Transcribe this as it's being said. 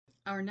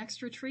Our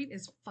next retreat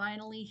is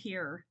finally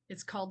here.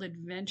 It's called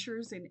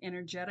Adventures in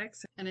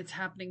Energetics, and it's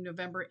happening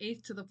November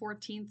 8th to the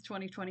 14th,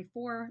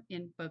 2024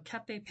 in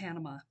Boquete,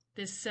 Panama.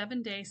 This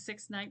 7-day,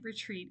 6-night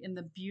retreat in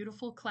the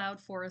beautiful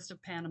cloud forest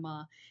of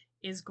Panama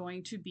is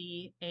going to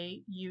be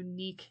a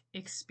unique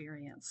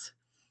experience.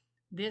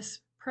 This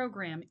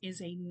program is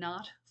a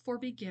not for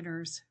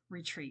beginners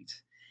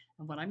retreat.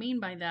 And what I mean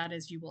by that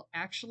is you will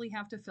actually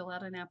have to fill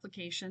out an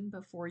application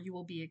before you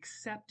will be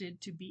accepted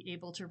to be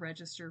able to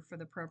register for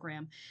the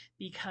program,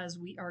 because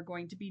we are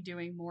going to be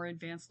doing more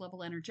advanced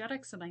level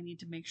energetics, and I need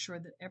to make sure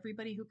that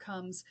everybody who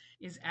comes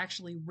is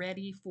actually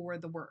ready for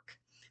the work.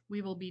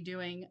 We will be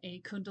doing a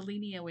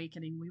Kundalini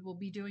awakening. We will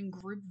be doing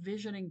group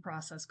visioning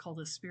process called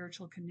a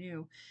spiritual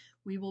canoe.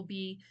 We will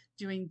be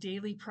doing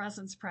daily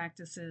presence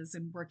practices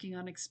and working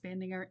on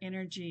expanding our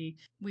energy.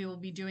 We will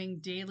be doing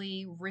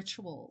daily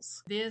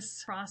rituals.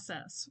 This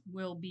process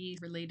will be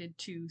related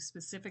to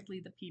specifically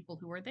the people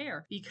who are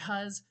there,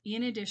 because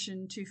in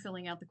addition to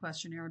filling out the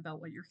questionnaire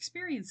about what your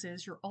experience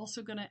is, you're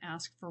also going to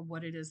ask for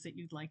what it is that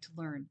you'd like to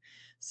learn.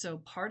 So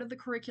part of the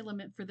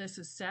curriculum for this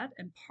is set,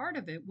 and part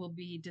of it will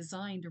be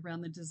designed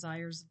around the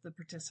desires of the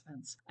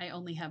participants. I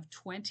only have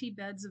 20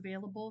 beds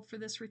available for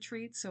this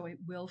retreat, so it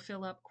will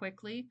fill up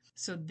quickly.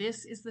 So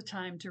this is the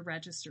time to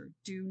register.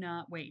 Do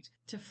not wait.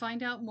 To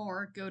find out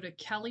more, go to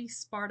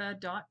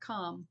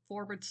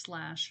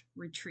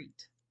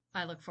kellysparta.com/retreat.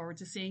 I look forward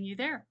to seeing you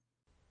there.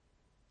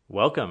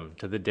 Welcome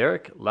to the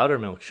Derek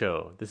Loudermilk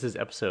Show. This is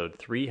episode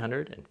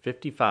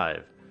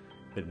 355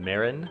 with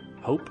Maryn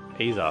Hope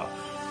Azoff.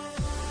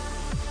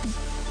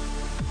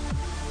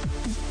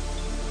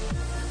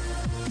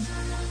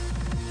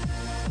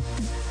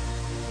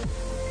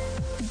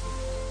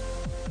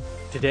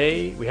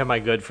 Today, we have my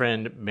good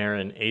friend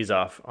Maryn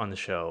Azoff on the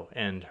show,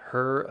 and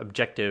her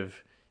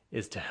objective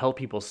is to help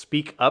people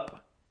speak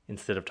up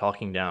instead of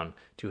talking down,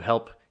 to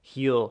help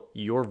heal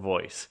your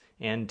voice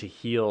and to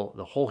heal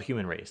the whole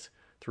human race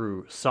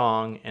through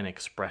song and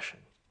expression.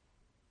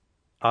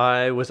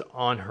 I was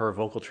on her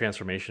vocal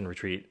transformation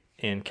retreat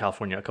in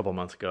California a couple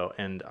months ago,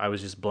 and I was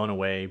just blown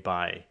away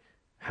by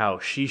how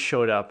she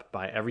showed up,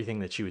 by everything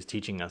that she was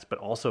teaching us, but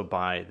also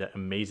by the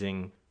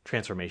amazing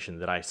transformation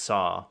that I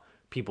saw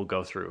people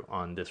go through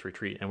on this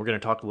retreat. And we're going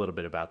to talk a little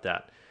bit about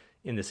that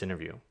in this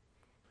interview.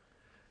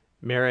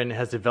 Maryn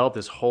has developed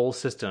this whole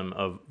system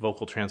of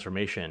vocal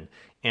transformation,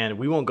 and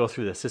we won't go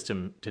through the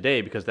system today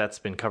because that's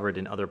been covered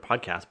in other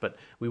podcasts, but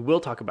we will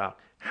talk about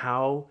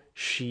how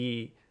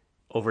she,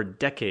 over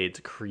decades,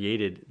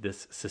 created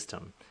this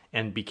system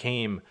and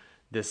became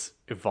this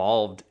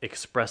evolved,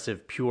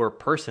 expressive, pure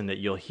person that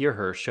you'll hear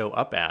her show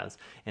up as,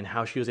 and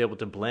how she was able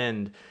to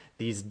blend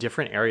these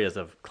different areas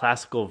of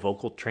classical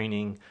vocal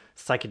training,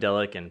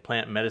 psychedelic and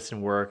plant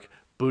medicine work,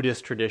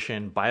 Buddhist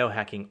tradition,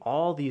 biohacking,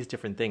 all these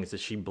different things that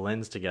she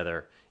blends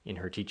together in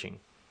her teaching.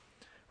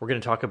 We're going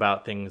to talk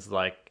about things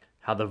like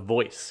how the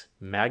voice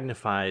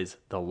magnifies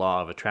the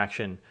law of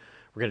attraction.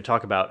 We're going to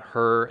talk about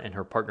her and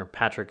her partner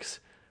Patrick's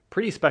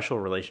pretty special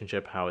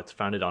relationship, how it's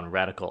founded on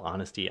radical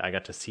honesty. I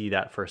got to see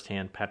that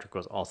firsthand. Patrick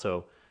was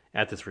also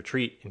at this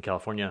retreat in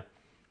California.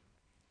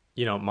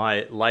 You know,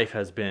 my life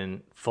has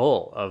been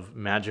full of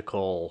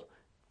magical,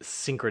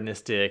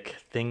 synchronistic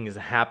things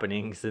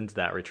happening since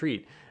that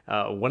retreat.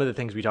 One of the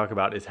things we talk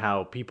about is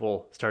how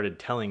people started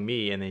telling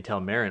me, and they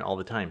tell Maryn all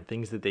the time,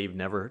 things that they've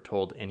never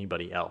told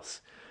anybody else.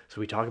 So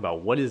we talk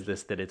about what is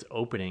this that it's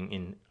opening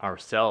in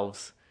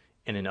ourselves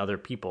and in other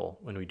people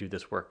when we do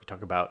this work. We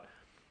talk about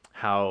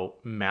how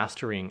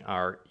mastering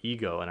our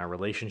ego and our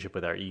relationship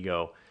with our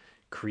ego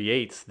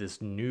creates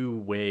this new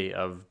way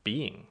of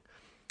being.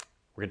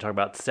 We're going to talk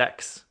about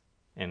sex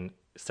and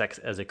sex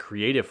as a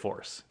creative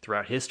force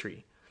throughout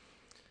history.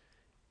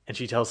 And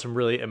she tells some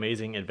really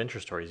amazing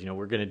adventure stories. You know,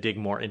 we're going to dig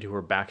more into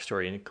her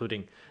backstory,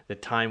 including the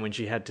time when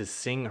she had to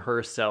sing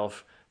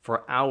herself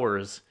for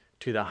hours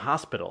to the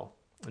hospital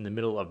in the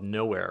middle of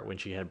nowhere when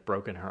she had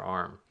broken her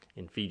arm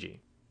in Fiji.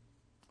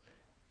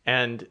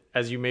 And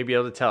as you may be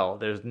able to tell,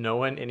 there's no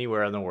one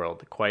anywhere in the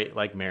world quite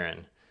like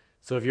Maryn.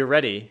 So if you're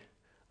ready,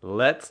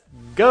 let's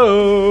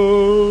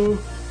go!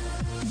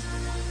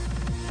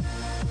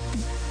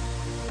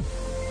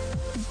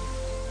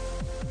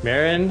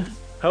 Maryn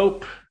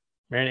Hope,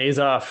 Maryn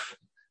Azoff,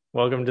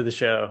 welcome to the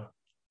show.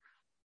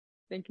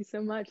 Thank you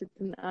so much. It's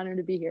an honor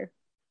to be here.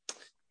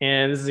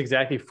 And this is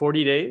exactly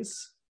 40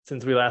 days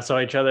since we last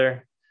saw each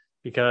other,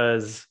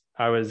 because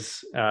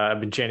I've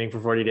been chanting for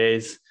 40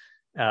 days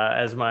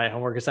as my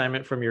homework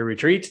assignment from your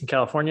retreat in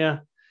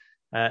California.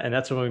 And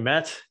that's when we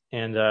met.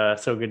 And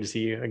so good to see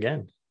you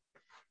again.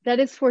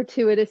 That is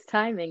fortuitous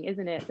timing,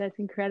 isn't it? That's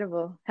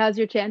incredible. How's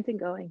your chanting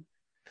going?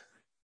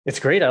 It's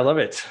great. I love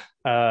it.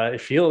 It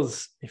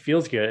feels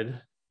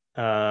good.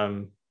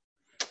 Yeah,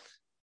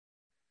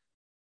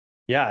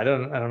 I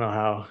don't know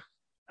how.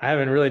 I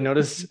haven't really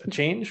noticed a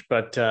change,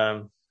 but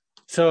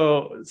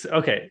so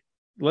okay.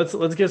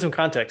 Let's give some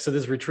context. So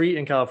this retreat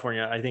in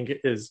California, I think,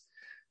 is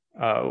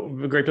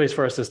a great place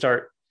for us to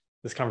start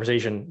this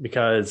conversation,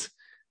 because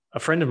a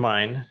friend of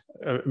mine,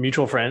 a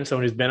mutual friend,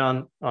 someone who's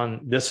been on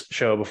this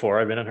show before,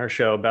 I've been on her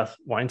show, Beth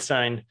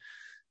Weinstein,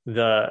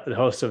 the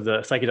host of the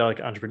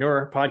Psychedelic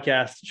Entrepreneur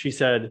podcast. She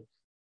said,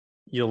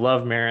 "You'll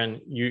love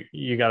Maryn.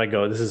 You got to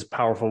go. This is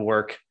powerful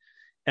work."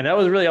 And that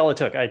was really all it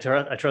took. I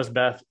trust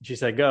Beth. She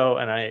said go,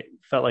 and I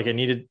felt like I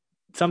needed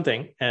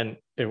something, and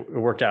it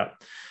worked out.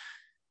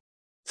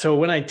 So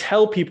when I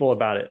tell people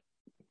about it,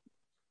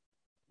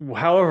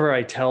 however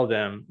I tell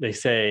them, they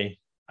say,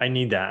 I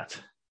need that.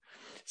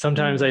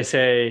 Sometimes I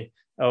say,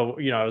 oh,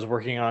 I was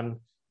working on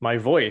my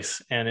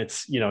voice, and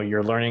it's,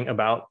 you're learning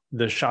about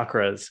the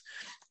chakras.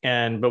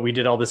 But we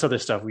did all this other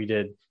stuff. We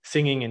did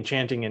singing and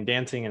chanting and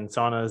dancing and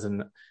saunas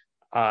and,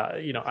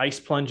 ice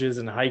plunges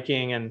and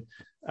hiking and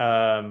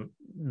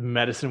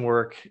medicine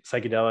work,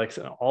 psychedelics,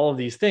 and all of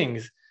these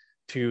things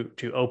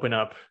to open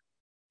up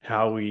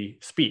how we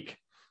speak.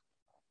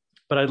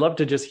 But I'd love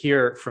to just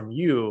hear from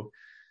you.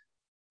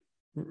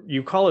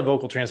 You call it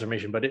vocal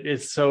transformation, but it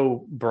is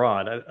so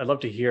broad. I'd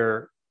love to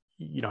hear,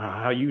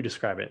 how you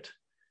describe it.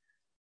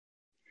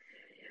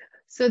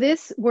 So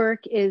this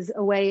work is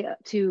a way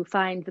to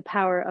find the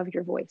power of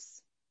your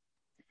voice.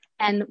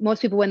 And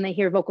most people, when they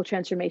hear vocal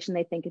transformation,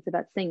 they think it's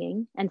about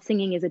singing. And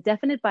singing is a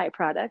definite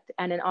byproduct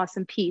and an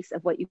awesome piece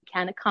of what you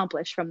can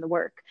accomplish from the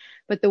work.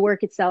 But the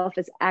work itself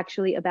is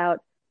actually about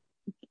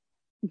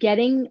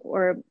getting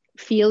or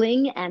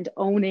feeling and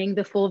owning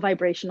the full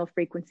vibrational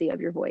frequency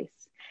of your voice.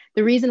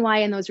 The reason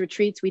why in those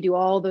retreats we do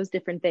all those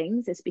different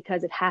things is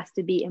because it has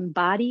to be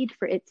embodied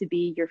for it to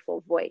be your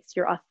full voice.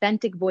 Your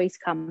authentic voice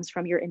comes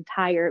from your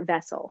entire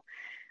vessel.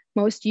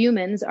 Most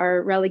humans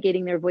are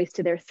relegating their voice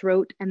to their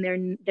throat and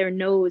their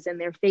nose and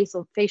their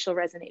facial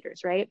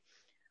resonators, right?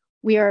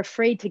 We are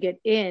afraid to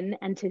get in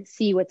and to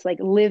see what's like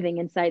living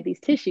inside these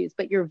tissues,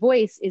 but your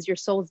voice is your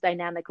soul's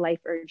dynamic life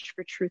urge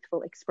for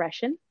truthful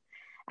expression.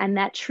 And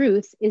that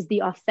truth is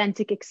the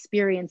authentic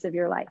experience of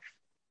your life,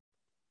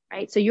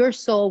 right? So your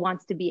soul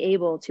wants to be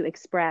able to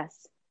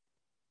express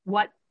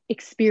what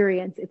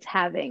experience it's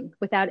having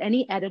without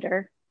any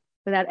editor,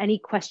 without any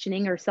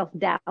questioning or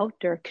self-doubt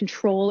or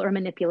control or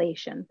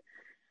manipulation.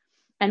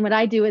 And what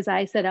I do is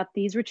I set up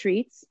these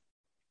retreats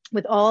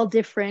with all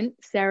different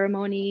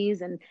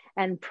ceremonies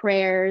and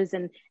prayers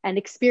and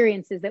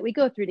experiences that we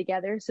go through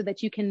together so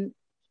that you can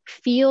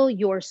feel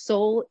your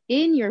soul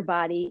in your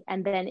body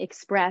and then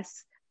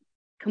express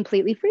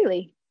completely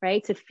freely,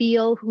 right? To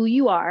feel who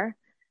you are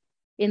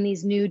in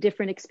these new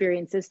different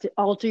experiences, to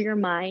alter your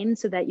mind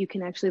so that you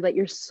can actually let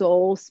your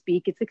soul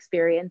speak its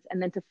experience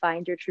and then to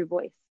find your true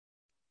voice.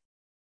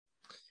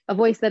 A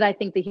voice that I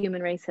think the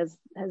human race has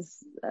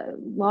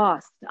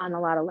lost on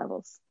a lot of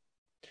levels.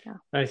 Yeah.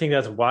 And I think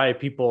that's why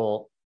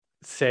people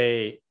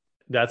say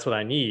that's what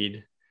I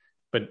need,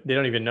 but they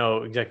don't even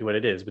know exactly what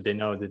it is, but they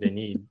know that they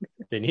need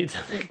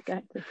something.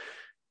 Exactly.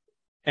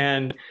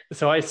 And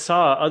so I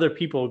saw other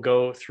people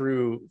go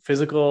through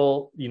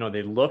physical,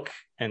 they look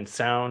and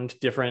sound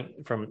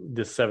different from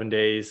this 7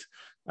 days.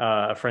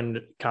 A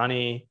friend,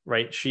 Connie,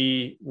 right?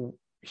 She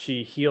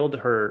healed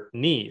her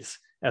knees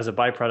as a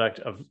byproduct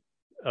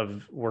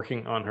of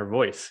working on her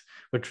voice,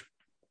 which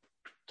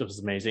was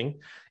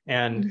amazing.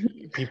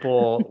 And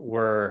people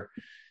were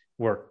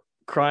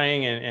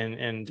crying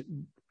and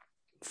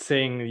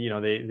saying,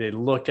 they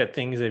looked at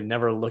things they've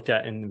never looked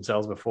at in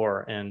themselves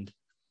before. And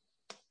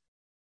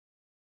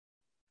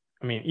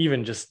I mean,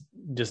 even just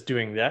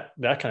doing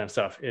that kind of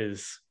stuff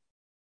is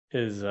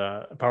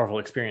a powerful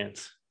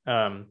experience.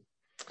 How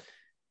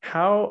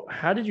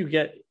did you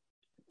get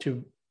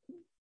to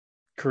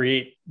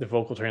create the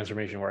vocal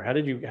transformation work? How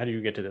did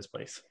you get to this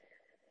place?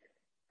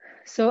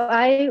 So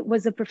I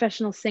was a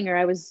professional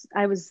singer.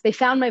 They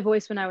found my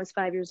voice when I was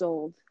 5 years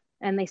old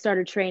and they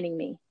started training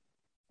me.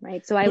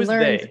 Right. So I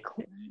learned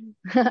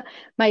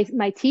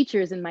my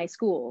teachers in my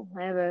school.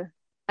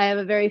 I have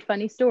a very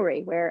funny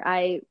story where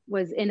I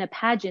was in a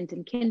pageant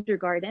in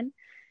kindergarten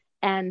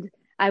and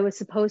I was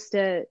supposed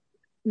to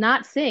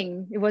not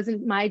sing. It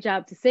wasn't my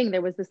job to sing.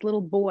 There was this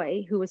little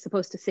boy who was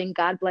supposed to sing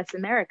God Bless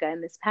America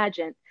in this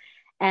pageant.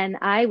 And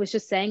I was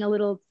just saying a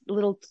little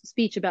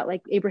speech about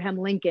like Abraham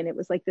Lincoln. It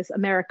was like this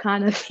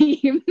Americana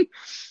theme.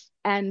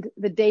 And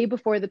the day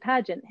before the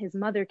pageant, his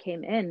mother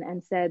came in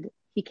and said,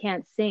 he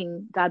can't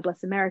sing God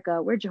Bless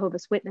America. We're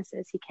Jehovah's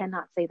Witnesses. He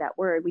cannot say that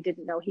word. We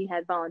didn't know he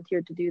had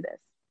volunteered to do this.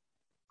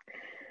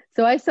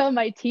 So I saw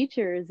my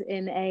teachers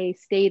in a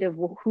state of,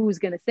 well, who's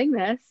going to sing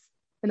this?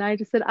 And I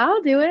just said,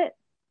 I'll do it.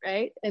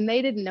 Right. And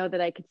they didn't know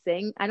that I could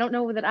sing. I don't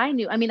know that I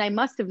knew. I mean, I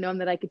must have known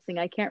that I could sing.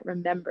 I can't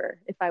remember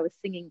if I was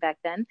singing back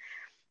then,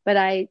 but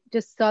I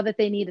just saw that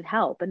they needed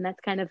help. And that's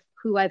kind of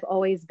who I've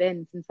always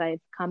been since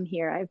I've come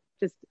here.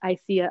 I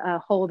see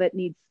a hole that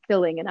needs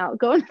filling and I'll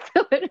go and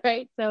fill it.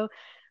 Right. So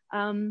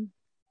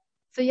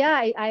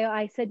yeah,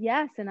 I said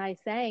yes, and I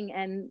sang,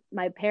 and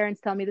my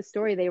parents tell me the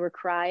story. They were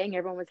crying.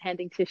 Everyone was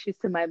handing tissues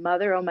to my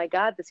mother. Oh my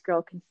God, this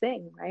girl can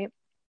sing, right?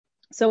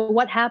 So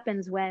what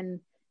happens when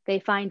they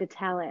find a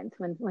talent?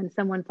 When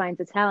someone finds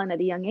a talent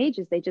at a young age,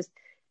 is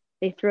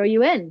they throw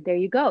you in. There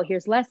you go.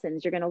 Here's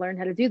lessons. You're going to learn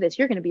how to do this.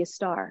 You're going to be a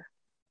star,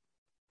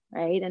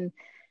 right? And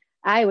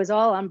I was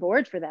all on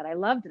board for that. I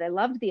loved it. I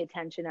loved the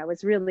attention. I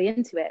was really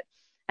into it.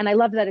 And I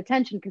loved that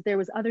attention because there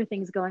was other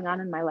things going on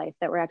in my life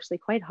that were actually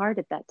quite hard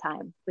at that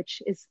time,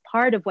 which is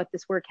part of what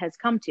this work has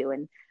come to.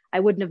 And I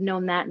wouldn't have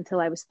known that until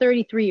I was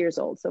 33 years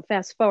old. So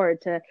fast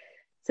forward to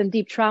some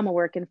deep trauma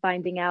work and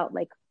finding out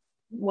like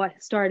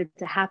what started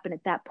to happen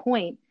at that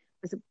point.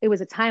 It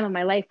was a time of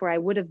my life where I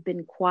would have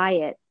been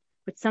quiet,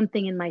 but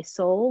something in my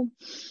soul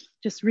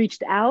just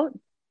reached out,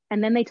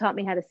 and then they taught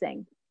me how to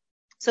sing.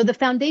 So the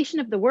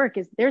foundation of the work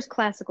is there's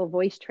classical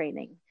voice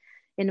training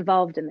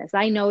involved in this.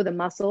 I know the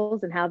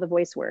muscles and how the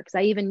voice works.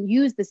 I even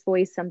use this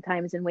voice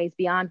sometimes in ways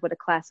beyond what a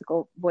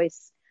classical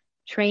voice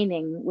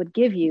training would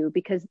give you,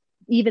 because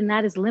even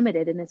that is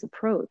limited in its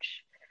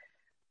approach,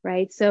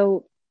 right?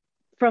 So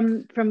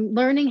from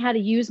learning how to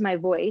use my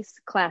voice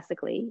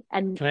classically,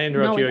 and can I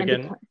interrupt you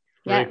again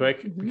really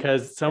quick? Mm-hmm.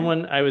 Because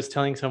I was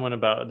telling someone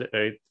about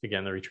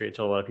again the retreat. I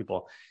told a lot of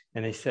people,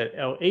 and they said,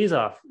 "Oh,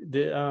 Azoff,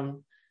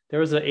 there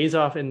was an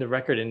Azoff in the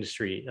record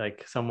industry.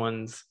 Like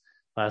someone's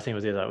last name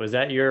was Azoff. Was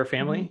that your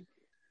family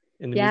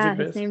in the music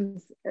biz?" His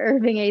name's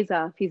Irving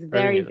Azoff. He's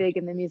very big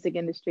in the music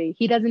industry.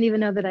 He doesn't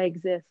even know that I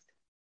exist.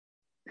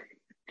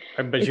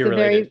 But you're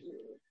related.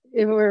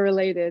 If we're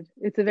related,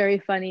 it's a very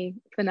funny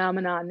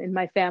phenomenon in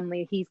my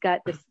family. He's got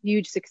this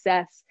huge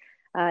success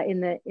in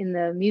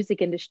the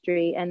music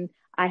industry, and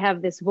I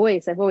have this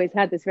voice. I've always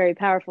had this very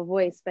powerful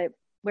voice, but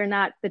we're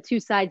not the two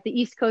sides, the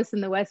East Coast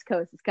and the West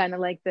Coast. It's kind of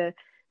like the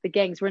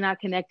gangs. We're not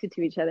connected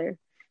to each other.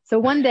 So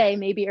one day,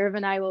 maybe Irv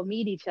and I will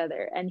meet each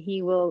other, and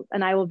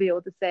I will be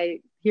able to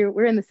say, "Here,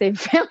 we're in the same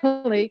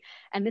family,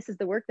 and this is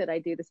the work that I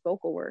do. This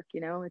vocal work.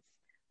 You know,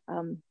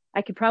 it's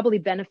I could probably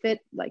benefit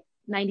like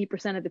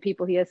 90% of the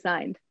people he has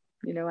signed.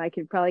 You know, I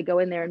could probably go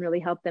in there and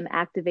really help them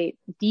activate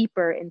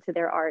deeper into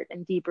their art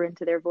and deeper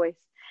into their voice.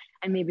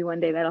 And maybe one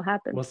day that'll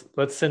happen." Well,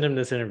 let's send him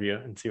this interview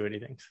and see what he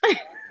thinks.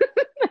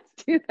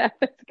 Let's do that.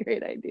 That's a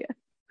great idea.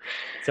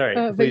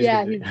 Sorry. But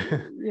yeah,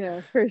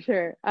 yeah, for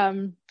sure.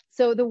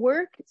 So the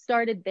work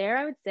started there,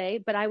 I would say,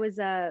 but I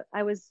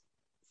was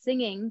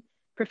singing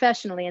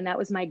professionally, and that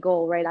was my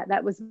goal, right?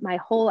 That was my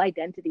whole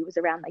identity, was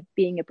around like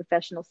being a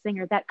professional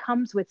singer. That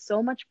comes with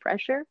so much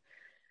pressure.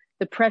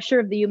 The pressure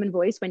of the human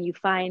voice, when you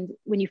find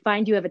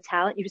you have a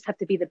talent, you just have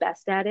to be the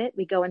best at it.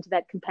 We go into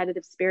that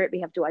competitive spirit.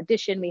 We have to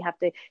audition. We have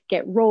to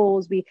get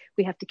roles. We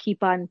have to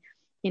keep on,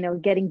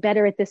 getting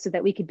better at this so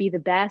that we could be the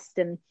best.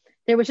 And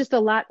there was just a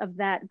lot of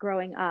that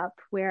growing up,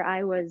 where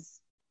I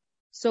was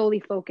solely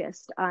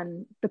focused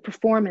on the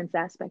performance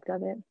aspect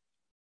of it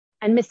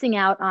and missing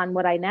out on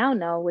what I now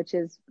know, which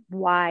is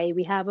why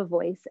we have a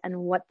voice and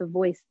what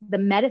the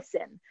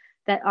medicine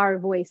that our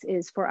voice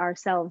is for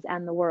ourselves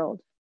and the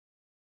world.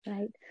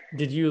 Right.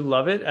 Did you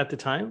love it at the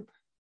time?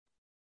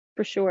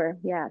 For sure.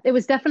 Yeah. It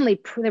was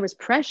definitely, there was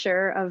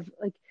pressure of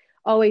like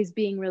always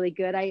being really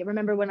good. I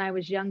remember when I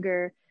was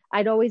younger,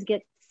 I'd always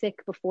get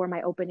sick before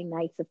my opening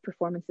nights of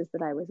performances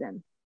that I was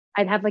in.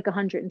 I'd have like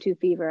 102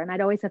 fever, and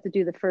I'd always have to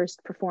do the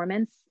first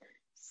performance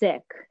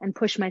sick and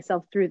push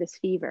myself through this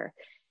fever.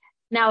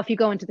 Now, if you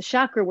go into the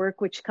chakra work,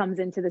 which comes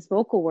into this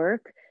vocal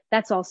work,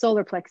 that's all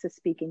solar plexus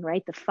speaking,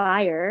 right? The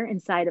fire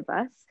inside of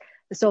us.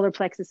 The solar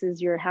plexus is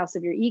your house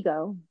of your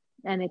ego,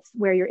 and it's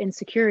where your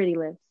insecurity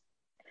lives.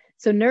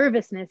 So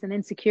nervousness and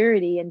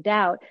insecurity and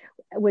doubt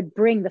would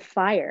bring the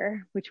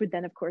fire, which would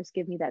then, of course,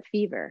 give me that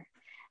fever.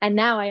 And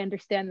now I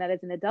understand that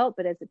as an adult,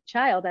 but as a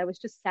child, I was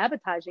just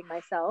sabotaging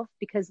myself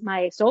because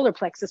my solar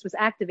plexus was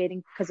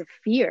activating because of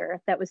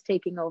fear that was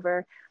taking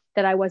over,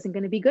 that I wasn't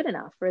going to be good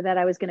enough, or that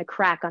I was going to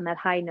crack on that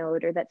high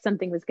note, or that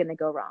something was going to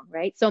go wrong,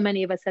 right? So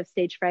many of us have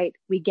stage fright.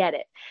 We get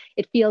it.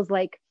 It feels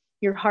like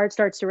your heart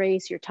starts to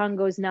race, your tongue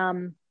goes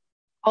numb,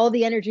 all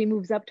the energy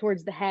moves up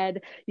towards the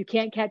head. You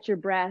can't catch your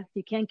breath.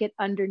 You can't get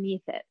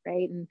underneath it,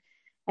 right?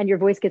 And your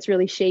voice gets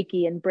really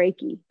shaky and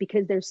breaky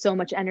because there's so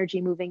much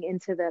energy moving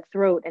into the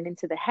throat and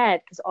into the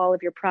head, because all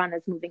of your prana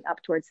is moving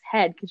up towards the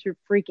head because you're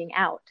freaking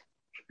out,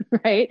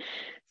 right?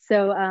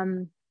 So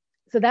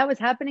that was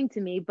happening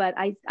to me, but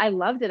I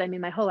loved it. I mean,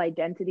 my whole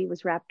identity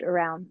was wrapped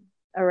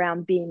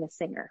around being a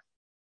singer,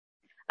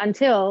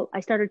 until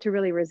I started to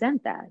really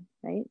resent that,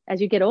 right?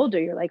 As you get older,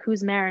 you're like,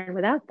 who's Maryn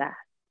without that,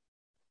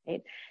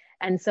 right?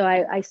 And so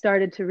I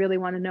started to really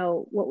want to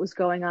know what was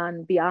going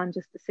on beyond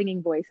just the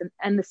singing voice.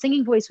 And the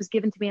singing voice was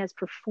given to me as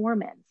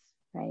performance,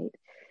 right?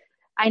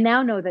 I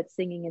now know that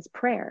singing is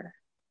prayer,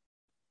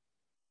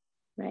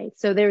 right?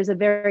 So there's a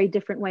very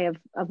different way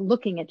of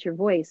looking at your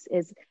voice,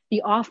 is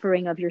the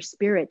offering of your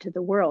spirit to the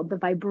world. The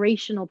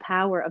vibrational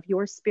power of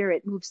your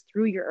spirit moves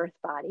through your earth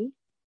body,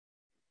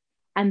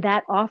 and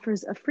that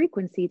offers a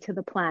frequency to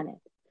the planet.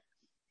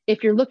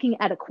 If you're looking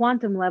at a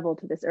quantum level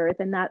to this earth,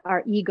 and not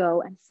our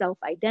ego and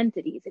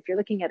self-identities, if you're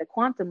looking at a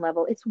quantum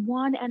level, it's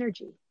one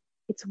energy,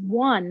 it's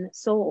one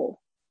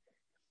soul.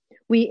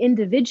 We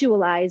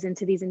individualize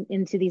into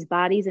these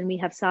bodies, and we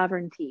have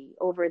sovereignty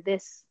over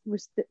this,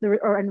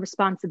 and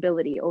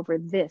responsibility over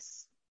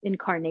this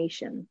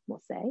incarnation,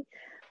 we'll say.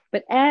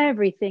 But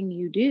everything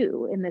you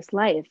do in this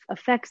life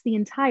affects the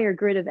entire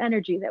grid of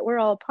energy that we're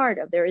all part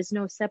of. There is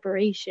no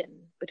separation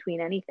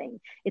between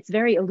anything. It's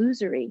very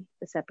illusory,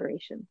 the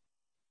separation.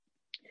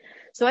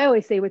 So I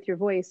always say with your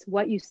voice,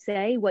 what you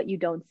say, what you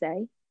don't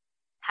say,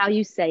 how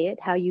you say it,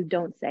 how you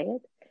don't say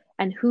it,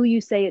 and who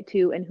you say it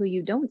to and who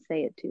you don't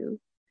say it to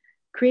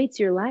creates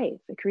your life.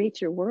 It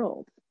creates your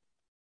world.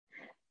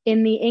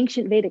 In the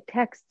ancient Vedic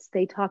texts,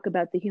 they talk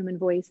about the human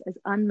voice as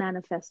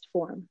unmanifest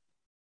form.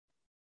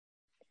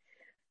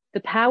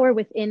 The power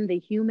within the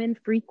human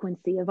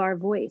frequency of our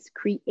voice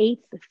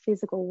creates the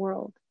physical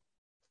world.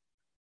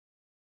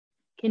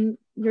 Can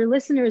your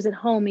listeners at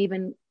home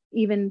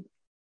even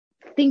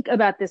think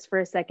about this for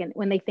a second?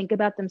 When they think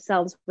about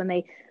themselves, when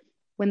they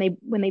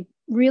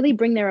really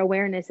bring their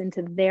awareness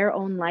into their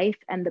own life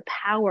and the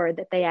power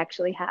that they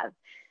actually have.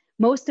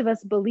 Most of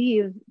us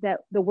believe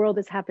that the world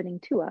is happening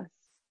to us,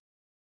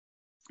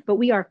 but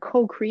we are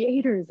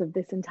co-creators of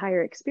this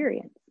entire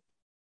experience.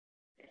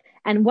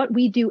 And what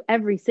we do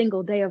every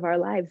single day of our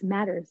lives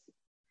matters.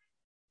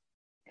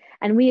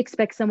 And we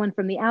expect someone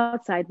from the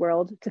outside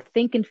world to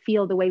think and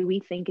feel the way we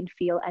think and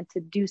feel and to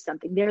do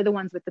something. They're the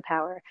ones with the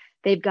power.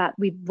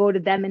 We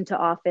voted them into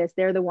office.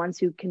 They're the ones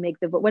who can make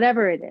the vote,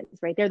 whatever it is,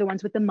 right? They're the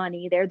ones with the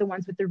money. They're the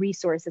ones with the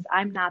resources.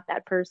 I'm not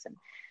that person.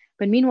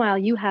 But meanwhile,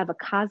 you have a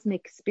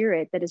cosmic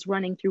spirit that is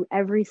running through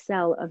every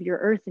cell of your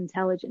earth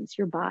intelligence,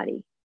 your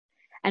body.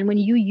 And when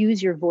you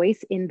use your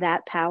voice in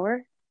that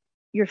power,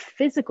 your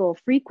physical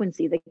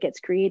frequency that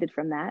gets created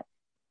from that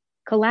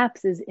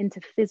collapses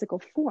into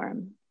physical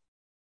form.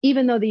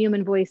 Even though the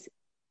human voice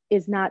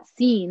is not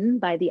seen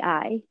by the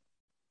eye,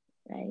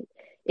 right?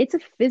 It's a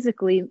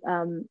physically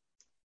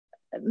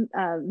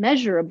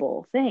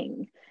measurable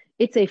thing.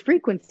 It's a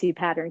frequency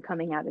pattern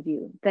coming out of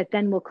you that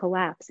then will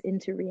collapse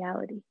into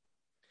reality.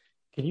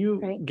 Can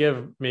you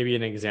give maybe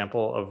an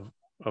example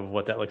of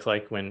what that looks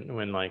like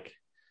when like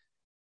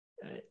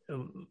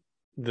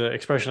the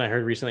expression I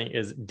heard recently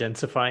is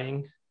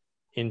densifying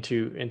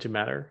into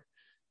matter,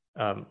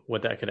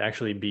 what that could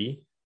actually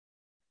be?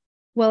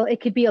 Well,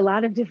 it could be a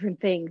lot of different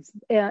things.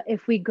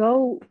 If we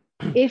go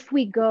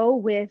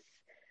with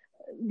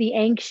the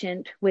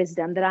ancient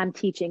wisdom that I'm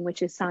teaching,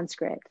 which is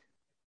Sanskrit,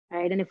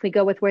 right? And if we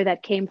go with where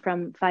that came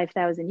from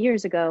 5,000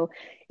 years ago,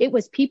 it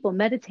was people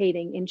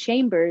meditating in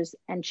chambers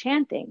and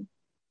chanting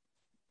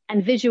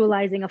and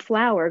visualizing a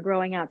flower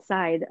growing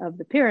outside of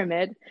the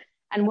pyramid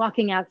and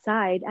walking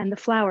outside, and the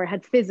flower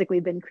had physically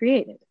been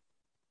created.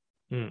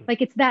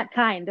 Like it's that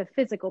kind of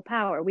physical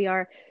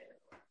power.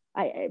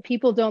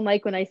 People don't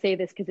like when I say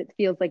this because it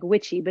feels like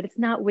witchy, but it's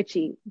not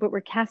witchy, but we're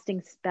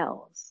casting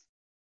spells,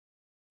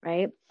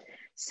 right?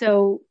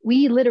 So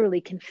we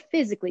literally can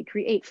physically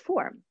create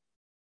form.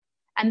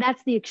 And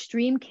that's the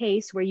extreme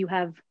case where you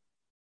have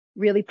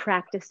really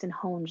practiced and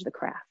honed the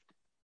craft,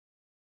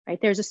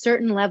 right? There's a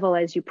certain level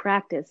as you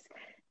practice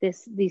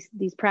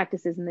these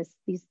practices and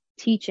these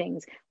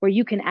teachings where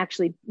you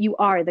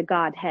are the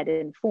Godhead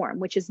in form,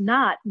 which is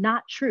not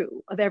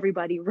true of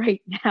everybody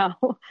right now.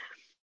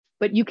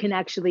 But you can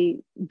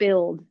actually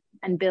build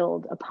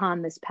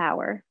upon this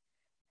power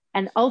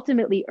and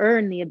ultimately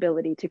earn the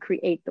ability to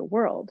create the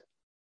world.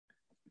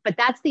 But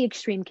that's the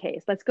extreme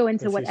case. Let's go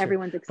into what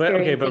everyone's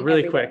experiencing. But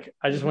really quick,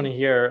 I just want to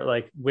hear,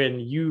 like,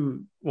 when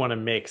you want to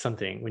make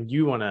something, when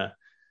you want to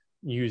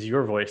use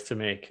your voice to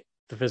make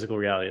the physical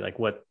reality, like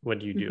what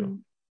do you do?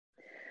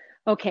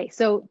 Okay,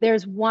 so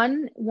there's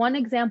one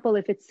example.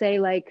 If it's, say,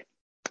 like,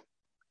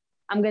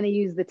 I'm going to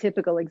use the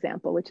typical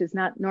example, which is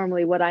not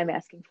normally what I'm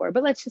asking for,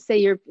 but let's just say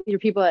your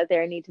people out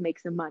there need to make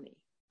some money,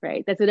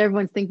 right? That's what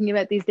everyone's thinking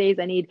about these days.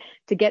 I need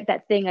to get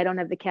that thing. I don't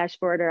have the cash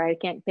for it, or I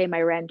can't pay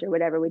my rent or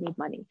whatever. We need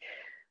money.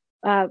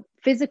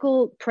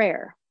 Physical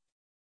prayer,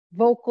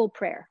 vocal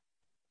prayer.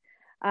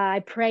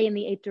 I pray in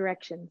the 8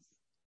 directions.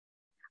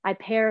 I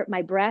pair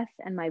my breath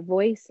and my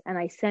voice and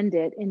I send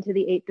it into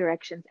the 8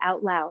 directions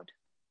out loud.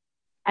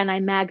 And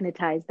I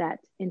magnetize that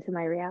into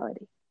my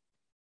reality.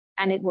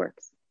 And it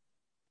works.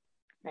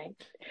 Right.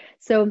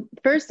 So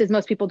first is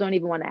most people don't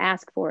even want to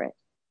ask for it.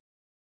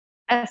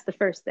 That's the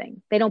first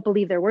thing. They don't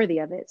believe they're worthy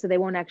of it, so they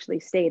won't actually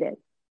state it.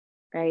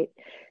 Right.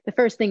 The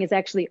first thing is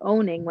actually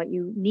owning what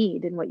you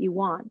need and what you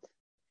want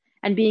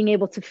and being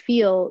able to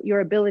feel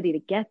your ability to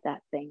get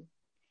that thing.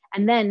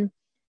 And then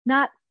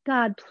not,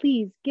 God,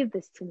 please give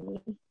this to me,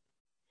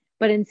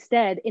 but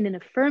instead in an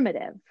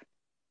affirmative,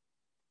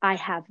 I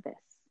have this.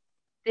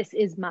 This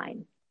is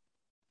mine.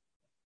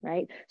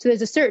 Right? So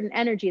there's a certain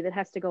energy that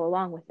has to go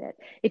along with it.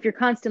 If you're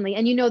constantly,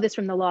 and you know this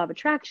from the law of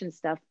attraction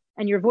stuff,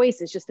 and your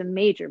voice is just a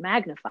major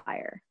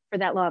magnifier for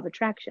that law of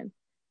attraction.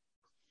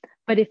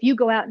 But if you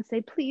go out and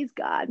say, please,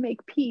 God,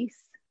 make peace,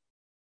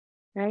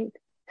 right?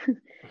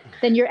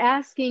 Then you're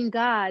asking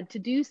God to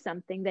do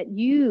something that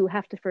you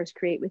have to first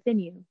create within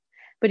you.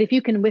 But if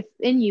you can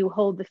within you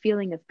hold the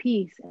feeling of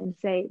peace and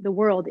say, the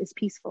world is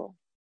peaceful,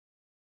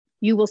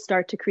 you will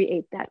start to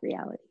create that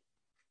reality.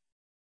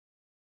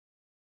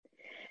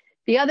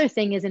 The other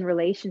thing is in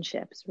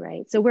relationships,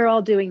 right? So we're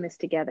all doing this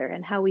together,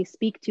 and how we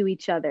speak to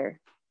each other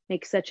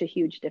makes such a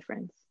huge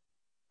difference,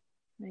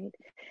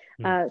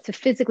 right? To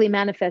physically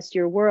manifest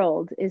your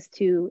world is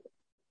to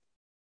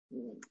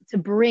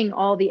bring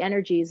all the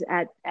energies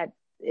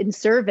in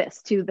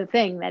service to the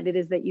thing that it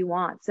is that you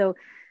want. So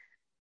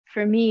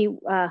for me,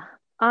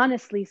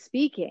 honestly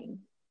speaking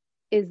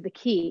is the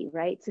key,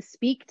 right? To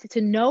speak,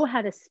 to know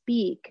how to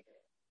speak,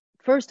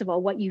 first of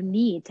all, what you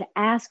need, to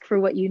ask for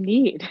what you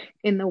need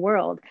in the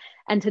world,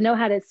 and to know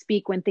how to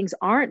speak when things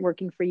aren't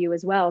working for you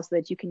as well, so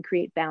that you can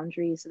create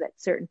boundaries so that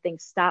certain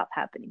things stop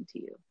happening to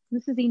you.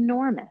 This is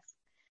enormous.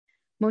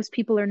 Most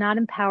people are not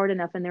empowered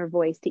enough in their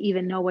voice to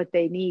even know what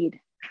they need,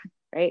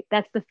 right?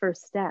 That's the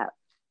first step.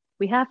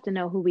 We have to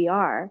know who we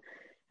are,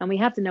 and we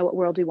have to know what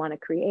world we want to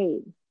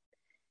create.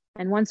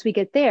 And once we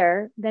get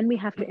there, then we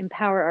have to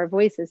empower our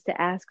voices to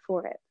ask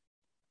for it,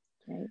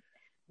 right?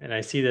 And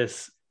I see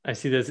this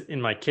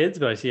in my kids,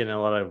 but I see it in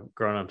a lot of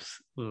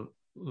grown-ups,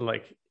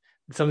 like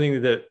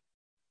something that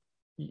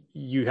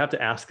you have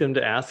to ask them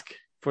to ask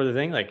for the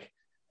thing. Like,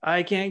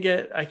 I can't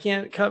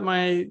cut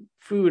my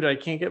food. I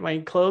can't get my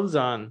clothes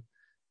on.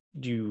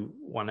 Do you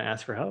want to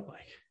ask for help?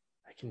 Like,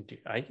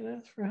 I can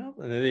ask for help,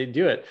 and then they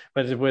do it.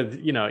 But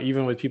with,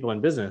 even with people in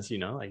business,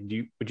 like,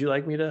 would you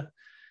like me to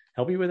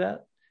help you with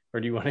that? Or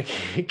do you want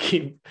to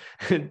keep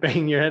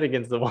banging your head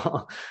against the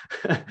wall?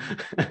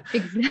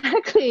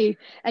 Exactly.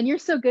 And you're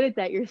so good at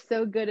that. You're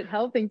so good at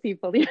helping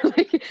people.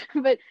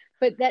 But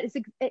that is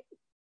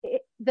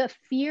the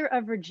fear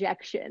of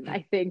rejection,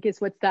 I think,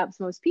 is what stops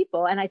most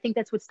people. And I think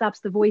that's what stops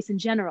the voice in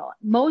general.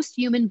 Most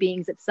human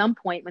beings at some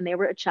point when they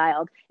were a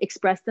child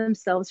expressed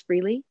themselves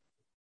freely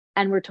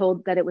and were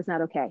told that it was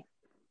not okay.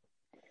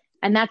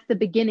 And that's the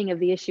beginning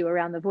of the issue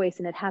around the voice.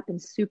 And it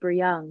happens super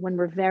young when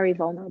we're very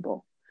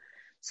vulnerable.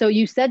 So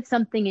you said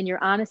something in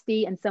your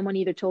honesty and someone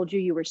either told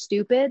you were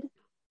stupid,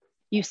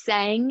 you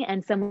sang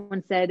and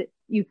someone said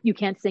you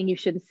can't sing, you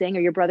shouldn't sing,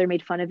 or your brother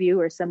made fun of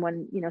you, or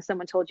someone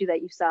told you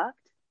that you sucked,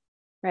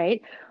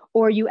 right?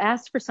 Or you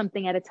asked for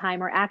something at a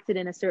time or acted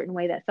in a certain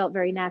way that felt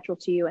very natural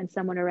to you and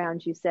someone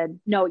around you said,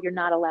 no, you're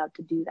not allowed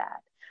to do that.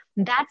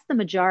 That's the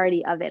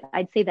majority of it.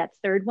 I'd say that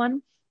third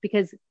one,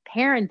 because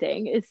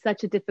parenting is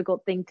such a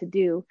difficult thing to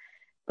do.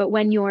 But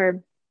when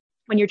your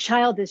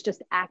child is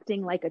just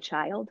acting like a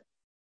child,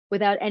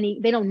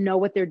 they don't know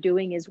what they're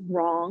doing is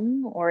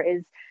wrong or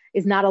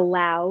is not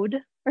allowed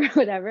or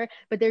whatever,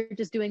 but they're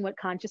just doing what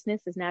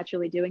consciousness is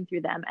naturally doing through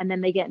them. And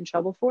then they get in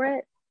trouble for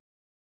it.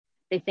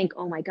 They think,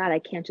 oh my God, I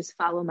can't just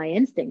follow my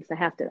instincts.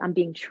 I'm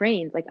being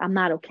trained. Like, I'm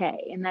not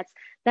okay. And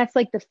that's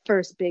like the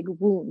first big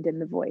wound in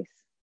the voice.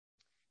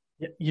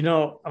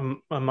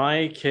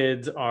 My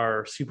kids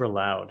are super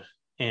loud,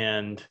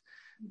 and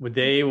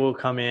they will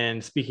come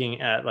in speaking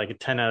at like a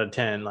 10 out of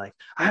 10, like,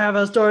 I have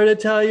a story to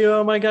tell you.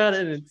 Oh my God.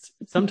 And it's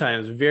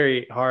sometimes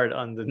very hard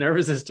on the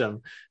nervous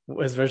system,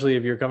 especially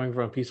if you're coming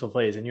from a peaceful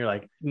place and you're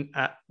like,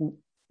 I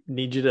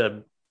need you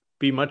to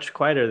be much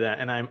quieter than that.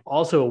 And I'm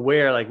also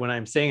aware, like, when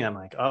I'm saying, I'm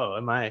like, oh,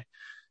 am I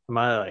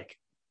like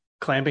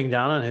clamping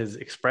down on his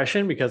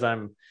expression because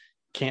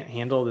can't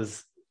handle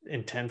this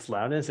intense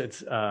loudness?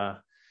 It's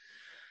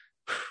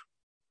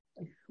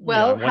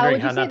well, how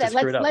would you say that?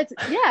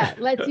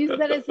 Let's use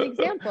that as an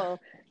example.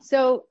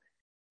 So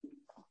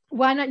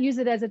why not use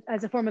it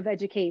as a form of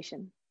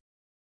education?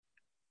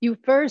 You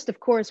first, of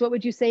course, what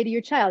would you say to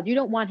your child? You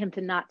don't want him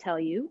to not tell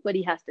you what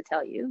he has to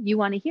tell you. You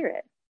want to hear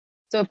it.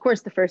 So of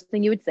course, the first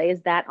thing you would say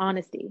is that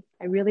honesty.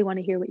 I really want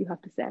to hear what you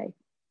have to say.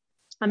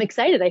 I'm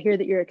excited. I hear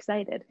that you're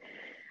excited.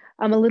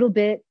 I'm a little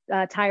bit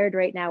tired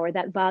right now, or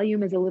that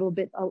volume is a little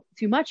bit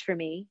too much for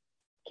me.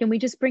 Can we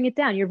just bring it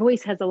down? Your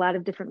voice has a lot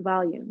of different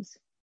volumes,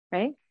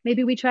 right?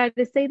 Maybe we try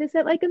to say this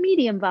at like a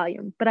medium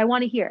volume, but I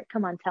want to hear it.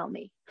 Come on, tell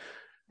me,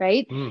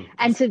 right?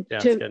 And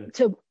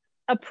to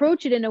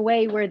approach it in a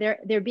way where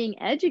they're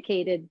being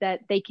educated that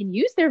they can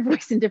use their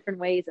voice in different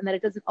ways, and that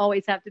it doesn't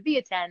always have to be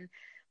a 10,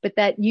 but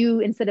that you,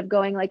 instead of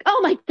going like, oh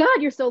my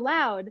God, you're so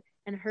loud,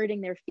 and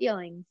hurting their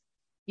feelings,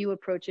 you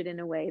approach it in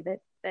a way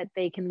that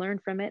they can learn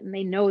from it, and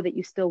they know that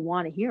you still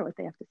want to hear what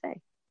they have to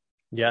say.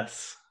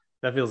 Yes,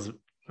 that feels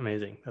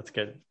amazing. That's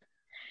good.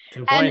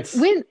 10 points.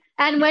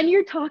 And when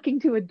you're talking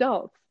to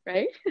adults,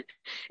 right?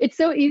 It's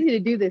so easy to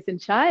do this to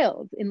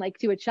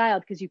a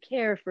child, because you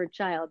care for a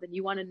child and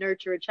you want to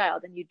nurture a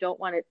child and you don't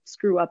want to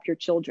screw up your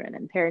children,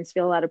 and parents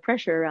feel a lot of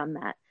pressure around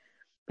that.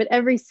 But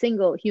every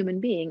single human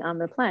being on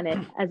the planet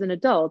as an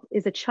adult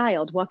is a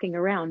child walking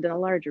around in a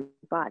larger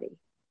body.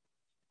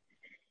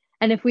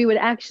 And if we would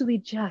actually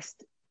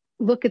just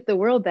look at the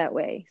world that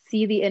way,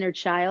 see the inner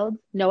child,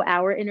 know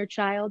our inner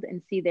child,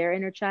 and see their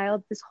inner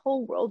child, this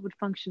whole world would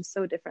function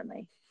so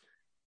differently.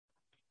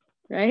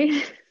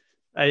 Right?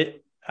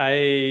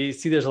 I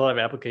see there's a lot of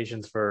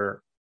applications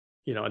for,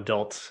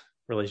 adult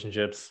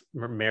relationships,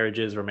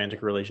 marriages,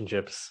 romantic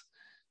relationships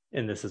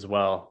in this as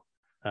well.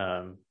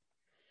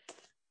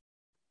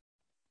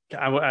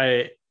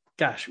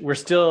 We're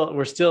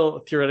still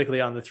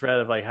theoretically on the thread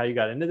of like how you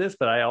got into this,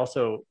 but I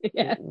also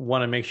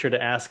want to make sure to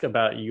ask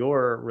about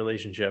your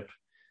relationship.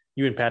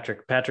 You and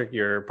Patrick,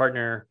 your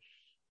partner,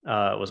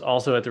 was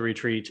also at the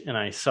retreat, and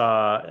I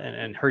saw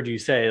and heard you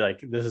say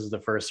like this is the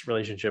first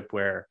relationship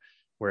where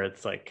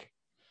it's like,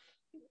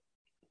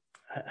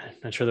 I'm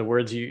not sure the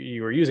words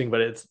you were using,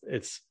 but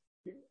it's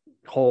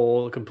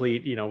whole,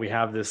 complete. We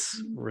have this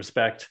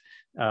respect.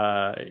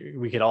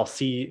 We could all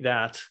see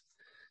that.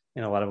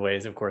 in a lot of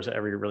ways. Of course,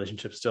 every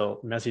relationship's still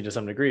messy to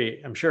some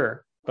degree, I'm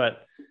sure.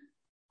 But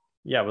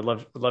yeah, would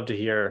love to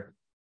hear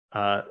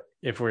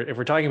if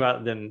we're talking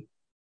about then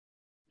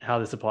how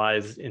this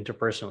applies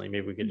interpersonally.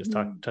 Maybe we could just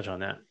touch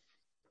on that.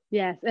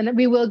 Yes, and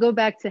we will go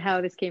back to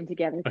how this came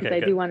together, because Okay, I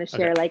good. do want to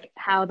share Okay. like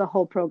how the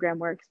whole program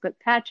works. But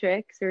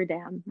Patrick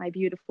Surdam, my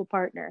beautiful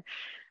partner,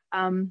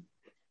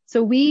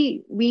 so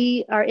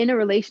we are in a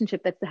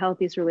relationship that's the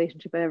healthiest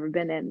relationship I've ever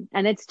been in,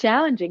 and it's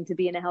challenging to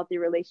be in a healthy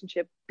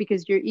relationship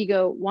because your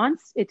ego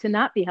wants it to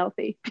not be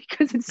healthy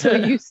because it's so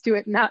used to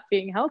it not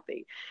being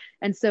healthy,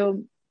 and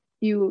so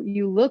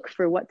you look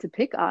for what to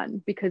pick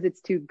on because it's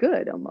too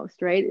good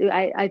almost, right?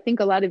 I think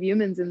a lot of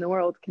humans in the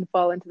world can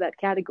fall into that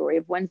category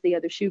of when's the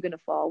other shoe going to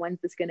fall? When's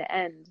this going to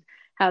end?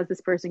 How's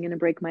this person going to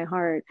break my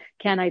heart?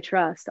 Can I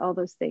trust? All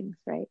those things,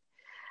 right?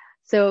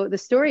 So the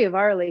story of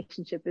our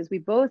relationship is we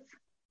both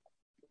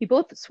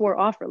swore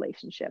off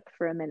relationship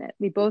for a minute.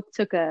 We both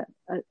took a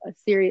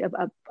series of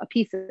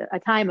a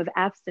time of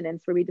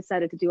abstinence where we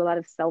decided to do a lot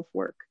of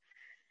self-work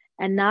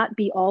and not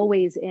be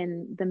always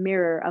in the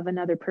mirror of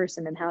another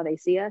person and how they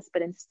see us,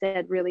 but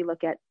instead really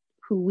look at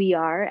who we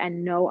are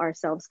and know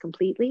ourselves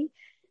completely,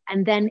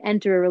 and then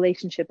enter a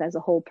relationship as a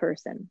whole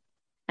person.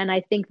 And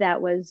I think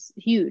that was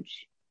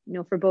huge,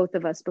 for both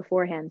of us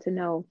beforehand, to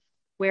know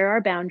where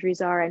our boundaries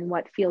are and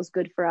what feels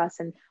good for us,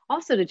 and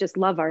also to just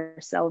love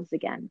ourselves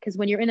again. Because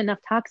when you're in enough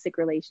toxic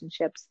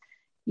relationships,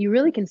 you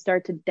really can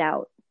start to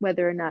doubt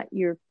whether or not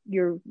you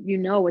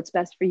know what's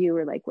best for you,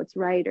 or like what's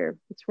right or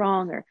what's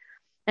wrong,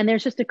 and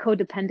there's just a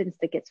codependence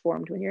that gets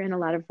formed when you're in a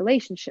lot of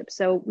relationships.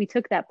 So we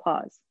took that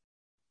pause.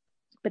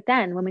 But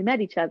then when we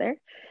met each other,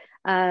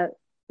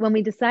 when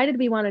we decided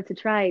we wanted to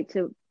try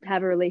to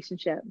have a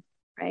relationship,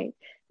 right,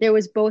 there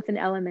was both an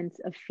element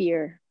of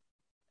fear.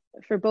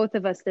 For both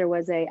of us, there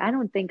was I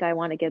don't think I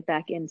want to get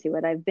back into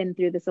it. I've been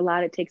through this a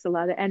lot. It takes a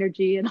lot of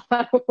energy and a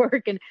lot of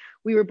work. And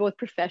we were both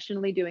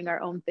professionally doing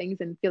our own things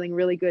and feeling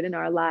really good in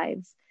our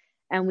lives.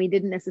 And we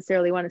didn't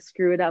necessarily want to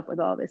screw it up with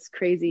all this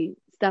crazy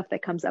stuff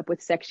that comes up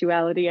with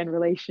sexuality and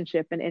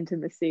relationship and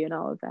intimacy and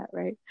all of that,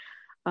 right?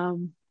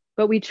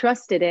 But we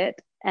trusted it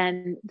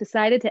and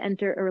decided to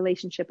enter a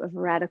relationship of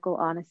radical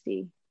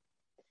honesty.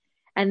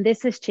 And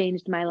this has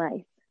changed my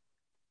life.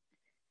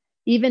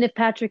 Even if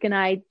Patrick and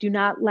I do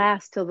not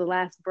last till the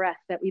last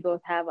breath that we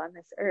both have on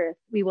this earth,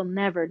 we will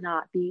never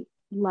not be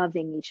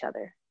loving each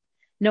other,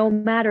 no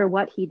matter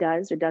what he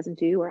does or doesn't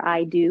do, or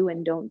I do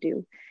and don't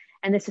do.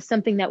 And this is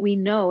something that we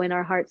know in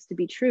our hearts to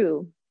be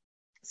true.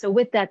 So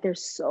with that,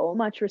 there's so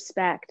much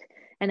respect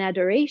and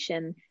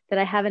adoration that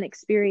I haven't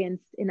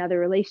experienced in other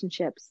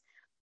relationships.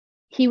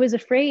 He was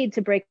afraid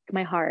to break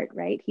my heart,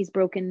 right? He's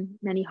broken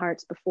many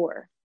hearts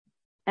before.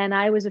 And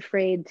I was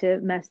afraid to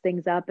mess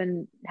things up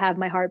and have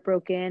my heart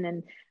broken.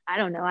 And I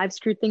don't know, I've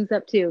screwed things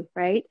up too,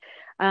 right?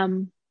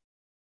 And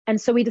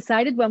so we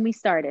decided when we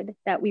started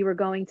that we were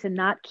going to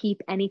not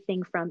keep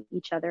anything from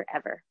each other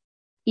ever,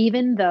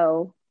 even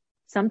though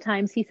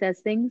sometimes he says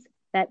things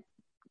that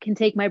can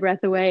take my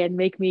breath away and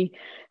make me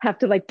have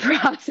to like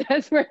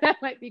process where that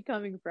might be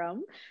coming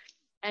from.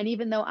 And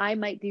even though I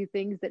might do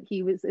things that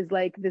is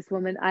like, this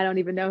woman, I don't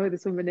even know who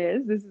this woman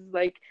is. This is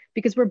like,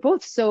 because we're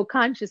both so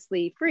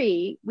consciously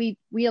free, we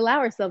allow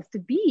ourselves to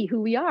be who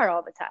we are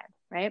all the time,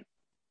 right?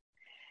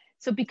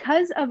 So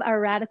because of our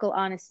radical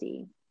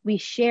honesty, we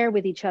share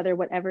with each other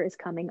whatever is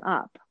coming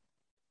up.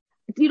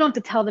 You don't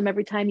have to tell them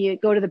every time you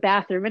go to the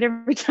bathroom and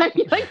every time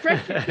you like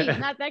brush your teeth,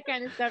 not that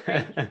kind of stuff,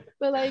 right?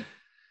 But like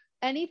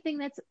anything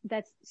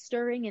that's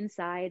stirring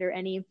inside, or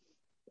any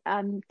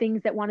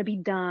things that want to be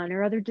done,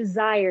 or other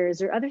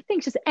desires or other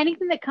things, just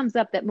anything that comes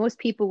up that most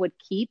people would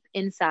keep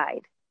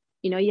inside.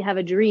 You have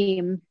a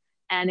dream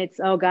and it's,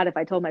 oh God, if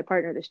I told my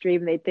partner this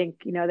dream, they'd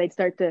think, they'd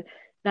start to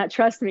not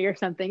trust me or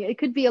something. It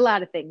could be a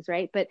lot of things,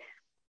 right? But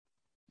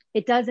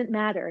it doesn't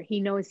matter.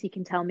 He knows he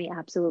can tell me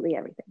absolutely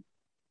everything.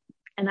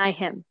 And I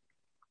him.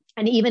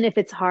 And even if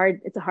it's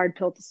hard, it's a hard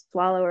pill to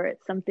swallow, or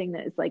it's something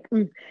that is like,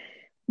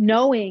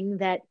 knowing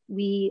that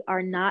we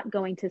are not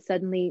going to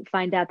suddenly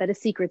find out that a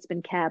secret's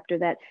been kept, or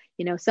that,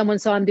 someone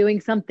saw him doing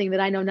something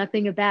that I know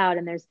nothing about,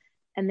 and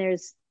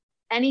there's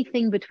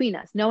anything between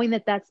us. Knowing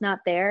that that's not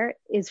there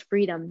is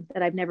freedom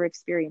that I've never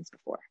experienced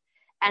before.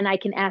 And I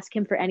can ask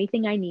him for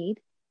anything I need.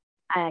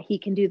 He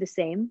can do the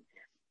same.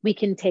 We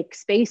can take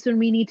space when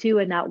we need to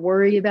and not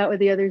worry about what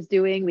the other's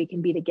doing. We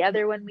can be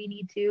together when we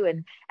need to,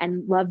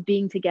 and love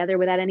being together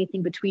without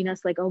anything between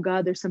us, like, oh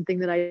God, there's something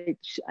that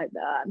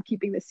I'm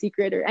keeping the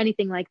secret, or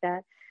anything like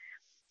that.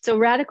 So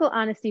radical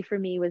honesty for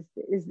me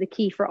is the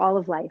key for all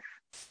of life,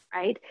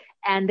 right?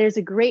 And there's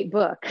a great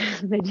book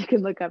that you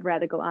can look up,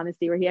 Radical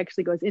Honesty, where he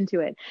actually goes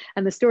into it.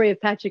 And the story of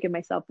Patrick and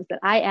myself was that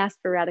I asked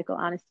for radical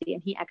honesty,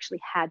 and he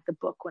actually had the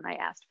book when I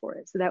asked for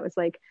it. So that was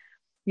like,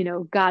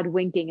 God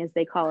winking, as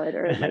they call it,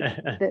 or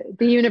like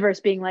the universe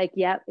being like,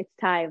 yep, it's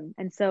time.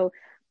 And so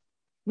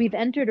we've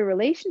entered a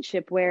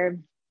relationship where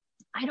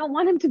I don't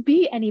want him to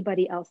be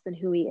anybody else than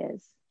who he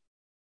is.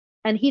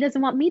 And he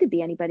doesn't want me to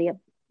be anybody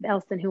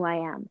else than who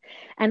I am.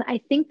 And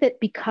I think that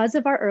because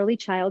of our early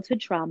childhood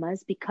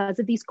traumas, because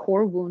of these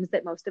core wounds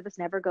that most of us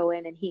never go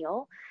in and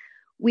heal,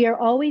 we are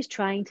always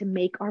trying to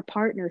make our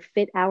partner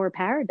fit our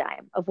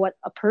paradigm of what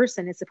a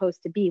person is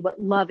supposed to be,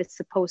 what love is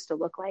supposed to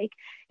look like,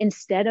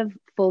 instead of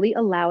fully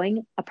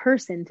allowing a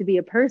person to be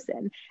a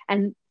person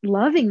and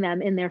loving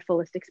them in their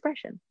fullest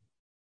expression.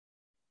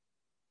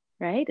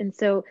 Right. And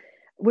so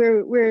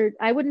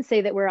I wouldn't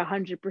say that we're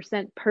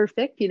 100%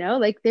 perfect,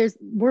 like there's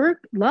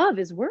work, love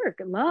is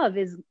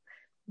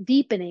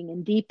deepening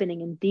and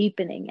deepening and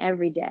deepening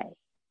every day.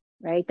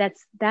 Right.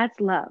 That's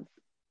love.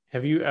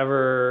 Have you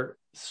ever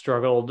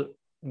struggled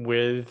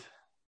with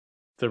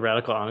the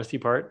radical honesty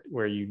part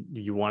where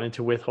you wanted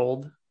to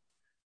withhold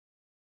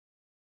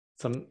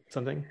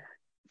something?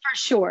 For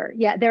sure.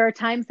 Yeah. There are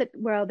times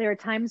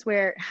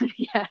where,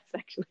 yes,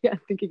 actually, I'm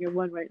thinking of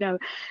one right now.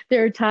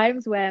 There are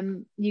times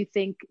when you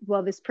think,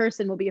 well, this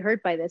person will be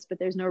hurt by this, but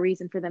there's no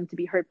reason for them to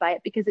be hurt by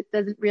it because it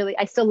doesn't really,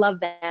 I still love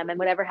them. And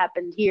whatever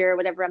happened here,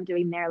 whatever I'm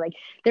doing there, like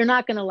they're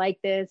not going to like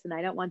this. And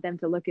I don't want them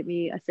to look at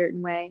me a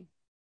certain way.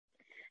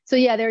 So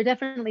yeah, there are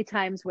definitely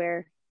times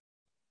where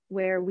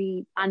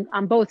we,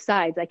 on both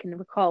sides, I can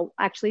recall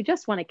actually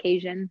just one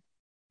occasion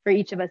for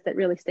each of us that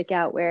really stick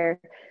out where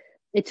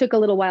it took a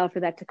little while for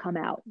that to come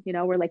out.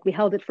 We're like, we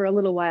held it for a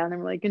little while and then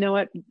we're like, you know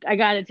what, I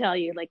got to tell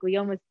you, like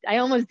I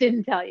almost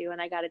didn't tell you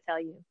and I got to tell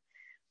you.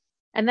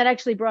 And that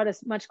actually brought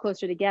us much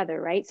closer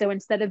together. Right. So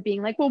instead of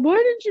being like, well, why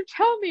didn't you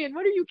tell me? And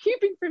what are you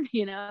keeping from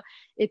me?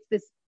 It's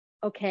this,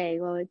 okay,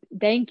 well,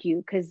 thank you.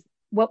 Because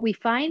what we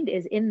find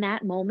is in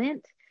that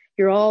moment,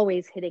 you're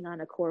always hitting on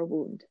a core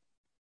wound,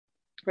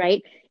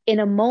 right? In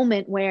a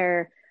moment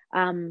where,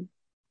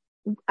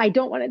 I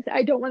don't want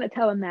to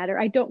tell him that, or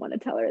I don't want to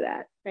tell her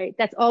that, right?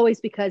 That's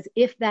always because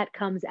if that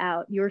comes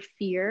out, your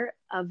fear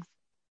of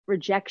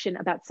rejection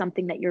about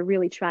something that you're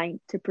really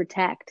trying to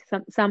protect,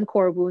 some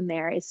core wound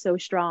there is so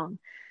strong.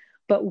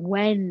 But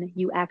when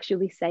you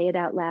actually say it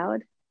out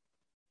loud,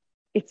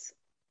 it's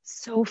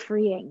so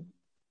freeing,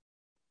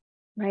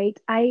 right?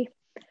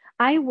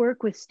 I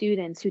work with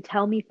students who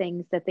tell me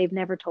things that they've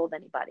never told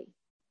anybody,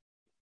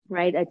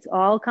 right? It's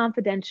all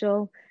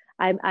confidential.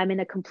 I'm in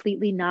a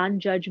completely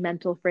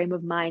non-judgmental frame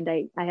of mind.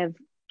 I have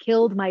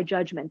killed my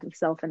judgment of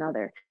self and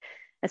other.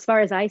 As far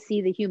as I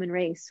see the human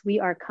race, we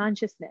are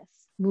consciousness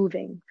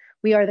moving.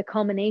 We are the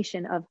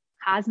culmination of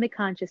cosmic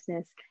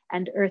consciousness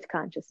and earth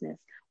consciousness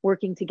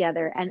working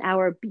together. And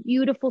our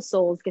beautiful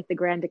souls get the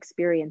grand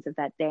experience of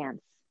that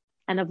dance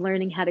and of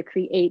learning how to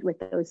create with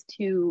those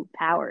two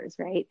powers,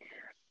 right?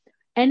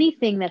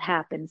 Anything that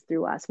happens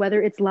through us, whether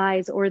it's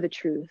lies or the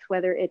truth,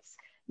 whether it's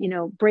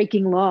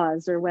breaking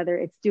laws or whether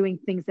it's doing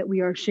things that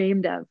we are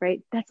ashamed of,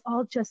 right? That's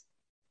all just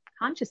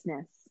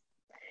consciousness.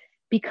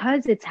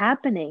 Because it's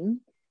happening,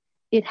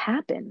 it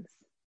happens,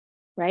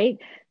 right?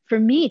 For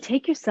me,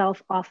 take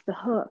yourself off the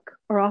hook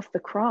or off the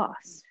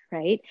cross,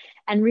 right?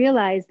 And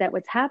realize that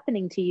what's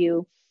happening to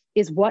you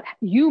is what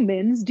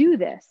humans do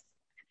this.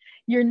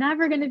 You're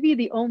never going to be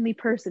the only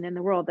person in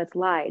the world that's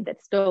lied,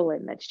 that's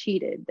stolen, that's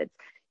cheated, that's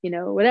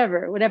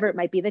whatever it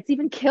might be, that's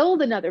even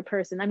killed another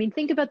person. I mean,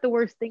 think about the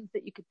worst things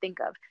that you could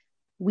think of.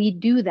 We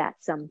do that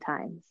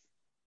sometimes,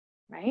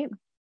 right?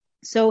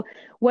 So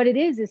what it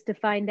is to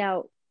find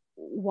out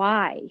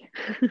why.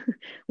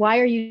 Why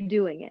are you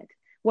doing it?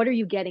 What are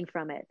you getting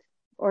from it?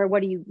 Or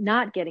what are you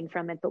not getting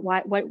from it? But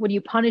what are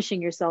you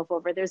punishing yourself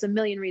over? There's a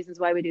million reasons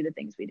why we do the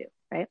things we do,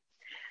 right?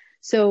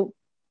 So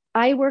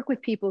I work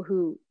with people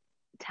who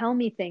tell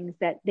me things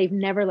that they've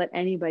never let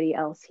anybody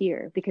else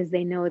hear because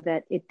they know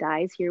that it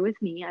dies here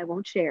with me. I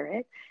won't share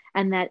it.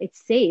 And that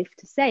it's safe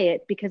to say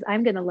it because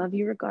I'm going to love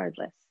you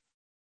regardless.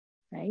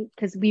 Right?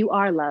 Because we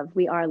are love.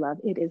 We are love.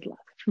 It is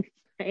love.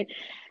 Right?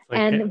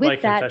 And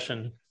with that,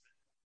 confession.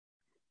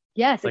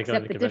 Yes,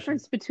 except the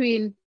difference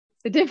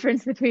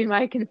between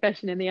my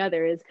confession and the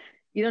other is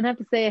you don't have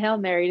to say a Hail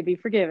Mary to be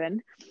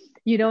forgiven.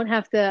 You don't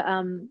have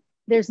to,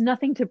 there's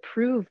nothing to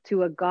prove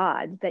to a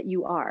God that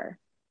you are.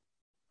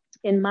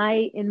 In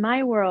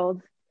my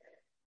world,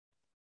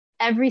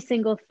 every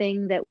single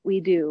thing that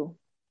we do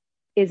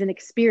is an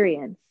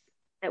experience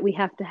that we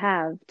have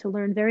to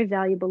learn very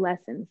valuable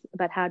lessons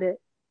about how to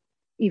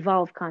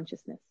evolve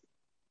consciousness,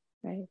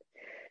 right?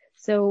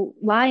 So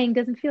lying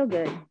doesn't feel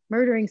good.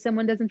 Murdering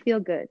someone doesn't feel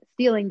good.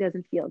 Stealing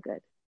doesn't feel good.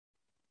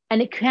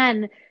 And it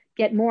can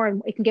get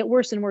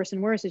worse and worse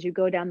and worse as you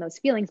go down those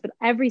feelings. But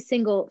every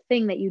single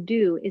thing that you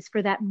do is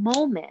for that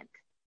moment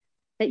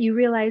that you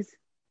realize,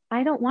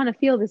 I don't want to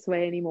feel this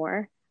way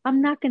anymore.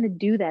 I'm not going to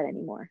do that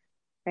anymore,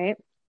 right?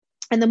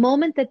 And the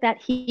moment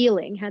that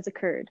healing has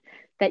occurred,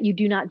 that you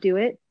do not do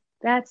it,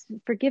 that's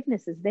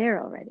forgiveness is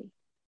there already.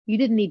 You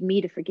didn't need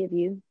me to forgive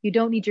you. You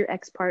don't need your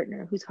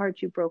ex-partner whose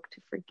heart you broke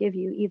to forgive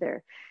you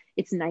either.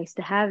 It's nice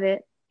to have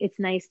it. It's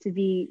nice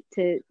to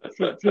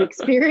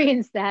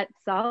experience that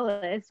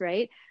solace,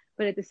 right?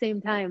 But at the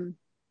same time,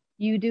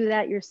 you do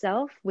that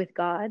yourself with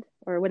God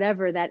or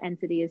whatever that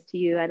entity is to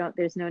you.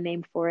 There's no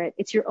name for it.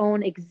 It's your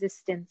own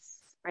existence,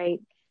 right?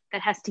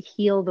 That has to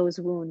heal those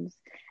wounds.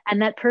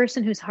 And that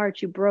person whose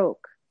heart you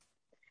broke,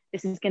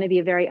 This is going to be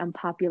a very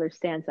unpopular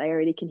stance. I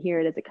already can hear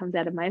it as it comes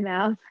out of my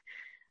mouth.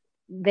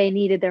 They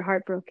needed their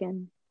heart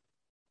broken.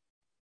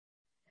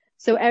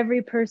 So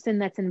every person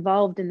that's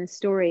involved in this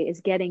story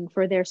is getting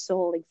for their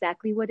soul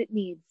exactly what it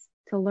needs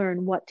to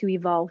learn what to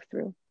evolve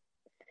through.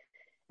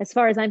 As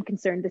far as I'm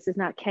concerned, this is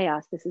not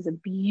chaos. This is a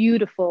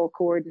beautiful,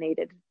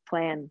 coordinated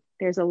plan.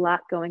 There's a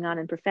lot going on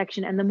in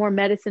perfection. And the more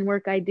medicine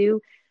work I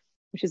do,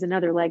 which is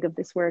another leg of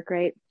this work,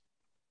 right?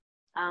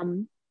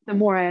 The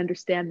more I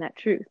understand that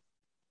truth,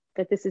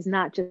 that this is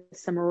not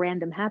just some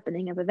random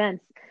happening of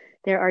events.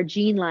 There are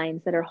gene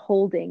lines that are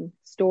holding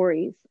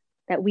stories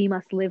that we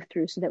must live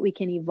through so that we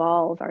can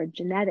evolve our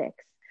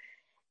genetics.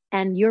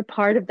 And you're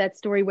part of that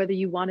story, whether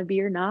you want to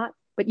be or not,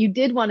 but you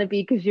did want to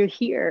be because you're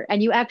here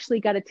and you actually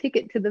got a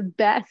ticket to the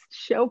best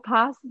show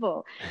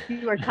possible.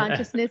 You are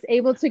consciousness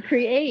able to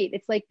create.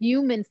 It's like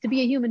humans, to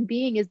be a human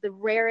being is the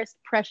rarest,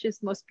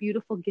 precious, most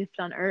beautiful gift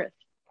on earth,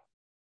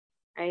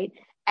 right?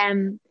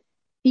 And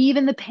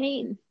even the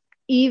pain,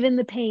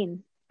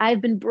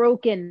 I've been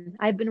broken,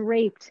 I've been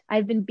raped,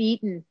 I've been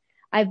beaten,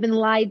 I've been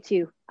lied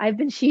to, I've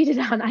been cheated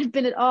on, I've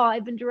been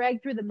I've been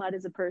dragged through the mud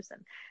as a person.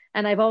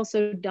 And I've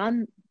also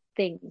done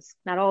things,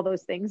 not all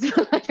those things,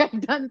 like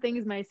I've done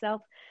things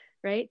myself,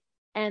 right?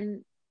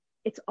 And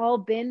it's all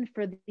been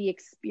for the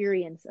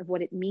experience of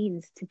what it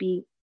means to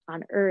be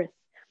on earth.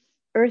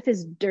 Earth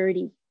is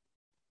dirty.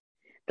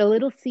 The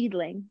little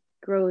seedling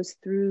grows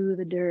through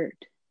the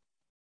dirt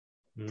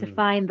to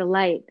find the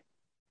light.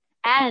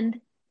 And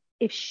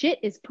if shit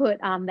is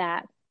put on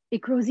that,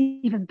 it grows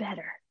even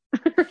better,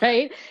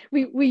 right?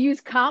 We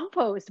use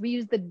compost. We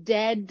use the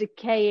dead,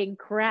 decaying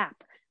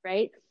crap,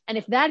 right? And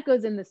if that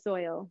goes in the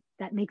soil,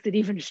 that makes it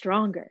even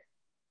stronger,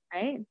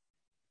 right?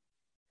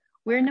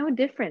 We're no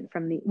different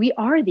from we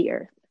are the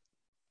earth.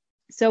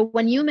 So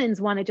when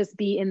humans want to just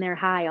be in their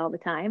high all the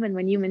time, and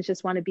when humans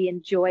just want to be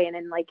in joy and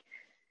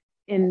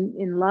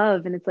in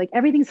love, and it's like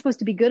everything's supposed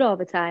to be good all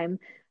the time,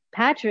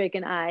 Patrick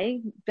and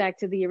I, back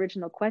to the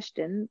original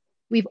question,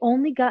 we've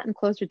only gotten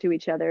closer to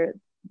each other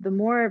the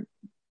more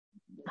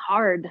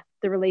hard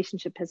the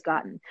relationship has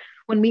gotten.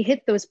 When we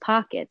hit those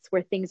pockets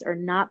where things are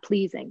not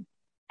pleasing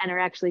and are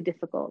actually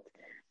difficult,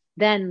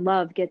 then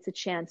love gets a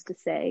chance to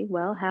say,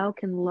 well, how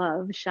can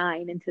love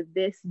shine into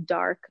this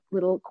dark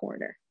little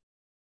corner?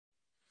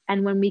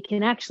 And when we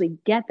can actually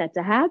get that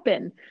to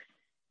happen,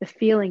 the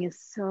feeling is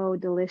so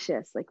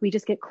delicious. Like we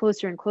just get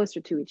closer and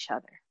closer to each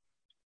other,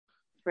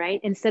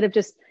 right? Instead of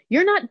just,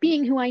 you're not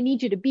being who I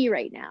need you to be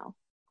right now.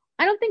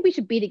 I don't think we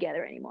should be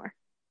together anymore.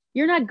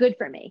 You're not good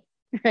for me,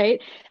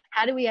 right?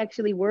 How do we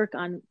actually work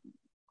on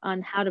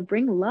how to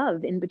bring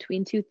love in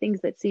between two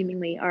things that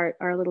seemingly are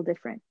a little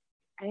different,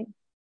 right?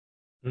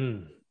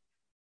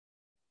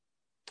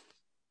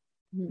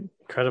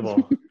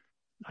 Incredible.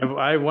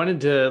 I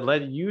wanted to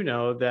let you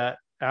know that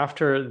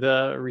after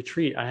the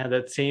retreat, I had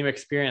that same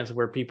experience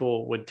where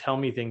people would tell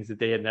me things that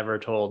they had never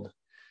told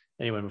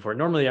anyone before.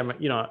 Normally, I'm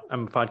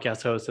a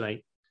podcast host and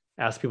I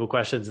ask people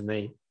questions and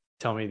they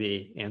tell me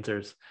the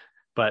answers.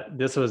 But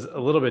this was a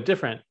little bit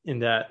different in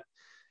that,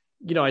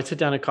 I sit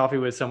down to coffee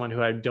with someone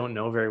who I don't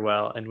know very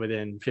well, and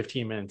within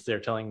 15 minutes, they're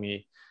telling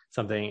me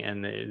something,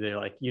 and they're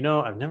like,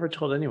 I've never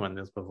told anyone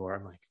this before.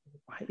 I'm like,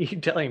 why are you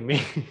telling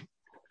me?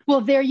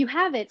 Well, there you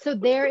have it. So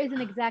there is an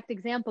exact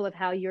example of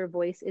how your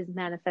voice is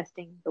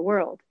manifesting the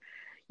world.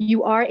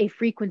 You are a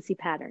frequency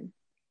pattern.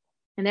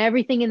 And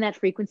everything in that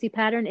frequency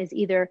pattern is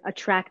either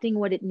attracting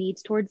what it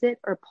needs towards it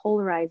or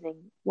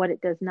polarizing what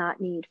it does not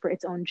need for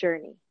its own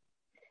journey.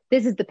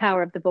 This is the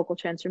power of the vocal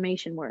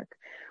transformation work.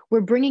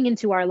 We're bringing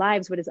into our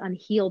lives what is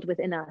unhealed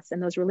within us.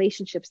 And those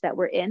relationships that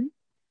we're in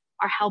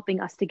are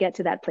helping us to get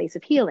to that place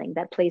of healing,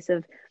 that place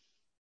of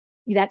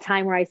that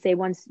time where I say,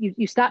 once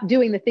you stop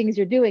doing the things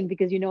you're doing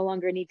because you no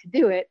longer need to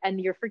do it and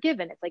you're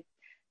forgiven. It's like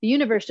the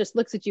universe just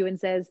looks at you and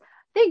says,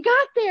 they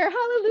got there,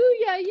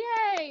 hallelujah,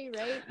 yay,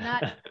 right?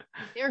 Not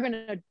they're going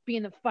to be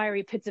in the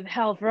fiery pits of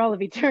hell for all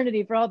of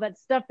eternity for all that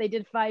stuff they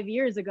did 5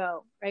 years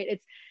ago,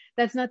 right?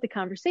 That's not the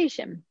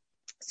conversation.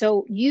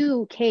 So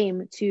you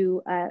came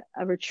to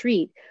a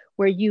retreat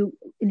where you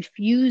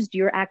infused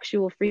your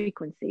actual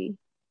frequency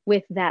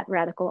with that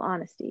radical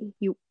honesty.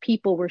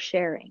 People were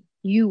sharing,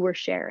 you were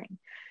sharing.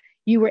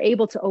 You were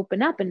able to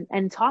open up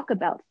and talk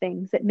about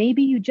things that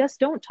maybe you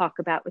just don't talk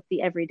about with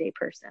the everyday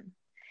person.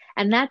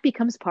 And that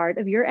becomes part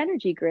of your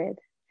energy grid.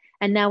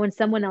 And now when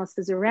someone else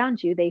is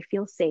around you, they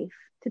feel safe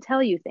to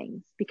tell you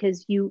things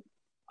because you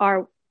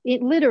are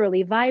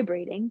literally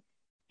vibrating.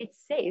 It's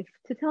safe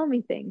to tell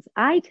me things.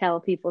 I tell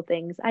people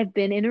things. I've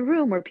been in a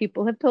room where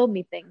people have told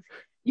me things.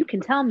 You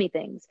can tell me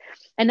things.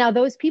 And now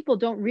those people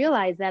don't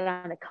realize that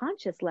on a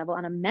conscious level,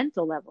 on a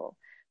mental level,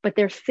 but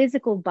their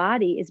physical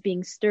body is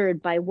being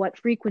stirred by what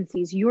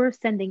frequencies you're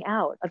sending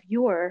out of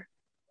your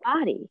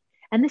body.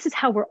 And this is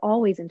how we're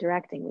always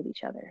interacting with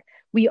each other.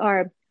 We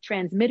are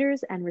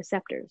transmitters and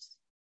receptors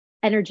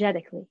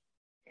energetically.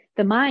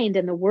 The mind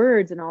and the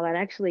words and all that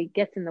actually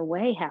gets in the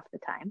way half the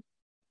time.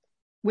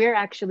 We're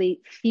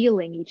actually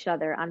feeling each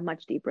other on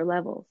much deeper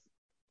levels.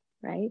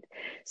 right?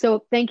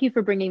 So thank you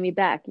for bringing me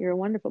back. You're a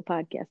wonderful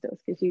podcast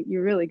host because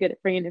you're really good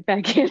at bringing it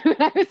back in.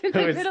 But I was in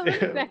the middle of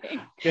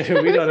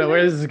saying, We don't know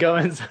where this is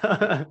going.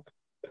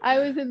 I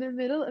was in the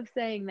middle of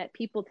saying that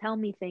people tell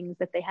me things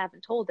that they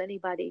haven't told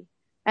anybody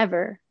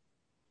ever.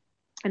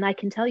 And I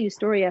can tell you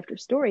story after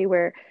story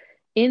where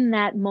in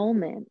that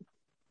moment,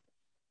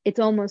 it's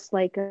almost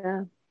like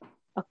a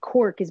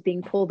cork is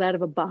being pulled out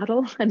of a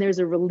bottle and there's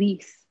a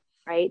release,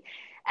 right?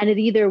 And it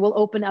either will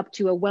open up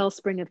to a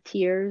wellspring of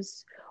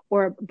tears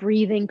or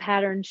breathing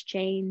patterns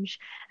change.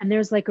 And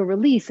there's like a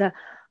release, a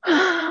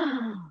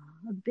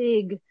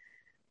big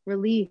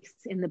release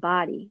in the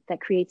body that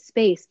creates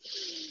space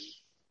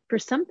for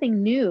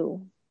something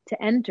new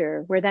to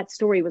enter where that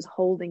story was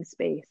holding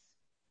space,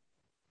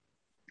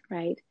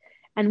 right?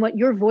 And what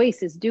your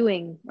voice is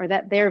doing, or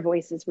that their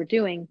voices were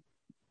doing,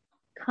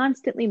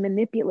 constantly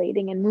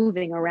manipulating and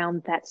moving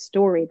around that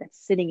story that's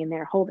sitting in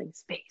there holding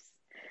space,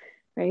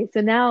 right?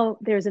 So now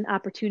there's an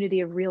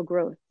opportunity of real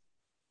growth.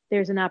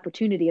 There's an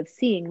opportunity of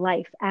seeing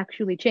life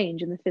actually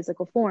change in the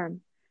physical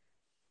form.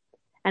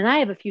 And I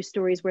have a few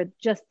stories where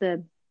just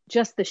the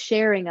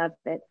sharing of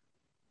it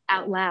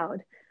out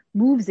loud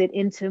moves it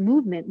into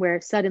movement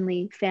where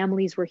suddenly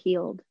families were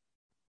healed.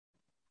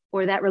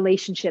 Or that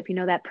relationship,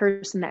 that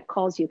person that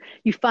calls you,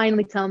 you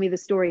finally tell me the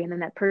story, and then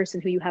that person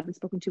who you haven't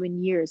spoken to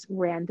in years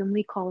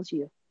randomly calls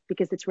you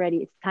because it's ready.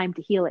 It's time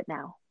to heal it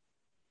now,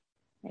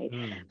 right?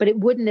 But it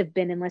wouldn't have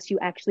been unless you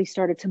actually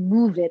started to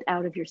move it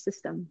out of your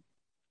system,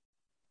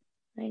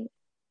 right?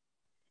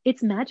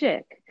 It's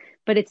magic,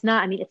 but it's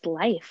not. I mean, it's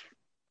life.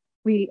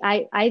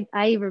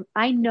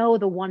 I know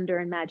the wonder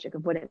and magic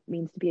of what it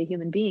means to be a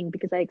human being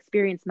because I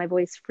experience my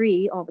voice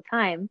free all the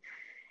time,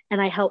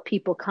 and I help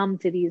people come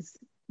to these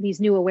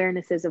new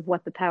awarenesses of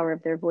what the power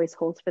of their voice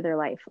holds for their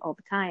life all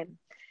the time.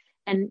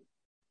 And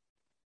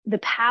the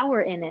power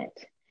in it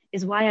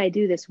is why I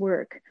do this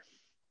work.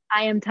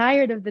 I am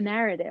tired of the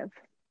narrative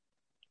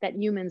that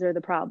humans are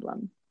the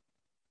problem,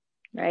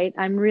 right?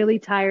 I'm really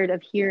tired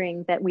of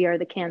hearing that we are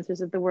the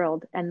cancers of the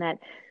world and that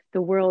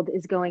the world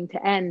is going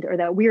to end, or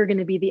that we're going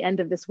to be the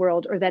end of this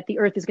world, or that the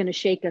earth is going to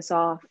shake us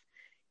off.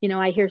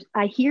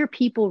 I hear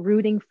people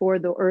rooting for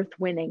the earth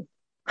winning,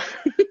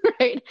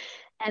 right?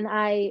 And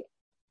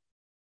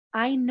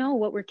I know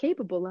what we're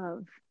capable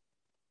of.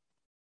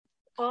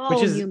 All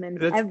Which is humans,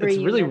 it's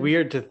really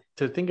weird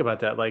to think about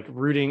that, like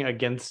rooting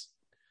against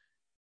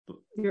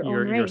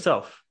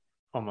yourself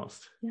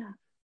almost. Yeah,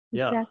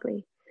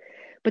 exactly.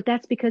 But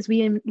that's because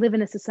we live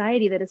in a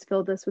society that has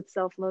filled us with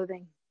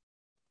self-loathing.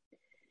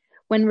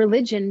 When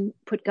religion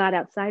put God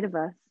outside of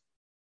us,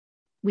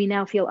 we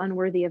now feel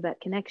unworthy of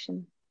that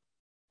connection.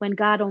 When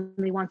God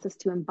only wants us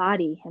to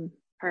embody him,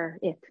 her,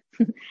 it,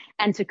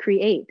 and to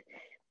create.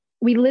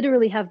 We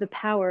literally have the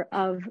power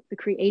of the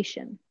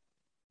creation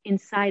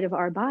inside of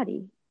our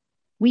body.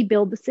 We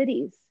build the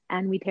cities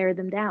and we tear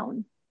them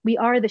down. We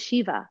are the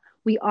Shiva.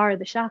 We are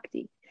the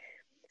Shakti.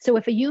 So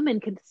if a human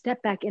could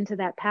step back into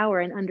that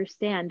power and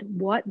understand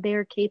what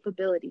their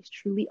capabilities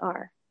truly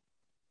are,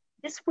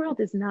 this world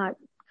is not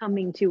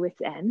coming to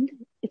its end.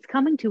 It's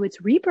coming to its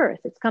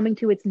rebirth. It's coming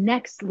to its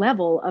next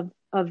level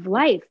of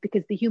life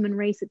because the human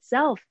race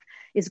itself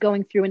is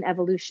going through an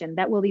evolution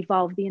that will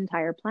evolve the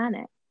entire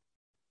planet.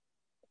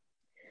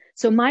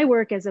 So my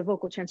work as a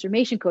vocal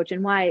transformation coach,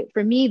 and why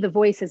for me the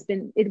voice has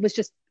been,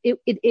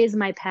 it is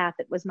my path.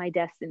 It was my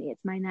destiny.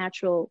 It's my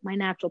natural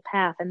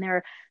path. And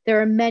there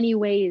are many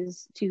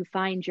ways to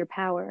find your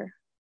power.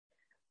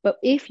 But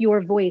if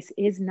your voice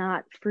is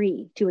not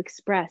free to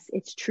express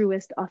its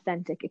truest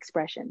authentic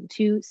expression,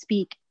 to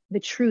speak the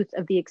truth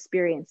of the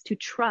experience, to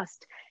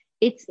trust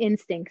its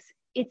instincts,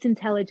 its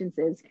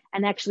intelligences,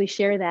 and actually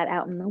share that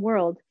out in the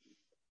world,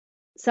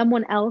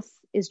 someone else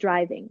is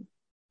driving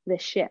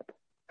this ship.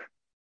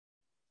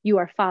 You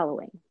are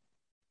following,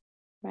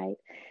 right?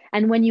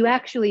 And when you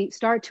actually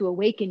start to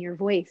awaken your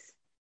voice,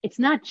 it's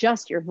not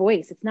just your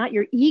voice. It's not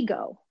your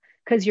ego,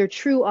 because your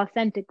true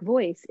authentic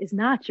voice is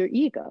not your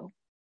ego.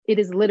 It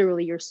is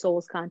literally your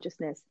soul's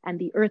consciousness and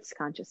the earth's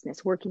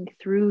consciousness working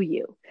through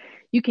you.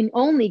 You can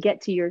only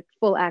get to your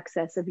full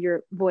access of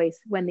your voice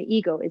when the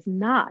ego is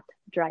not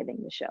driving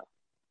the show.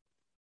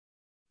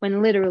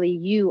 When literally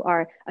you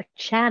are a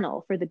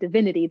channel for the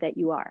divinity that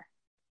you are.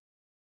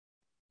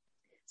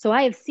 So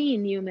I have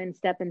seen humans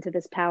step into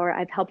this power.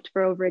 I've helped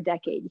for over a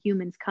decade.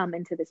 Humans come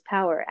into this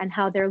power and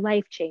how their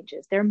life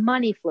changes, their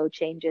money flow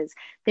changes,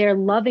 their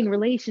loving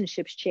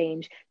relationships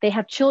change. They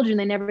have children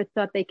they never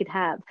thought they could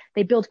have.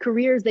 They build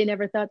careers they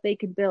never thought they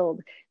could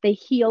build. They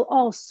heal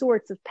all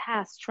sorts of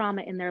past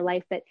trauma in their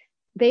life that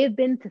they have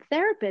been to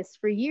therapists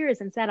for years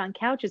and sat on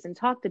couches and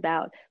talked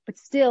about, but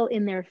still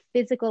in their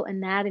physical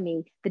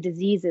anatomy, the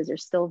diseases are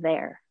still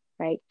there,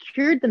 right?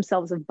 Cured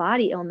themselves of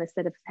body illness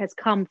that has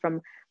come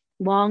from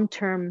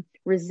long-term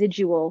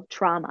residual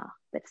trauma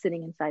that's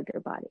sitting inside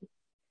their body.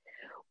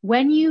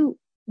 When you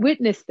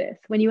witness this,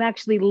 when you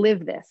actually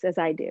live this, as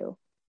I do,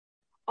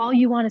 all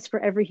you want is for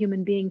every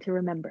human being to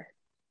remember,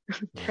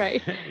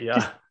 right?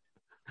 Yeah.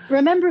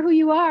 Remember who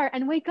you are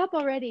and wake up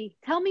already.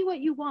 Tell me what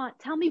you want.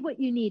 Tell me what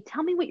you need.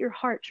 Tell me what your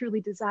heart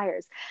truly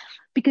desires.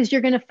 Because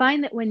you're going to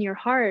find that when your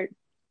heart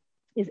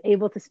is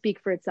able to speak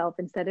for itself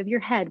instead of your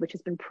head, which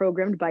has been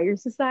programmed by your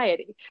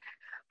society,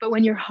 but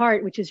when your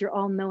heart, which is your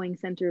all-knowing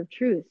center of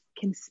truth,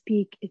 can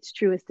speak its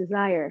truest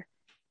desire,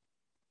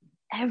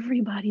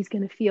 everybody's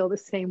going to feel the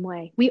same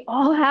way. We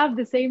all have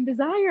the same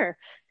desire,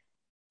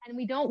 and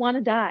we don't want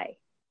to die.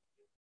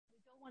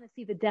 Want to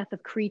see the death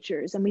of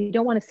creatures, and we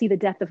don't want to see the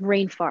death of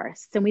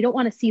rainforests, and we don't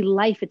want to see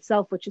life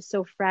itself, which is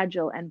so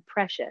fragile and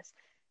precious,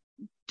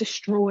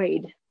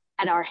 destroyed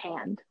at our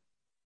hand.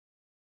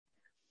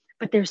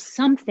 But there's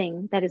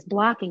something that is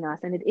blocking us,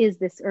 and it is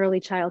this early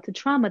childhood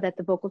trauma that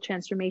the vocal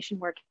transformation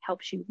work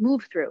helps you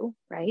move through,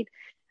 right?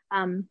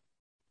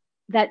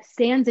 That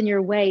stands in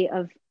your way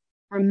of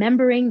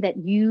remembering that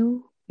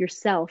you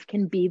yourself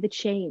can be the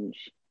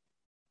change.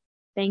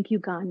 Thank you,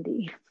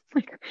 Gandhi.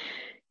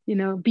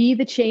 Be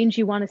the change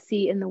you want to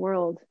see in the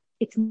world.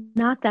 It's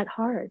not that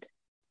hard.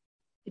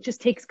 It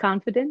just takes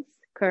confidence,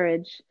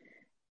 courage,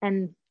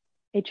 and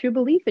a true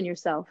belief in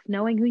yourself,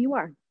 knowing who you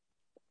are.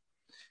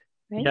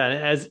 Right? Yeah,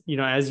 as you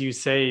know, as you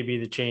say, be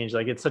the change.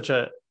 Like it's such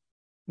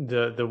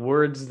the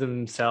words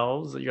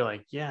themselves. You're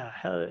like, yeah,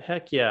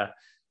 heck yeah.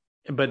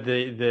 But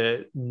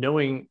the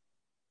knowing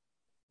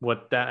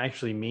what that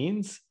actually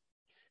means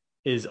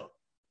is,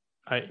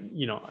 I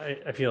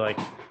feel like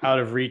out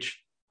of reach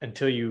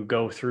until you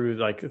go through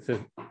like the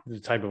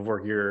type of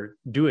work you're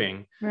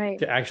doing, right,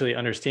 to actually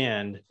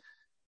understand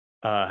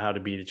how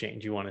to be the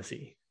change you want to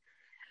see.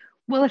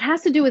 Well, it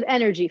has to do with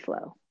energy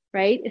flow,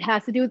 right? It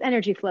has to do with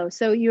energy flow.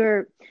 So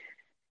the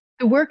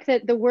work,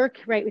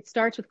 right? It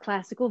starts with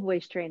classical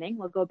voice training.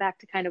 We'll go back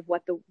to kind of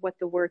what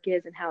the work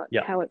is and how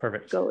it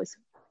perfect. goes.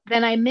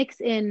 Then I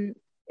mix in,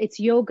 it's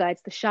yoga,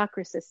 it's the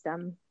chakra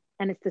system,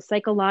 and it's the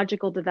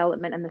psychological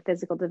development and the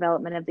physical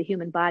development of the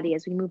human body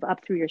as we move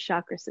up through your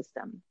chakra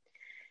system.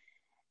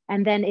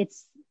 And then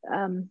it's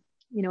a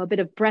bit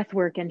of breath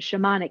work and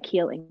shamanic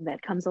healing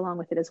that comes along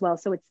with it as well.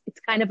 So it's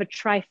kind of a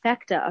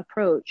trifecta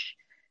approach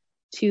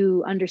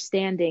to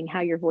understanding how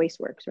your voice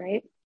works,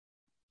 right?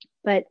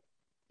 But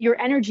your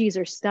energies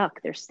are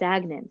stuck, they're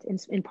stagnant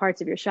in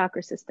parts of your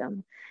chakra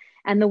system.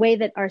 And the way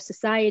that our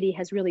society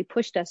has really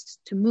pushed us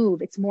to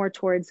move, it's more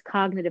towards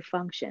cognitive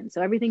function.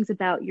 So everything's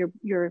about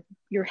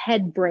your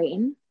head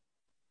brain,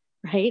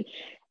 right?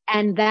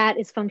 And that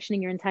is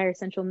functioning your entire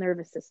central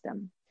nervous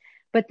system.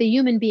 But the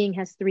human being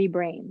has 3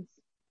 brains,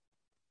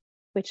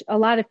 which a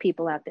lot of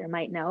people out there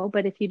might know.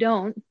 But if you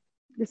don't,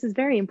 this is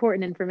very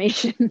important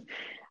information.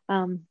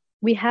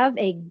 We have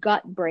a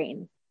gut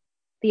brain,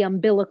 the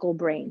umbilical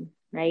brain,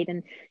 right?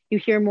 And you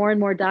hear more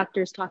and more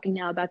doctors talking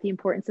now about the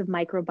importance of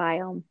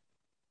microbiome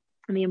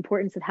and the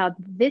importance of how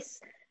this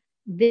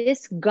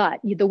gut,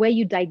 the way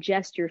you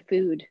digest your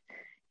food,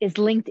 is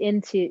linked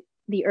into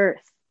the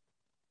earth,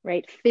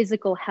 right?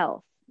 Physical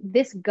health.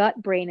 This gut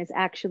brain is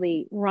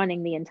actually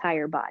running the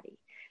entire body.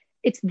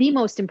 It's the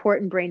most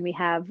important brain we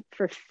have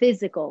for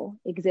physical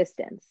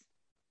existence,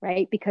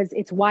 right? Because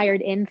it's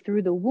wired in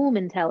through the womb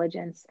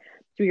intelligence,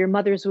 through your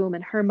mother's womb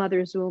and her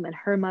mother's womb and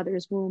her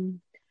mother's womb,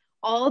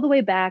 all the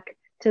way back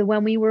to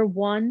when we were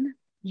one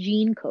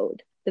gene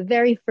code, the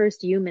very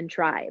first human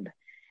tribe.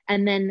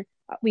 And then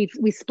we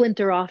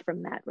splinter off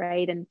from that,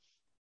 right? And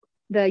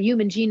the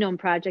Human Genome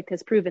Project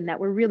has proven that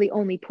we're really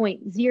only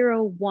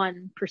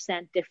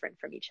 0.01% different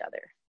from each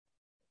other.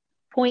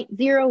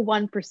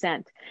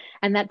 0.01%.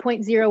 And that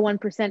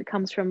 0.01%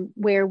 comes from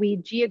where we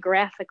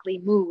geographically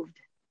moved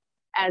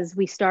as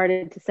we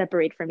started to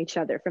separate from each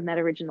other, from that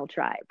original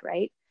tribe,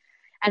 right?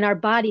 And our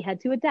body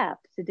had to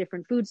adapt to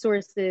different food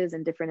sources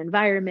and different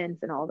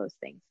environments and all those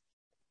things.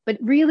 But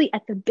really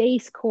at the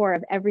base core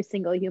of every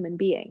single human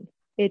being,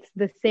 it's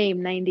the same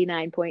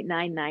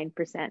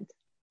 99.99%,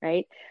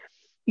 right?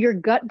 Your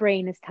gut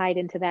brain is tied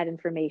into that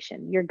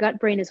information. Your gut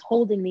brain is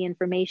holding the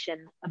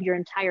information of your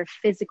entire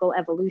physical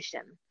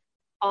evolution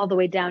all the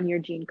way down your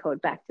gene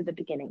code back to the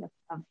beginning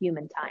of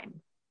human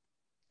time.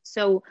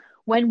 So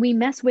when we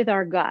mess with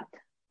our gut,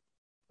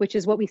 which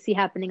is what we see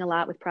happening a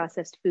lot with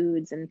processed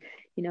foods and,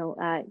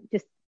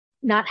 just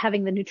not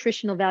having the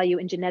nutritional value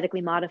in genetically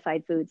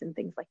modified foods and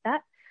things like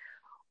that,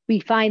 we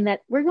find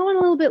that we're going a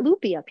little bit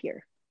loopy up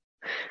here,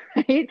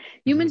 right? Mm-hmm.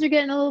 Humans are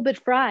getting a little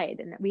bit fried,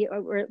 and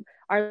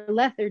our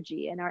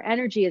lethargy and our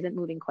energy isn't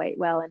moving quite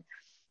well.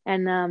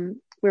 And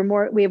we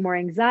have more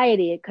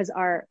anxiety because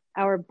our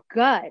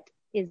gut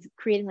is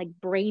creating like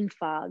brain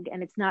fog,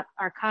 and it's not,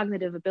 our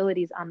cognitive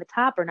abilities on the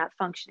top are not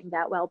functioning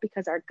that well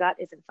because our gut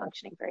isn't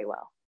functioning very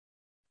well,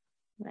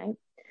 right?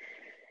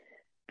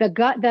 The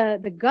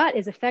gut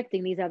is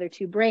affecting these other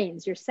 2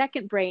 brains. Your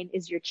second brain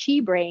is your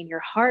chi brain,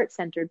 your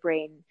heart-centered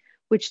brain,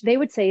 which they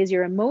would say is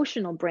your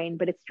emotional brain,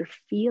 but it's your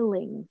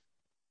feeling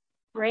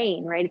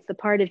brain, right? It's the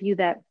part of you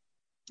that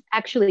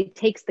actually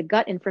takes the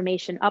gut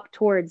information up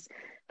towards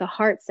the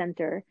heart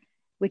center,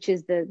 which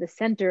is the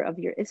center of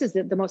this is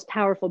the most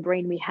powerful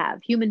brain we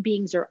have. Human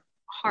beings are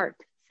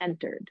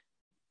heart-centered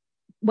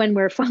when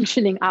we're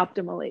functioning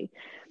optimally,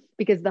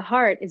 because the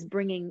heart is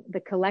bringing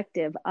the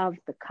collective of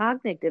the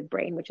cognitive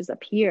brain, which is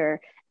up here,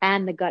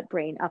 and the gut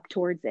brain up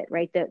towards it,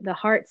 right? The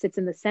heart sits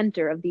in the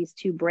center of these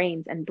two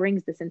brains and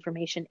brings this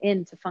information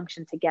in to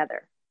function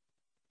together.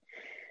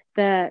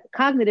 The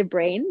cognitive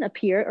brain up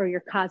here, or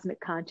your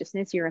cosmic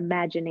consciousness, your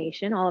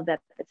imagination, all of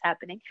that that's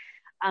happening,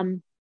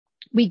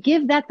 we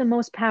give that the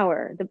most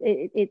power.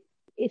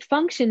 It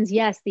functions,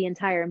 yes, the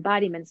entire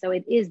embodiment. So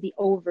it is the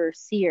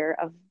overseer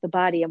of the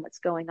body and what's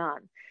going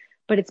on.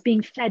 But it's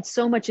being fed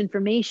so much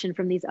information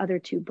from these other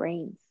two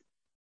brains.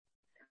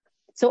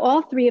 So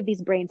all three of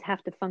these brains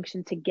have to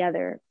function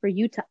together for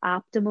you to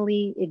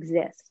optimally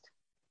exist.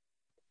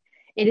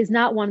 It is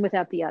not one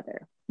without the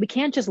other. We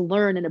can't just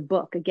learn in a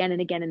book again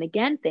and again and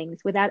again things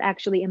without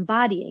actually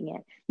embodying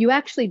it. You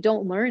actually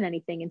don't learn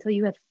anything until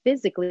you have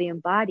physically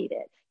embodied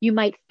it. You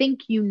might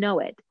think you know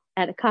it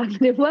at a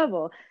cognitive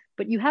level,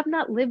 but you have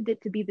not lived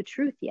it to be the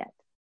truth yet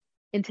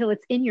until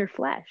it's in your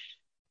flesh,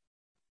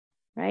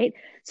 right?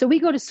 So we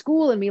go to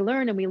school and we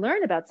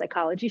learn about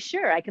psychology.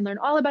 Sure, I can learn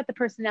all about the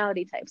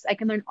personality types. I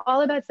can learn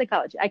all about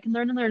psychology. I can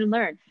learn and learn and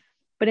learn.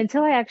 But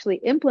until I actually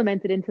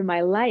implement it into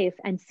my life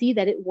and see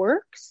that it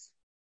works,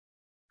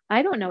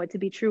 I don't know it to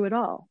be true at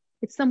all.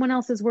 It's someone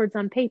else's words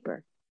on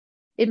paper.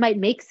 It might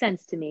make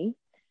sense to me.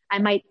 I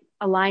might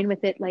align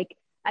with it, like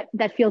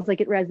that feels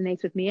like it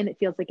resonates with me and it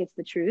feels like it's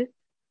the truth,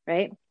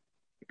 right?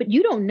 But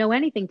you don't know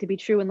anything to be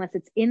true unless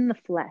it's in the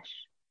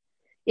flesh.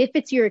 If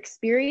it's your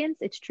experience,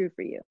 it's true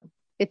for you.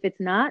 If it's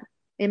not,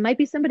 it might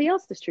be somebody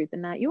else's truth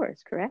and not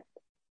yours, correct?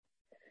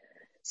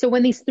 So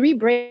when these three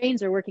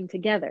brains are working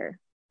together,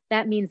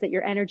 that means that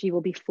your energy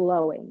will be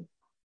flowing.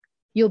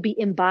 You'll be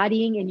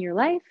embodying in your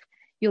life.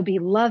 You'll be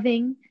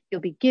loving, you'll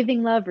be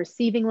giving love,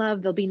 receiving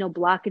love. There'll be no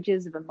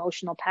blockages of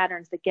emotional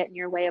patterns that get in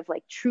your way of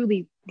like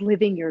truly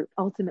living your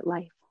ultimate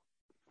life.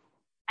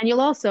 And you'll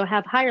also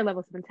have higher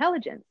levels of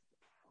intelligence.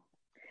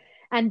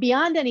 And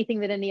beyond anything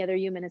that any other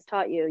human has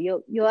taught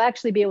you, you'll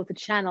actually be able to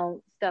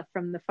channel stuff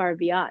from the far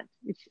beyond,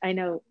 which I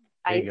know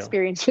I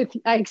experienced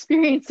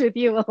with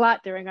you a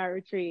lot during our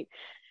retreat.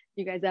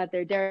 You guys out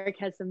there, Derek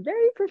has some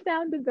very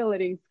profound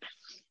abilities.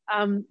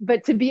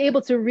 But to be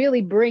able to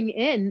really bring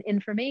in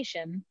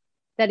information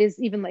that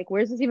is even like,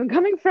 where's this even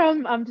coming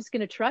from? I'm just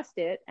going to trust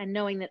it. And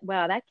knowing that,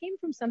 wow, that came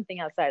from something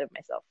outside of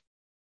myself,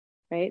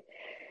 right?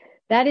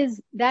 That is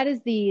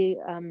the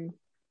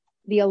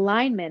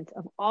alignment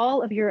of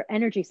all of your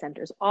energy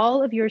centers,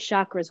 all of your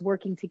chakras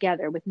working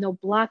together with no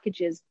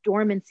blockages,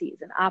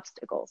 dormancies, and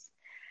obstacles.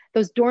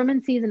 Those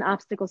dormancies and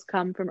obstacles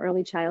come from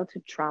early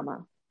childhood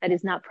trauma that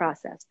is not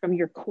processed, from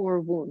your core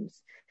wounds.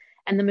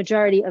 And the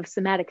majority of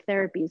somatic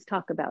therapies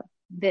talk about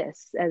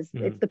this as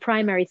it's the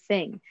primary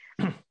thing.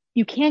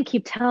 You can't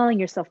keep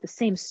telling yourself the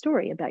same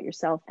story about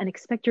yourself and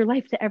expect your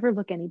life to ever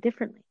look any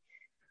differently.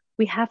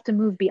 We have to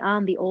move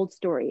beyond the old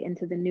story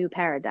into the new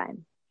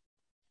paradigm.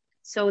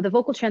 So the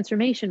vocal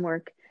transformation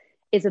work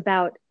is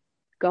about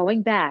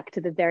going back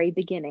to the very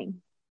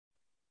beginning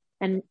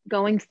and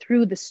going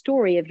through the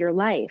story of your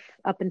life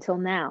up until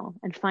now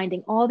and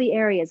finding all the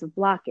areas of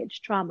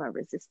blockage, trauma,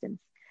 resistance,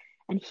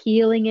 and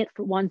healing it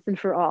for once and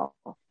for all,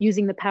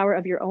 using the power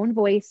of your own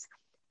voice,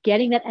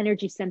 getting that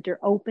energy center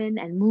open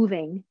and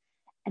moving.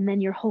 And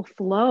then your whole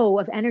flow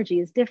of energy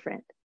is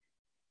different.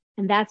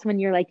 And that's when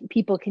you're like,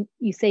 people can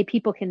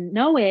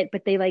know it,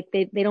 but they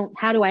don't,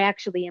 how do I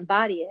actually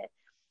embody it?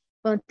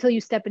 Well, until you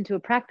step into a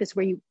practice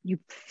where you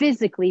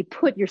physically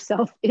put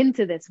yourself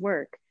into this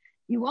work,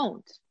 you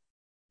won't.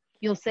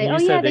 You'll say, oh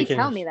yeah, they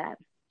tell me that.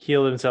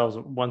 Heal themselves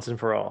once and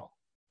for all.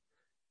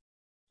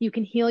 You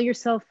can heal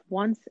yourself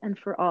once and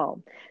for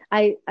all.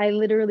 I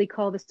literally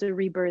call this a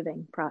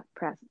rebirthing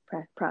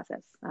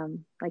process.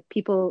 Like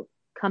people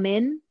come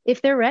in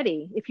if they're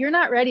ready. If you're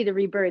not ready to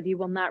rebirth, you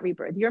will not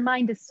rebirth. Your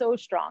mind is so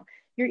strong.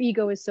 Your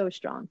ego is so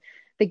strong.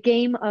 The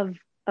game of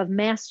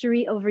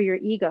mastery over your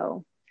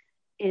ego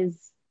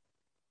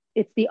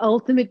it's the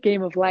ultimate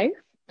game of life,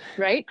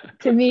 right?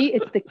 To me,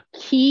 it's the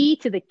key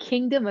to the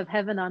kingdom of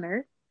heaven on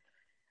earth.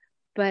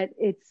 But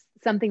it's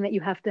something that you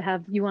have to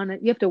have. You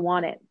have to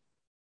want it.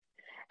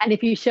 And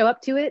if you show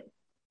up to it,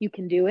 you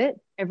can do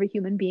it. Every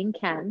human being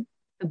can.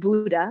 The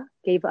Buddha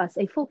gave us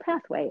a full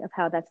pathway of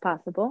how that's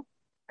possible,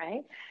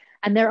 right?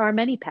 And there are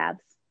many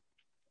paths,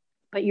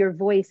 but your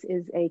voice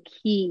is a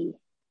key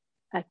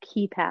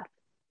path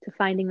to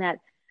finding that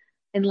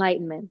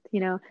enlightenment.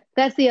 You know,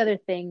 that's the other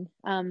thing.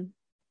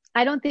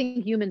 I don't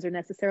think humans are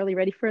necessarily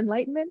ready for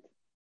enlightenment.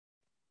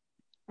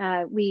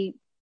 We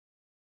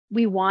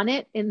want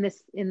it in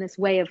this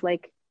way of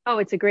like, oh,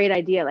 it's a great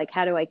idea. Like,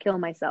 how do I kill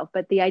myself?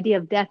 But the idea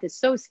of death is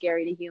so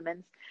scary to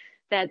humans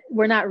that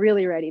we're not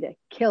really ready to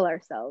kill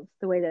ourselves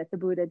the way that the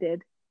Buddha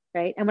did,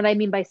 right? And what I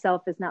mean by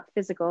self is not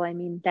physical. I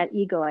mean that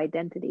ego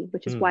identity,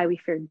 which is why we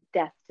fear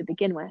death to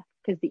begin with,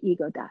 because the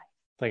ego dies.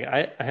 Like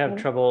I have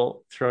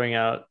trouble throwing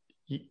out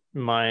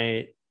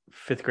my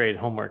 5th grade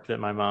homework that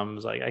my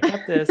mom's like, I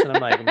kept this, and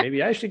I'm like,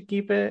 maybe I should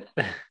keep it.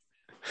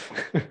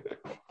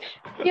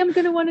 I'm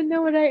going to want to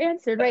know what I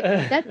answered, right?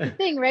 That's the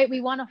thing, right?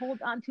 We want to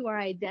hold on to our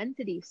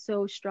identity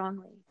so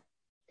strongly.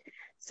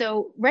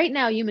 So right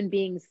now, human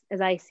beings,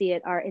 as I see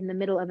it, are in the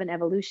middle of an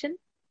evolution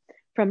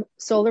from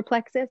solar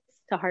plexus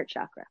to heart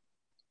chakra.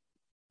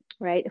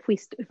 Right? If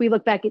we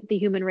look back at the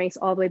human race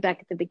all the way back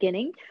at the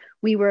beginning,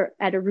 we were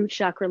at a root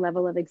chakra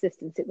level of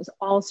existence. It was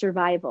all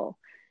survival.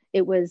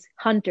 It was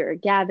hunter,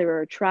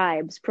 gatherer,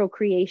 tribes,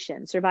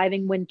 procreation,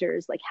 surviving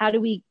winters. Like how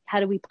do we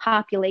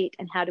populate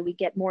and how do we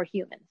get more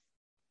humans?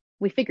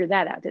 We figured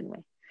that out, didn't we?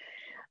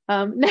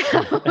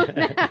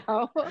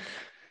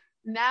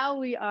 Now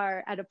we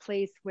are at a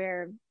place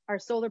where our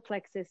solar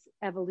plexus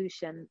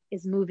evolution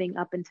is moving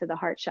up into the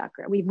heart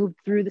chakra. We've moved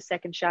through the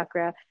second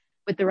chakra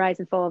with the rise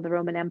and fall of the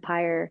Roman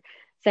Empire.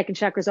 Second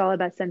chakra is all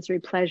about sensory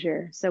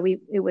pleasure. So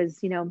it was,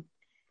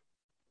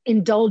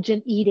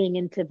 indulgent eating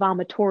into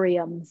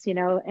vomitoriums,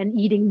 and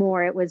eating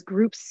more. It was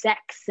group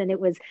sex, and it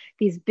was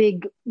these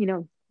big,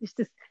 just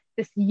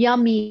this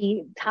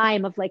yummy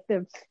time of like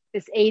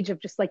this age of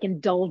just like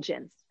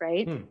indulgence,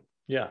 right?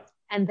 Yeah.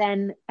 And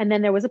then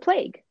there was a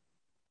plague,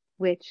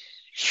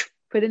 which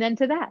put an end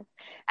to that.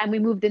 And we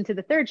moved into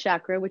the third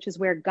chakra, which is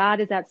where God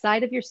is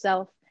outside of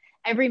yourself,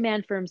 every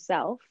man for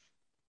himself,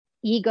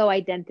 ego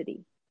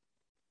identity,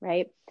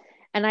 right?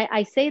 And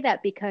I say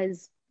that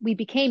because we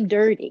became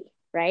dirty,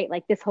 right?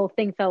 Like this whole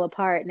thing fell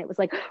apart and it was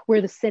like,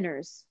 we're the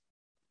sinners.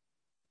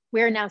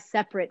 We're now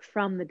separate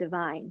from the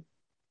divine.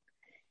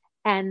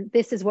 And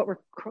this is what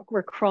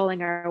we're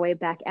crawling our way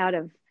back out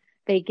of.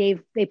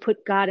 They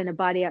put God in a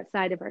body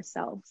outside of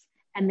ourselves.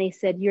 And they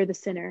said, you're the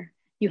sinner.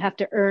 You have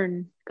to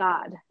earn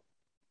God.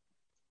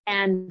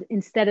 And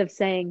instead of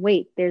saying,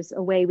 wait, there's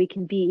a way we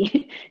can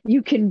be,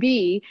 you can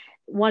be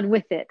one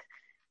with it.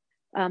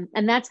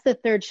 And that's the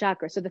third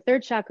chakra. So the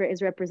third chakra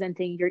is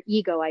representing your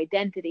ego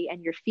identity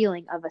and your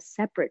feeling of a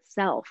separate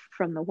self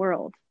from the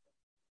world.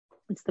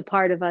 It's the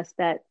part of us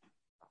that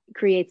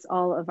creates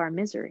all of our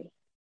misery.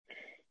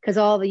 Because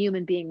all the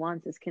human being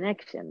wants is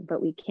connection,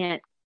 but we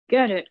can't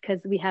get it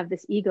because we have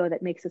this ego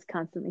that makes us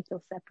constantly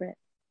feel separate.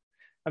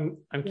 I'm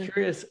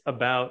curious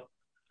about,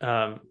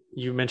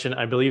 you mentioned,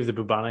 I believe, the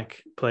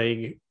bubonic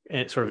plague,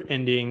 sort of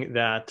ending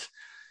that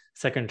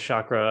second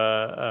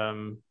chakra.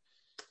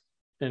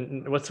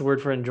 And what's the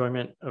word for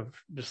enjoyment of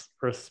just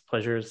earth's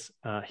pleasures?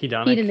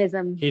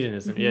 Hedonism.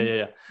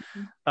 Mm-hmm.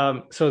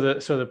 Yeah. So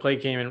the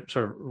plague came and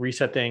sort of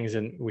reset things,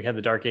 and we had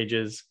the Dark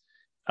Ages.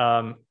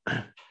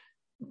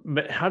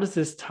 But how does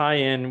this tie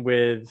in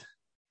with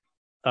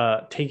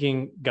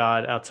taking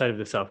God outside of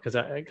the self?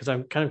 Because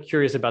I'm kind of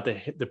curious about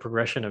the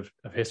progression of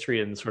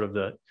history and sort of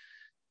the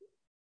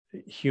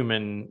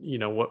human,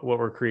 what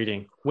we're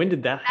creating. When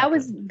did that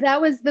happen?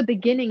 That was the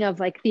beginning of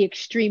like the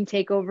extreme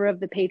takeover of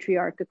the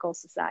patriarchal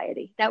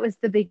society. That was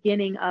the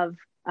beginning of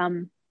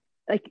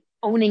like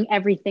owning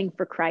everything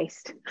for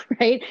Christ,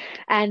 right?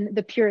 And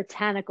the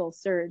puritanical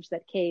surge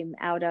that came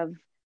out of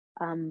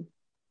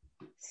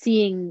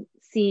seeing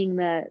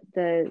the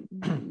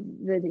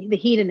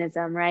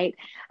hedonism, right?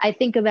 I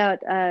think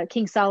about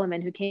King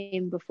Solomon, who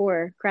came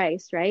before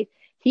Christ, right?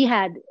 He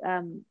had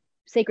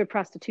sacred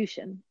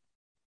prostitution.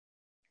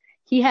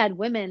 He had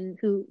women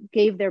who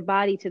gave their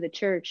body to the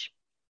church,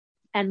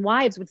 and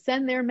wives would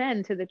send their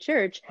men to the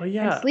church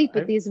and sleep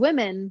with these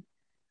women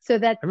so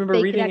that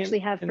they could actually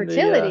have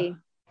fertility.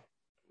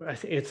 I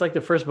think it's like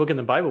the first book in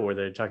the Bible where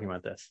they're talking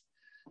about this.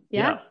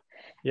 Yeah.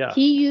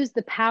 He used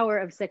the power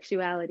of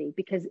sexuality,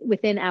 because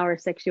within our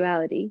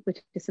sexuality, which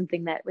is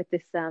something that with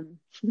this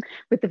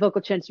with the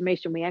vocal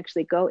transformation, we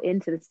actually go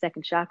into the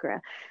second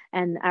chakra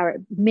and our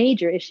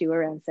major issue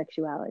around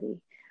sexuality.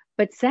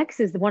 But sex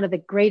is one of the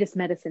greatest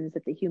medicines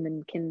that the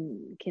human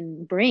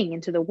can bring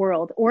into the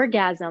world.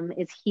 Orgasm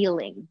is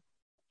healing.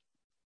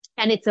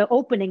 And it's an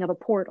opening of a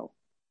portal.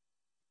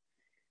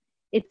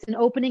 It's an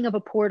opening of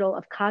a portal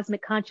of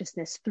cosmic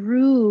consciousness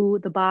through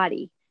the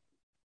body.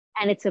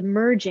 And it's a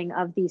merging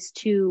of these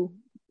two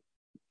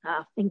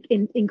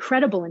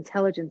incredible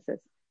intelligences.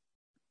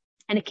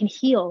 And it can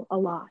heal a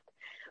lot.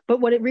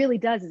 But what it really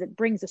does is it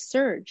brings a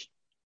surge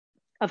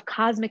of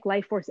cosmic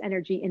life force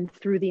energy in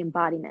through the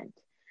embodiment.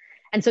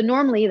 And so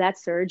normally that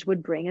surge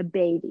would bring a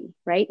baby,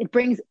 right?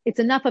 It's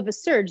enough of a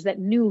surge that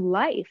new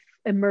life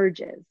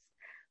emerges.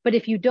 But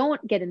if you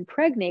don't get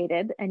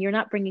impregnated and you're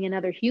not bringing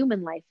another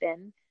human life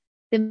in,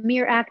 the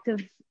mere act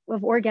of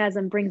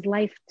orgasm brings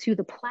life to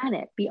the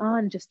planet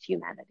beyond just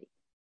humanity.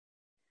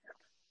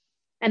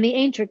 And the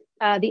ancient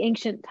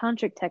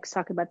tantric texts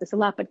talk about this a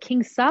lot, but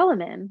King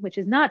Solomon, which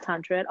is not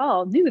tantra at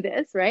all, knew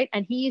this, right?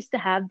 And he used to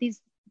have these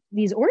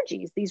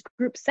orgies, these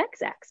group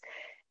sex acts,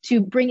 to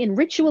bring in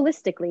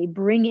ritualistically,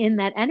 bring in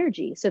that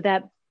energy so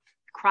that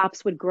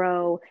crops would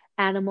grow,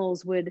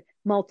 animals would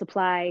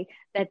multiply,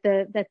 that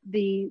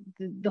the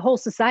whole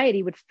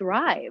society would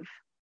thrive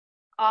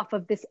off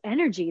of this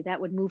energy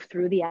that would move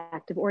through the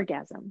act of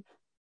orgasm,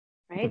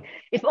 right?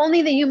 If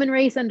only the human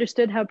race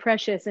understood how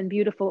precious and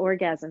beautiful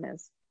orgasm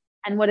is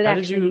and what it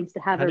actually means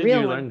to have a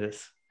real one.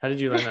 How did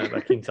you learn that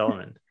about King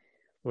Solomon?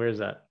 Where is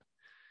that?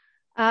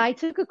 I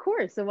took a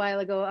course a while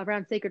ago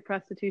around sacred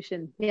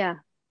prostitution. Yeah.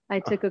 I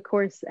took a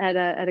course at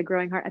the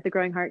Growing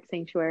Heart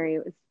Sanctuary.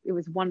 It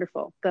was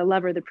wonderful. The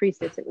lover, the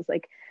priestess. It was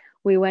like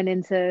We went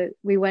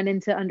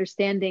into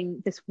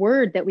understanding this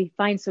word that we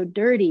find so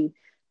dirty,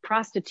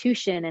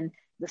 prostitution, and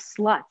the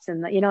sluts,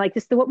 and the, like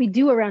just what we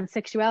do around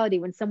sexuality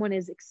when someone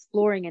is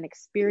exploring and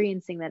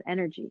experiencing that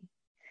energy.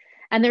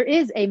 And there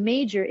is a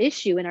major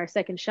issue in our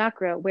second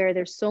chakra where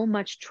there's so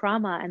much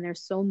trauma and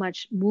there's so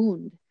much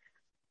wound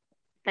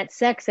that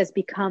sex has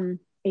become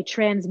a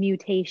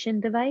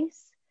transmutation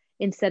device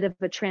instead of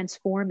a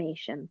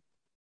transformation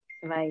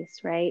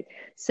device, right?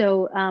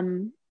 So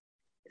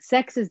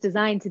sex is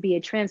designed to be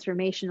a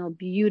transformational,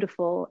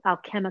 beautiful,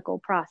 alchemical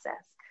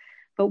process.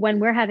 But when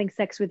we're having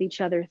sex with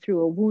each other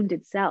through a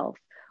wounded self,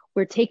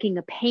 we're taking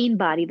a pain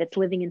body that's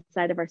living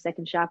inside of our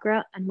second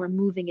chakra and we're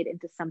moving it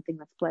into something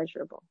that's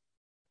pleasurable.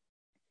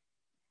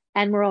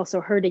 And we're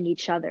also hurting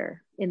each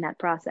other in that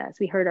process.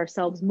 We hurt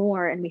ourselves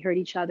more and we hurt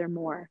each other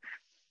more.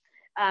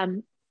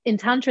 In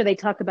Tantra, they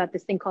talk about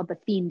this thing called the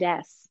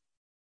fiendess.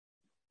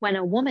 When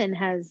a woman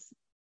has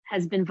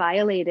been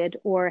violated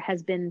or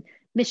has been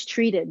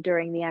mistreated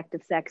during the act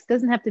of sex, it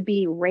doesn't have to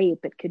be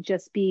rape. It could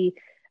just be,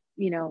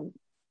 no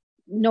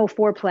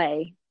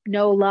foreplay,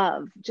 no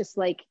love, just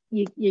like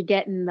you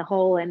get in the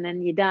hole and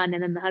then you're done.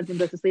 And then the husband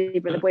goes to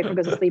sleep or the boyfriend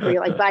goes to sleep or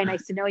you're like, bye,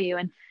 nice to know you.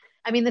 And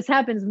I mean, this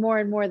happens more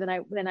and more than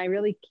I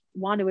really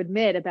want to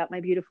admit about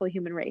my beautiful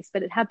human race,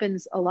 but it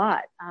happens a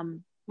lot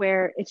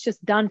where it's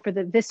just done for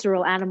the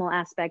visceral animal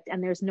aspect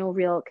and there's no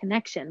real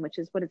connection, which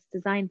is what it's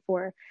designed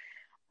for.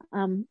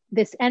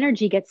 This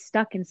energy gets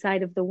stuck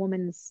inside of the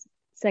woman's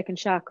second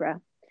chakra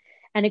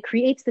and it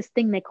creates this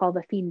thing they call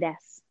the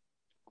fiendess,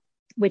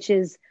 which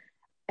is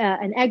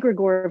an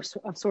egregore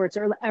of sorts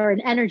or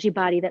an energy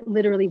body that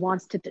literally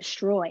wants to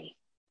destroy.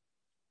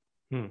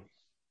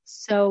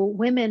 So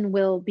women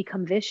will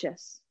become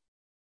vicious.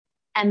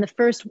 And the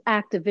first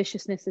act of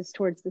viciousness is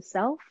towards the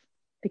self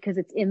because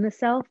it's in the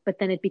self, but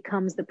then it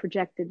becomes the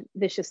projected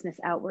viciousness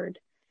outward.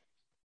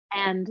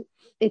 And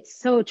it's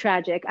so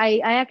tragic. I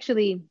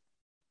actually,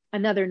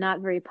 another not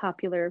very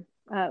popular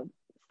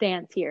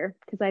stance here,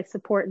 because I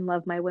support and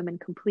love my women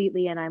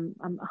completely. And I'm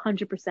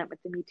 100% with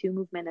the Me Too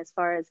movement as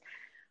far as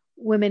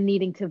women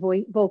needing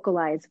to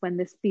vocalize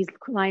when these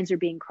lines are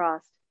being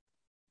crossed.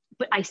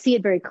 But I see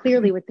it very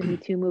clearly with the Me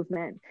Too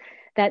movement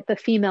that the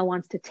female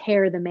wants to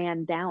tear the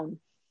man down,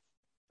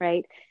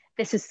 right?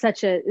 This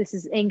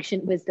is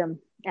ancient wisdom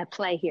at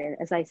play here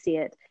as I see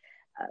it.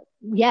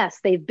 Yes,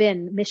 they've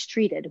been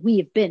mistreated.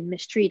 We've been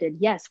mistreated.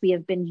 Yes, we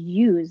have been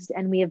used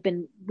and we've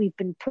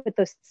been put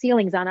those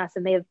ceilings on us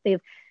and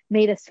they've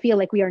made us feel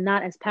like we are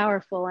not as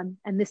powerful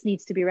and this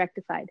needs to be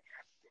rectified.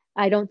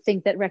 I don't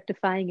think that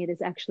rectifying it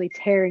is actually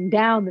tearing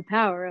down the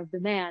power of the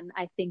man.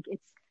 I think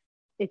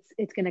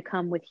it's going to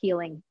come with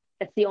healing.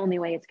 That's the only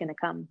way it's going to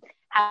come.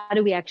 How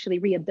do we actually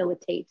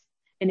rehabilitate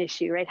an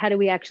issue, right? How do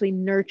we actually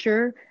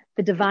nurture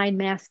the divine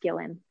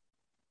masculine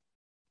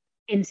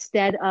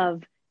instead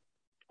of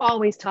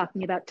always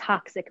talking about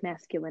toxic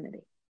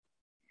masculinity?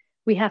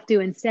 We have to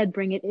instead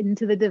bring it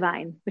into the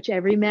divine, which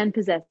every man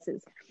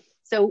possesses.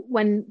 So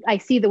when I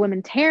see the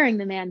women tearing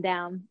the man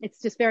down,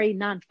 it's just very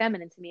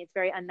non-feminine to me. It's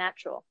very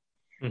unnatural.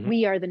 Mm-hmm.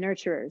 We are the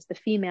nurturers. The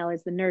female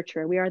is the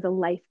nurturer. We are the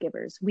life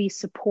givers. We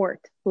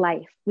support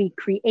life. We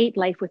create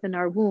life within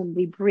our womb.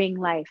 We bring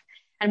life.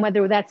 And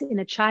whether that's in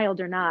a child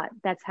or not,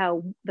 that's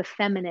how the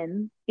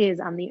feminine is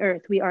on the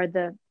earth. We are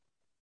the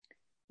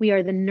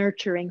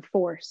nurturing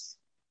force,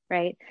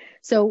 right?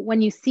 So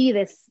when you see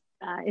this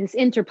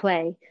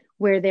interplay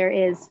where there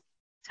is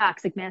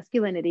toxic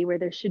masculinity, where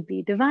there should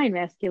be divine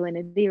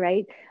masculinity,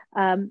 right?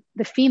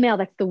 The female,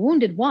 that's the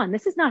wounded one.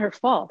 This is not her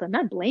fault. I'm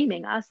not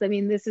blaming us. I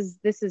mean, this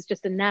is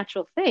just a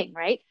natural thing,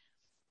 right?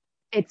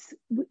 It's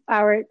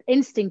our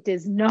instinct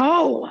is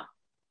no,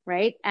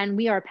 right? And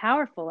we are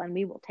powerful and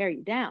we will tear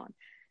you down.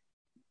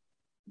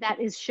 That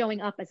is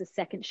showing up as a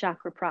second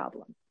chakra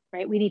problem,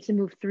 right? We need to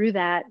move through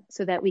that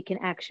so that we can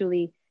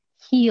actually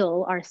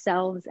heal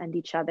ourselves and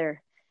each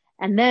other.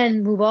 And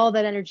then move all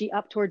that energy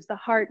up towards the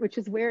heart, which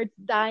is where it's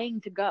dying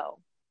to go.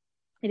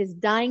 It is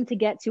dying to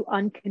get to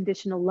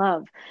unconditional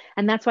love.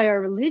 And that's why our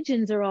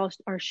religions are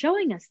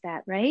showing us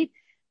that, right?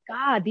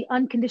 God, the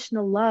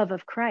unconditional love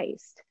of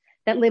Christ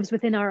that lives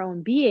within our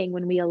own being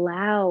when we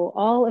allow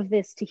all of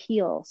this to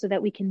heal so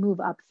that we can move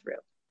up through,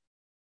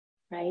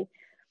 right?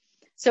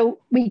 So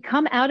we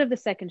come out of the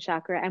second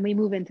chakra and we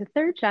move into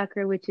third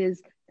chakra, which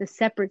is the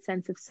separate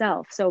sense of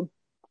self. So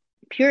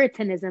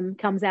Puritanism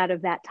comes out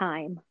of that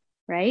time,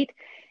 right?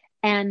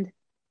 And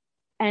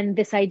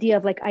this idea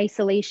of like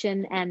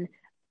isolation and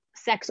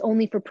sex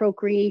only for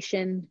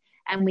procreation,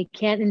 and we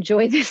can't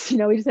enjoy this,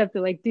 we just have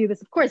to like do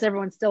this. Of course,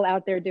 everyone's still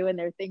out there doing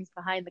their things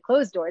behind the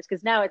closed doors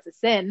because now it's a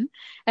sin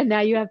and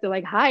now you have to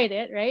like hide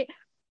it, right?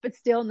 But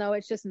still, no,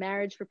 it's just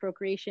marriage for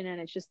procreation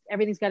and it's just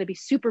everything's got to be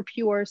super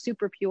pure,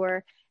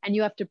 and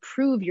you have to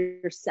prove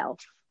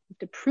yourself. You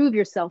have to prove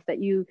yourself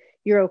that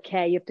you're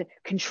okay. You have to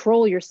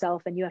control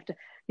yourself and you have to,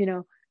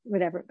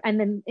 whatever. And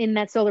then in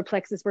that solar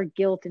plexus where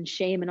guilt and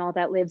shame and all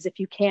that lives, if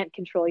you can't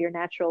control your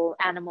natural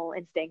animal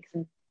instincts.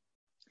 And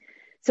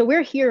so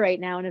we're here right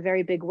now in a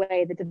very big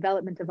way, the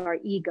development of our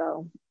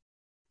ego.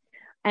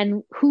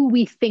 and who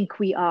we think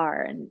we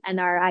are, and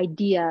our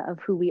idea of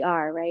who we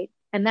are, right?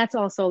 And that's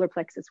all solar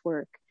plexus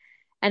work.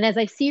 And as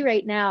I see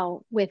right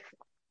now with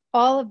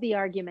all of the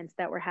arguments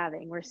that we're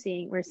having, we're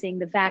seeing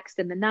the vaxxed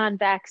and the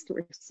non-vaxxed,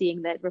 we're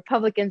seeing the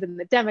Republicans and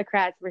the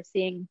Democrats, we're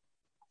seeing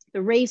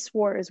the race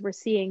wars, we're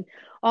seeing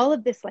all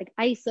of this like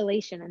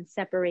isolation and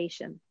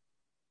separation.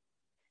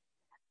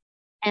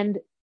 And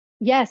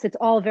yes, it's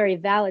all very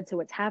valid to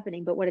what's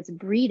happening, but what it's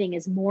breeding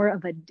is more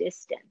of a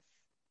distance.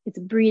 It's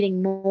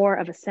breeding more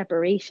of a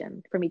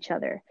separation from each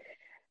other.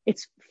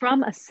 It's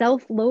from a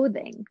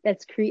self-loathing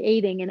that's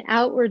creating an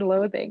outward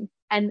loathing.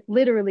 And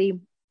literally,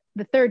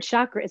 the third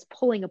chakra is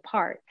pulling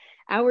apart.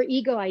 Our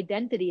ego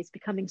identity is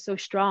becoming so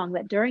strong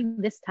that during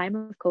this time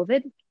of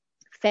COVID,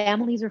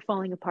 families are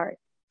falling apart,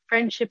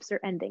 friendships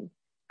are ending,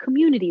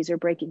 communities are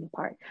breaking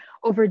apart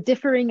over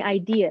differing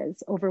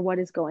ideas over what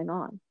is going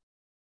on,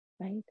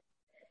 right?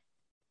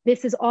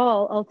 This is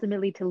all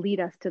ultimately to lead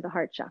us to the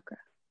heart chakra,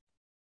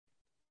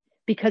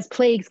 because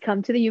plagues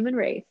come to the human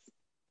race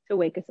to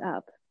wake us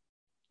up,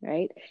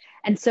 right?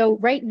 And so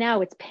right now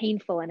it's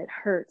painful and it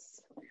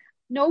hurts.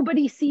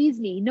 Nobody sees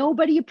me.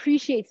 Nobody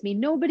appreciates me.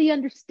 Nobody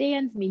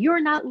understands me.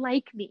 You're not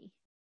like me,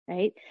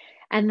 right?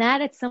 And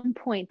that at some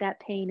point, that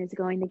pain is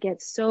going to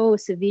get so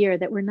severe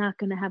that we're not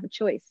going to have a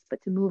choice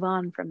but to move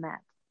on from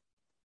that,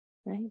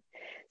 right?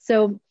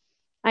 So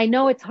I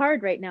know it's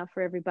hard right now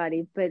for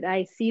everybody, but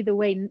I see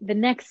the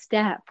next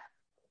step,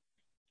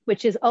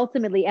 which is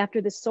ultimately after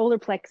the solar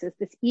plexus,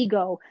 this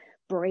ego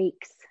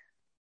breaks.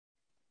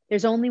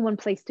 There's only one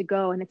place to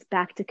go, and it's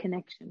back to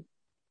connection.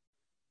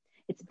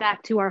 It's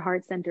back to our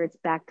heart center. It's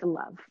back to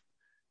love.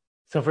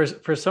 So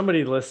for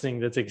somebody listening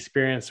that's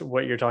experienced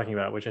what you're talking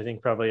about, which I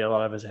think probably a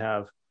lot of us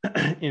have,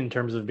 in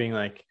terms of being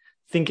like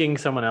thinking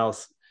someone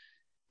else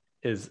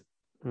is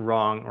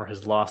wrong or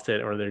has lost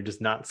it, or they're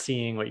just not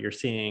seeing what you're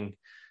seeing,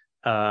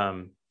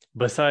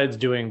 besides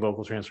doing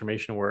vocal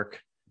transformation work,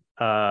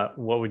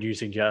 what would you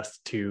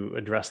suggest to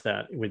address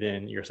that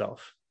within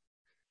yourself?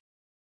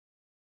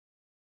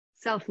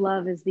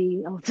 Self-love is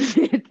the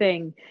ultimate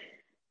thing.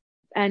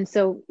 And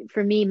so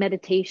for me,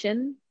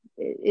 meditation,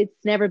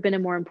 it's never been a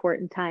more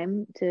important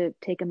time to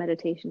take a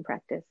meditation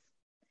practice.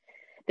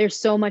 There's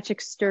so much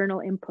external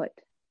input.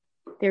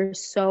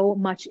 There's so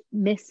much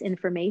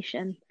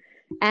misinformation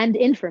and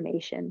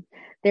information.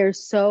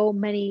 There's so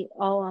many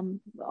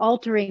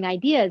altering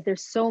ideas.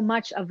 There's so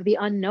much of the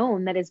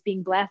unknown that is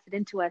being blasted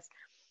into us.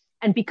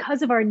 And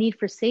because of our need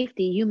for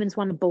safety, humans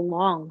want to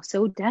belong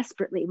so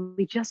desperately.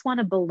 We just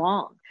want to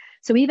belong.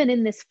 So even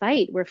in this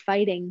fight, we're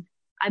fighting,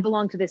 I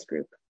belong to this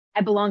group. I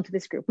belong to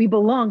this group. We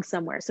belong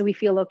somewhere. So we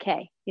feel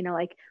okay. You know,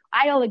 like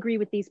I all agree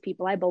with these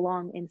people. I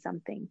belong in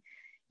something.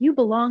 You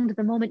belonged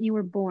the moment you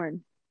were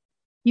born.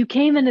 You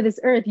came into this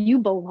earth. You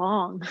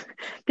belong.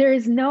 There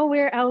is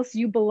nowhere else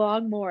you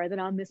belong more than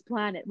on this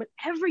planet.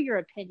 Whatever your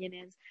opinion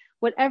is,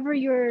 whatever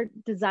your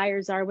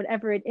desires are,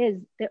 whatever it is,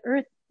 the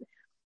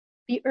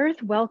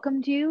earth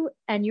welcomed you,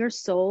 and your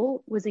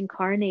soul was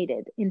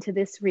incarnated into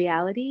this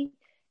reality.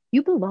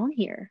 You belong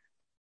here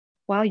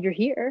while you're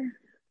here,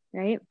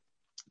 right?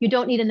 You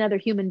don't need another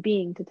human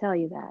being to tell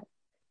you that.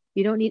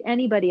 You don't need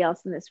anybody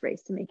else in this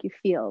race to make you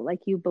feel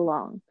like you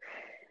belong.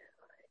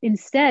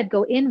 Instead,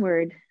 go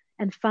inward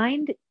and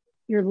find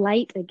your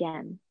light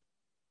again.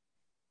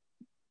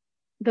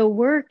 The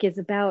work is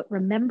about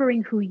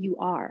remembering who you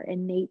are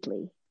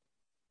innately.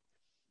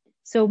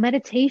 So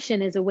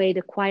meditation is a way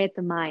to quiet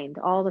the mind,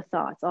 all the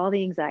thoughts, all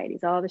the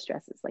anxieties, all the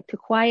stresses, like to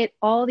quiet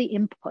all the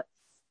inputs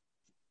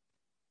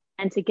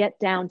and to get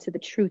down to the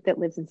truth that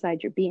lives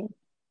inside your being.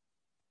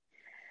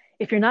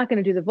 If you're not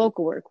going to do the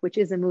vocal work, which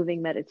is a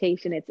moving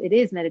meditation, it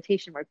is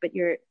meditation work, but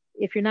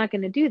if you're not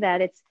going to do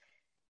that, it's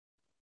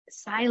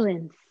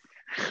silence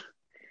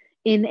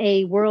in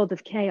a world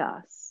of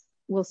chaos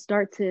will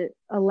start to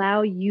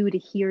allow you to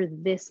hear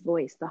this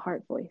voice, the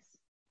heart voice.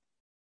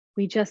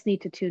 We just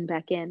need to tune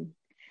back in.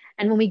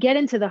 And when we get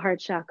into the heart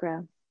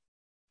chakra,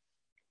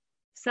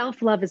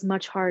 self-love is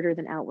much harder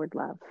than outward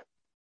love.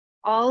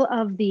 All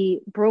of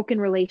the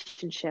broken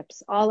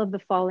relationships, all of the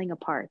falling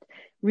apart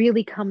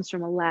really comes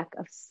from a lack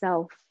of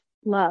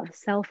self-love,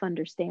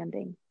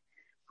 self-understanding.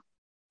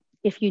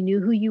 If you knew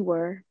who you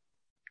were,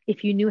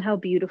 if you knew how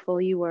beautiful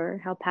you were,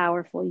 how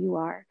powerful you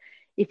are,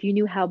 if you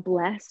knew how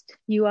blessed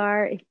you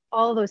are, if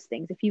all those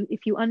things,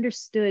 if you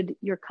understood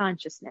your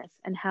consciousness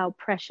and how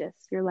precious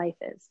your life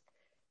is,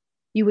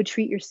 you would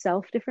treat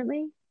yourself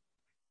differently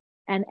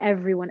and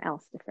everyone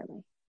else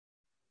differently,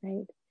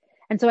 right?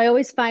 And so I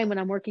always find when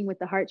I'm working with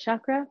the heart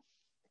chakra,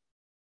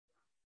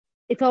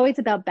 it's always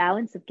about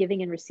balance of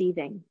giving and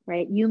receiving,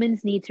 right?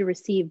 Humans need to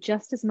receive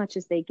just as much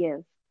as they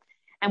give.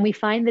 And we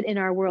find that in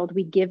our world,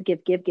 we give,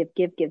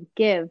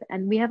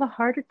 and we have a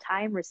harder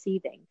time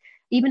receiving.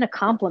 Even a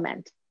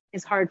compliment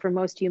is hard for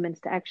most humans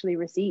to actually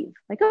receive.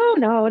 Like, oh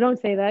no, don't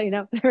say that, you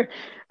know.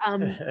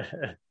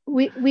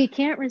 We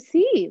can't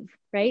receive,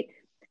 right?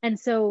 And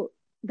so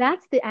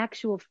that's the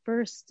actual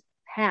first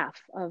half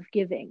of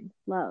giving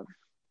love.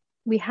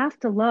 We have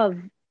to love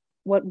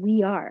what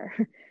we are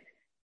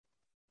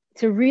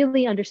to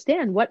really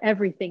understand what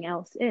everything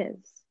else is.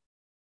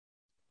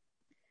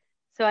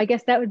 So I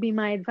guess that would be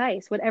my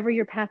advice. Whatever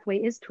your pathway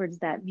is towards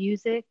that,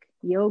 music,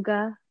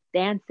 yoga,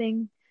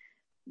 dancing,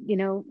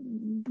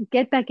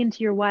 get back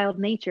into your wild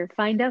nature,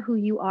 find out who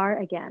you are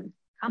again,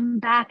 come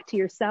back to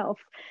yourself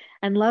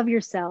and love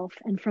yourself.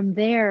 And from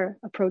there,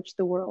 approach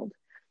the world.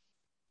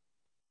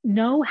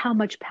 Know how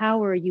much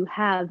power you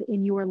have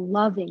in your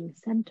loving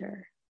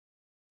center.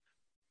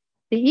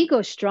 The ego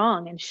is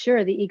strong, and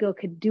sure, the ego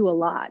could do a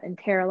lot and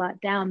tear a lot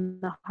down.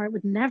 The heart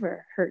would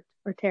never hurt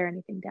or tear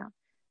anything down.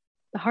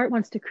 The heart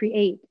wants to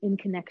create in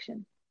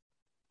connection.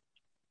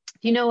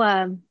 Do you know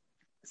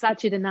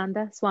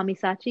Sachidananda, Swami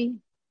Sachi?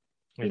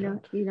 You know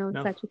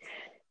No. Sachi.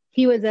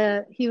 He was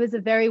a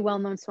very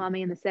well-known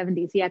Swami in the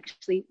 70s. He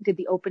actually did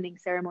the opening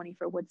ceremony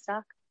for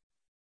Woodstock.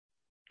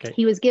 Okay.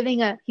 He was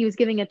giving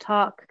a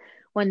talk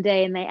one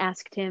day, and they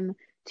asked him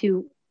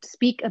to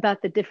speak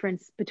about the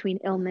difference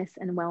between illness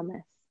and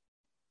wellness.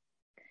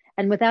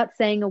 And without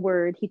saying a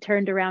word, he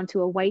turned around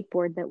to a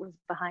whiteboard that was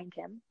behind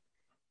him,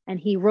 and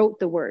he wrote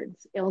the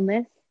words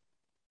illness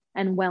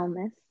and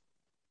wellness.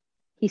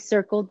 He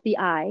circled the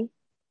I,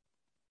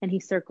 and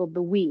he circled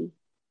the we,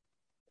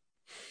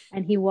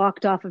 and he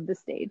walked off of the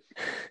stage.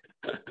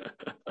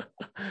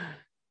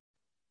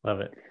 Love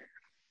it.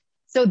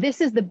 So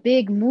this is the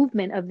big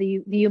movement of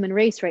the human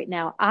race right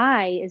now.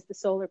 I is the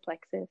solar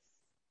plexus.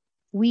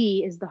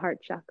 We is the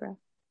heart chakra.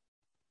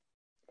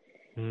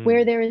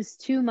 Where there is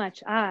too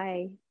much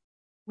I,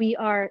 we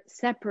are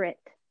separate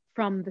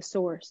from the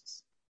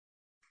source.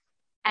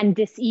 And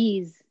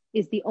dis-ease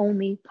is the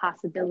only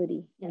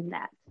possibility in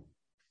that.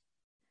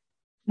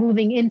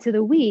 Moving into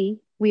the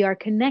we are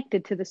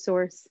connected to the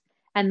source.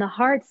 And the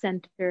heart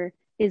center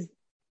is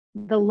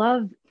the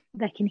love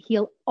that can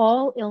heal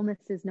all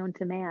illnesses known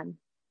to man.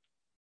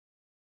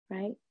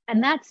 Right?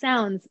 And that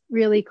sounds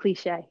really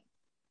cliche.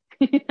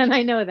 And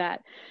I know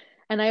that.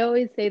 And I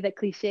always say that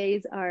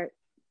cliches are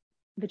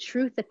the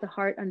truth that the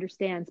heart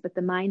understands, but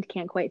the mind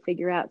can't quite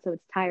figure out. So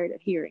it's tired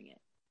of hearing it.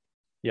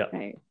 Yeah.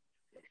 Right.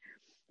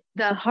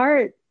 The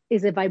heart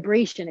is a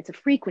vibration. It's a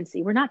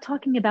frequency. We're not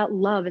talking about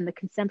love in the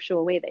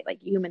conceptual way that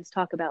like humans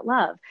talk about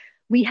love.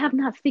 We have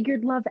not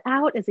figured love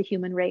out as a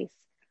human race.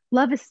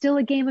 Love is still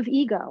a game of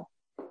ego.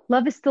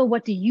 Love is still,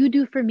 what do you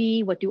do for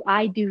me? What do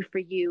I do for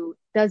you?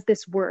 Does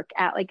this work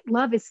out? Like,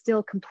 love is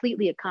still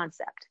completely a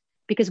concept,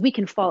 because we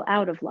can fall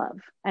out of love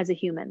as a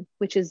human,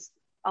 which is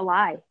a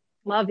lie.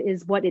 Love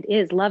is what it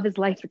is. Love is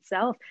life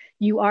itself.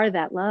 You are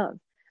that love.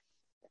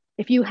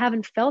 If you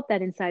haven't felt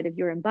that inside of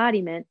your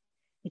embodiment,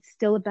 it's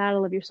still a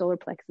battle of your solar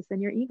plexus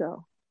and your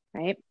ego,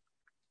 right?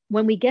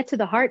 When we get to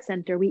the heart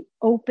center, we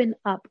open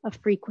up a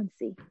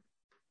frequency.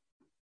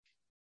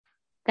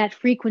 That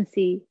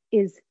frequency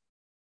is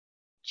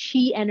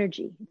Qi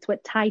energy. It's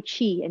what Tai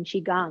Chi and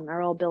Qigong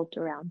are all built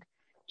around.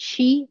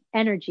 Qi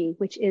energy,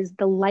 which is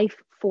the life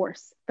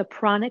force, the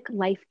pranic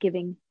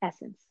life-giving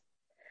essence.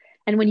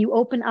 And when you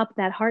open up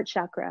that heart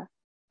chakra,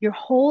 your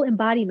whole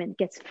embodiment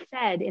gets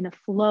fed in a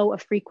flow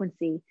of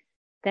frequency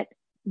that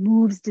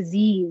moves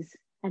disease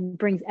and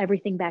brings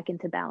everything back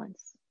into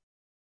balance.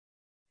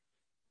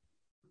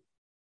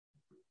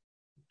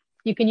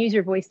 You can use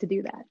your voice to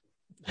do that.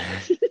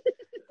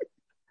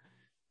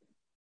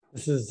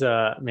 This is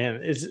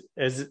man,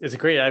 it's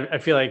great. I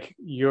feel like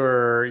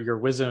your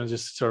wisdom is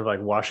just sort of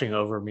like washing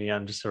over me.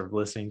 I'm just sort of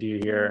listening to you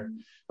here.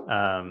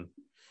 And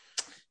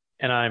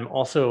I'm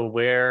also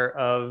aware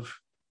of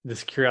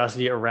this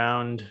curiosity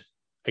around,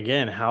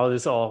 again, how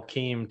this all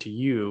came to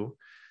you,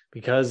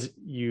 because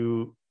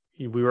we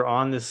were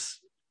on this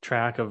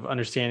track of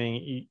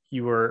understanding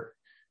you were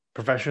a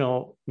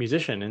professional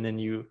musician, and then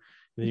you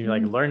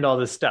like learned all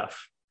this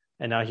stuff,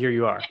 and now here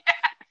you are.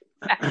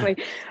 Exactly.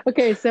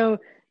 Okay, so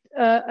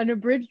an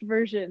abridged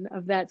version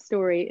of that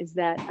story is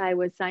that I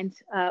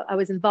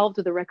was involved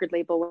with a record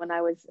label when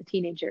I was a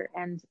teenager,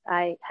 and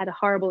I had a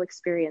horrible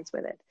experience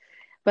with it.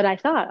 But I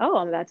thought, oh,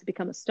 I'm about to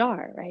become a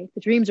star, right?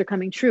 The dreams are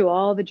coming true.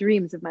 All the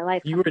dreams of my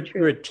life. You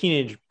were a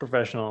teenage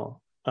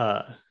professional.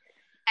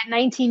 At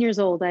 19 years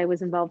old, I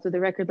was involved with a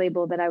record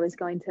label that I was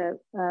going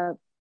to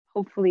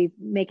hopefully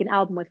make an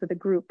album with a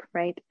group,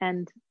 right?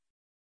 And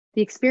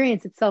the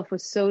experience itself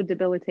was so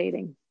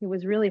debilitating. It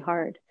was really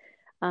hard.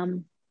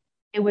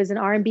 It was an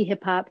R&B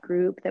hip hop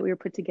group that we were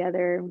put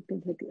together,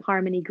 like a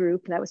harmony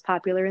group that was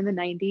popular in the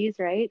 90s,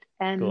 right?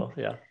 And cool,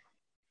 yeah.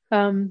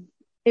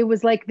 It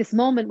was like this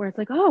moment where it's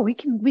like, oh, we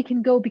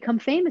can go become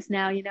famous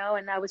now, you know?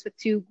 And I was with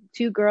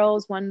two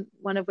girls, one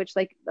of which,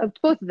 like,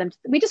 both of them,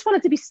 we just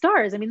wanted to be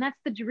stars. I mean, that's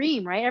the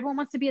dream, right? Everyone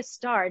wants to be a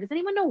star. Does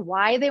anyone know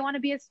why they want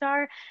to be a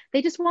star?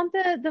 They just want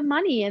the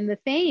money and the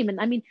fame.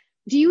 And I mean,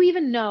 do you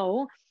even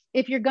know,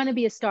 if you're going to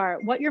be a star,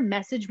 what your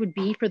message would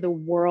be for the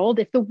world?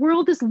 If the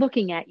world is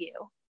looking at you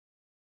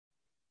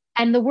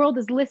and the world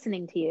is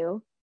listening to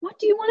you, what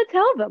do you want to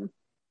tell them?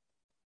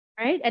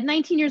 Right? At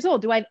 19 years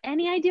old, do I have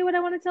any idea what I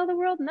want to tell the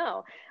world?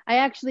 No, I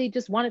actually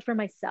just want it for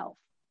myself,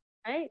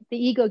 right? The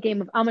ego game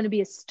of, I'm going to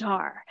be a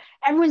star.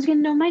 Everyone's going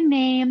to know my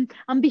name.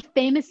 I'm going to be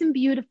famous and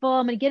beautiful.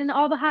 I'm going to get into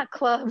all the hot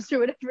clubs or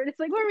whatever. It's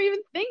like, what were we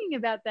even thinking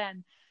about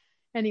then?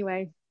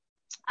 Anyway,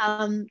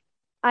 I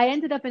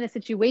ended up in a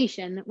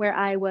situation where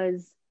I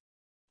was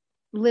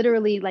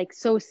literally like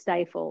so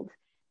stifled.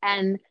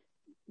 And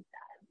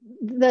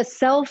the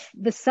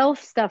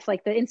self stuff,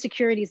 like the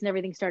insecurities and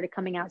everything started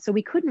coming out. So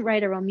we couldn't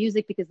write our own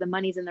music because the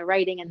money's in the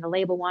writing and the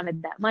label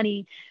wanted that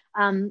money.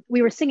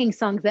 We were singing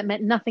songs that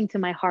meant nothing to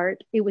my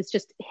heart. It was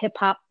just hip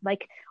hop,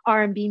 like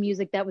R&B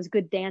music that was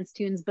good dance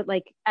tunes, but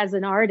like as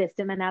an artist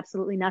it meant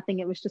absolutely nothing.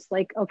 It was just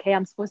like, okay,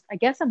 I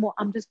guess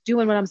I'm just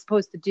doing what I'm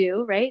supposed to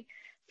do, right?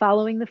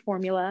 Following the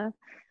formula.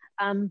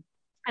 And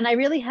I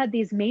really had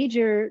this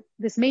major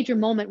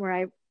moment where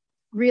I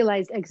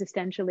realized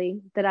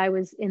existentially that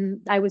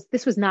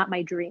this was not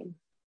my dream.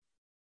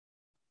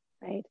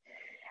 Right.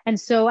 And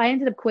so I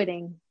ended up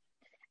quitting,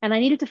 and I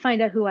needed to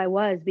find out who I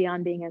was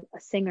beyond being a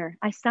singer.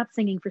 I stopped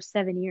singing for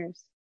 7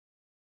 years.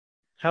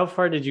 How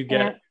far did you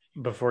get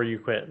before you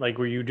quit? Like,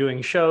 were you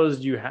doing shows?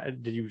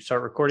 Did you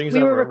start recording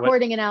stuff? We were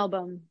recording an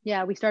album.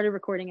 Yeah, we started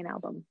recording an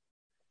album.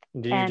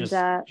 Did you just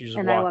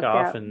and walk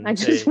off out. and I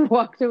just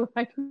walked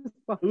away.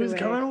 Who's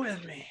coming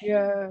with me?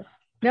 Yeah.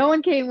 No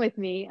one came with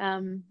me.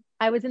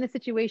 I was in a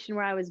situation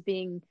where I was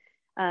being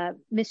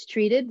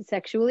mistreated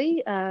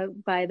sexually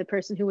by the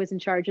person who was in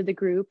charge of the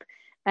group.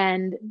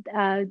 And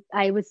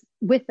I was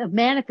with a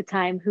man at the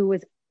time who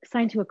was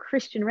signed to a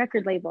Christian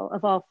record label,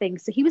 of all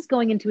things. So he was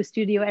going into a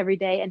studio every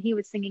day and he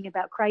was singing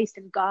about Christ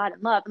and God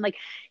and love. And like,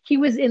 he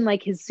was in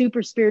like his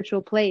super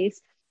spiritual place.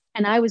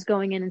 And I was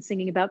going in and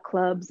singing about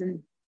clubs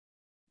and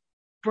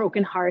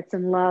broken hearts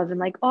and love and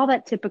like all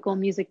that typical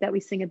music that we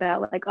sing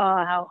about, like,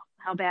 oh,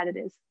 how bad it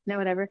is,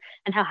 whatever,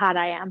 and how hot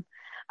I am.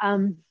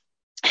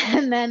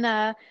 And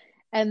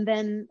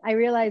then I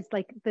realized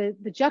like the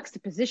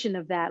juxtaposition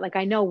of that, like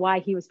I know why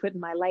he was put in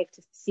my life,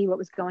 to see what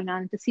was going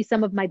on, to see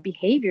some of my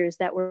behaviors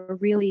that were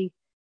really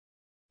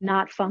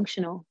not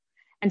functional.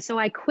 And so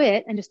I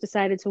quit and just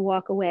decided to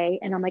walk away.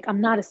 And I'm like,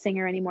 I'm not a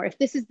singer anymore. If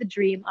this is the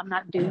dream, I'm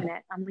not doing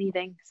it. I'm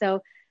leaving.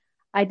 So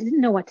I didn't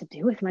know what to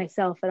do with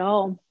myself at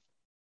all.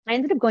 I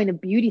ended up going to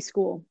beauty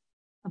school,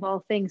 of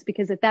all things,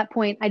 because at that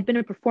point I'd been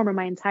a performer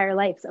my entire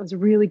life. So I was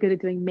really good at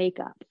doing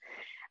makeup.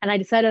 And I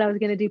decided I was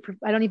going to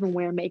I don't even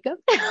wear makeup,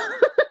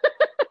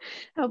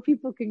 how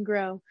people can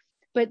grow.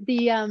 But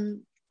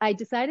I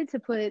decided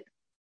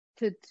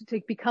to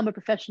become a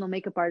professional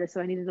makeup artist.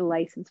 So I needed a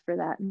license for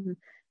that. And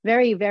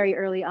very, very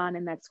early on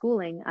in that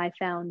schooling, I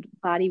found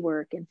body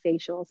work and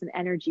facials and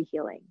energy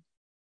healing.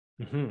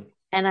 Mm-hmm.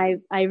 And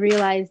I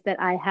realized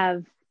that I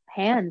have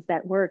hands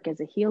that work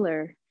as a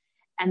healer,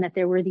 and that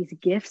there were these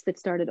gifts that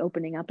started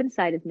opening up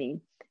inside of me.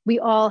 We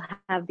all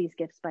have these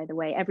gifts, by the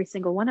way. Every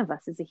single one of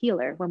us is a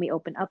healer when we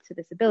open up to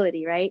this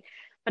ability, right?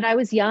 But I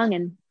was young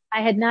and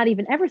I had not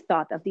even ever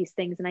thought of these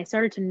things. And I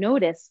started to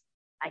notice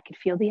I could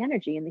feel the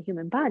energy in the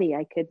human body.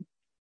 I could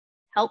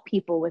help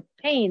people with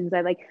pains.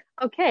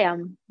 Okay,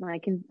 I'm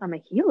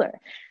a healer.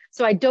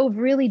 So I dove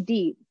really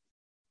deep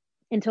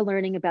into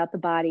learning about the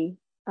body,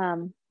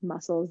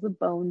 muscles, the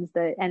bones,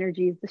 the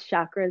energies, the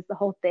chakras, the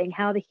whole thing,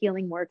 how the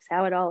healing works,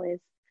 how it all is.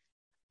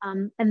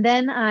 And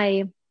then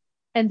I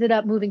ended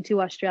up moving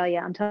to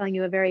Australia. I'm telling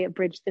you a very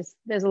abridged,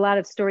 there's a lot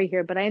of story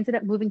here, but I ended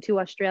up moving to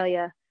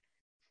Australia,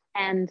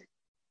 and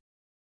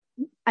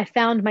I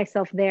found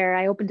myself there.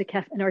 I opened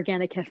an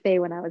organic cafe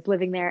when I was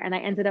living there, and I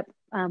ended up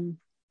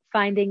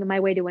finding my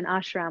way to an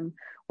ashram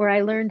where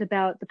I learned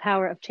about the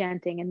power of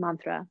chanting and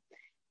mantra.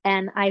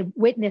 And I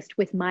witnessed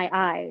with my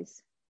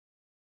eyes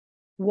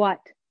what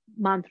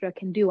mantra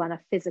can do on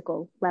a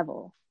physical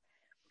level.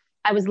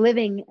 I was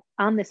living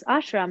on this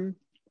ashram,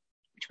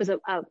 which was a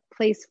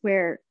place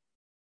where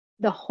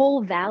the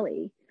whole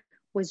valley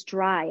was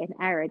dry and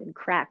arid and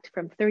cracked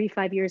from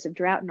 35 years of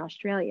drought in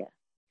Australia.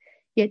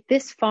 Yet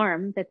this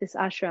farm that this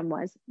ashram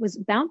was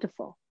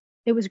bountiful.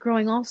 It was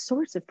growing all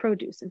sorts of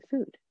produce and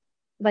food,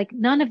 like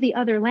none of the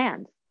other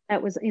land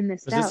that was in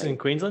this valley. Was this in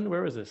Queensland?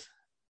 Where was this?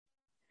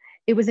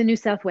 It was in New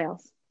South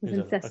Wales. It was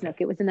in Cessnock.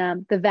 Okay. It was in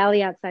the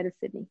valley outside of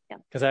Sydney. Yeah.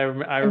 Because I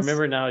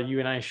remember now, you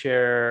and I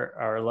share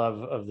our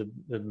love of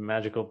the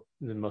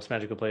most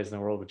magical place in the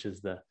world, which is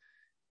the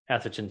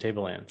Atherton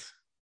Tablelands.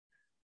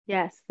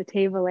 Yes, the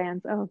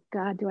Tablelands. Oh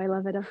God, do I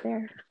love it up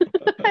there.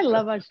 I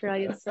love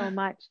Australia so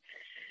much.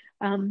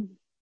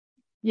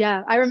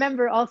 Yeah, I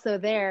remember also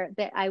there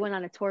that I went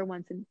on a tour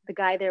once, and the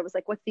guy there was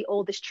like, what's the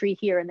oldest tree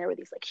here? And there were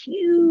these like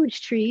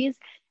huge trees,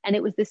 and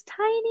it was this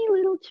tiny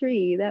little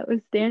tree that was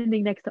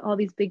standing next to all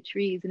these big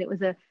trees. And it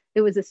was a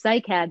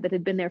cycad that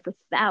had been there for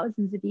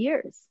thousands of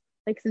years,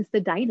 like since the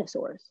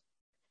dinosaurs.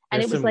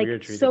 And it was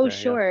like so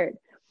short.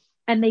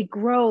 And they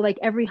grow like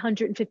every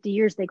 150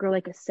 years, they grow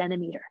like a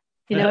centimeter.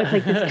 You know, it's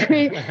like this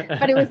great,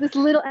 but it was this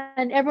little,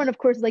 and everyone, of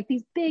course, like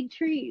these big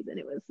trees, and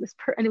it was this,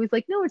 and it was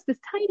like, no, it's this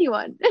tiny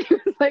one. It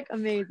was like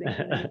amazing.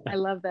 I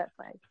love that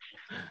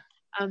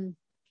place.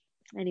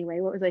 Anyway,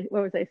 what was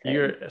I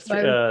saying?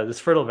 This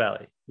fertile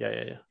valley.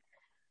 Yeah.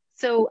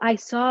 So I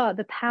saw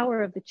the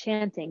power of the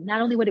chanting,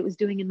 not only what it was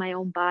doing in my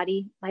own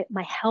body,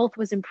 my health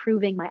was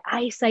improving, my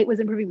eyesight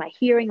was improving, my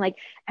hearing, like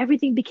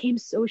everything became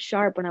so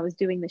sharp when I was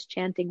doing this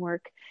chanting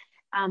work.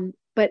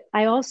 But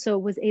I also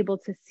was able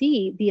to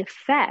see the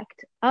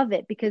effect of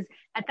it, because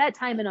at that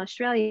time in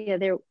Australia,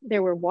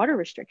 there were water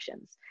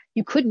restrictions.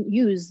 You couldn't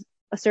use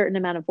a certain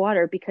amount of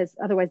water, because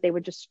otherwise they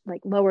would just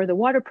like lower the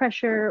water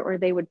pressure, or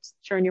they would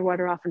turn your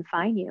water off and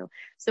fine you.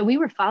 So we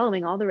were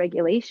following all the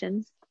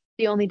regulations.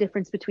 The only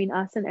difference between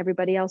us and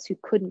everybody else who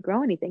couldn't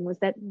grow anything was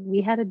that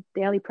we had a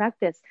daily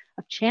practice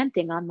of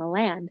chanting on the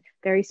land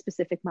very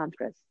specific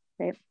mantras,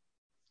 right?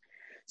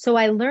 So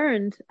I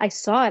learned, I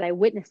saw it, I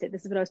witnessed it.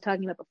 This is what I was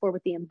talking about before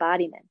with the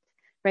embodiment,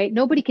 right?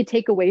 Nobody could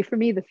take away from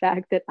me the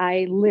fact that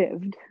I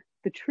lived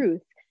the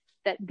truth,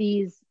 that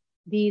these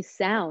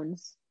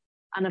sounds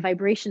on a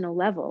vibrational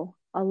level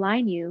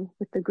align you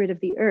with the grid of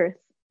the earth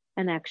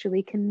and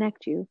actually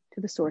connect you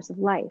to the source of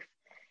life,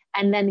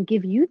 and then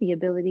give you the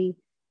ability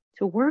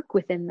to work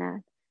within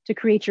that, to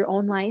create your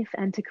own life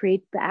and to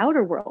create the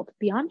outer world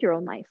beyond your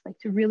own life, like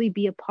to really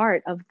be a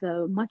part of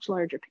the much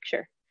larger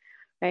picture,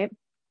 right?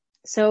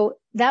 So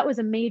that was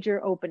a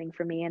major opening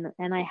for me.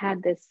 And I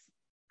had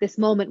this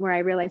moment where I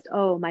realized,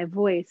 oh, my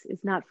voice is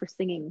not for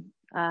singing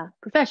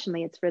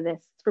professionally. It's for this,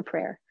 it's for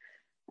prayer.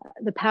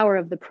 The power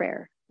of the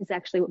prayer is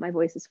actually what my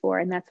voice is for.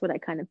 And that's what I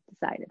kind of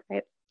decided,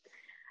 right?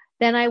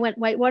 Then I went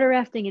whitewater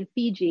rafting in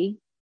Fiji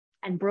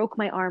and broke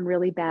my arm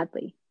really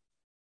badly.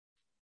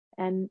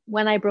 And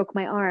when I broke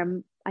my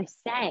arm, I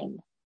sang.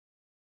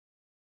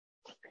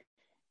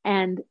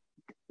 And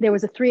there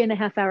was a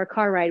 3.5-hour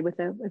car ride with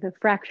a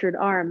fractured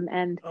arm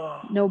and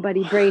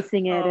nobody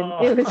bracing it.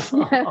 And it was,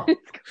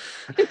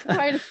 it's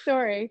quite a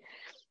story.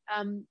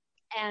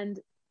 And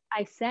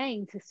I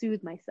sang to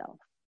soothe myself,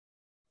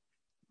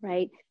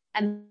 right?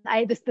 And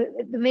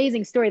the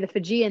amazing story, the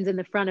Fijians in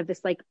the front of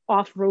this like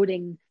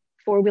off-roading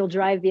 4-wheel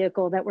drive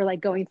vehicle that were like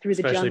going through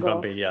the jungle. Especially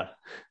bumpy, yeah.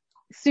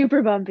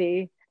 Super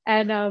bumpy.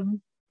 And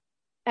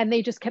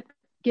they just kept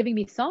giving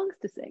me songs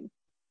to sing,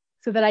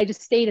 so that I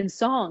just stayed in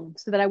song,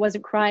 so that I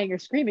wasn't crying or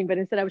screaming, but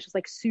instead I was just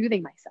like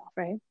soothing myself,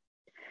 right?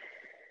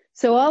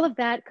 So all of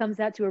that comes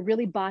out to a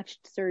really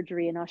botched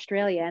surgery in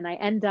Australia, and I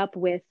end up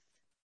with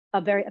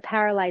a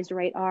paralyzed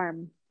right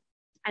arm.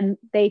 And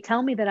they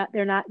tell me that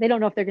they don't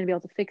know if they're going to be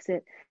able to fix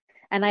it.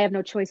 And I have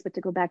no choice but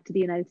to go back to the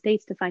United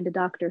States to find a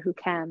doctor who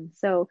can.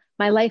 So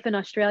my life in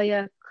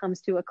Australia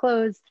comes to a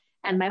close,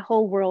 and my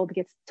whole world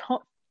gets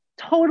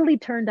totally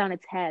turned on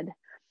its head.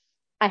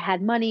 I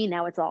had money,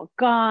 now it's all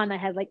gone. I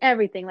had like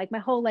everything, like my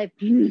whole life,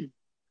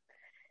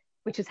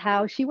 which is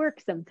how she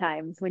works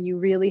sometimes when you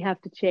really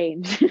have to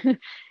change.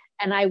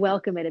 And I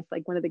welcome it. It's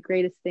like one of the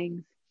greatest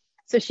things.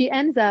 So she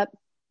ends up,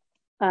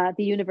 the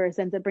universe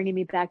ends up bringing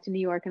me back to New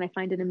York, and I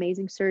find an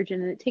amazing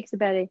surgeon, and it takes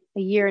about a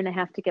 1.5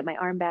 years to get my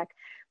arm back.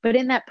 But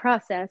in that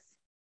process,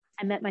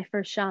 I met my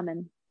first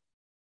shaman.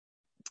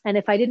 And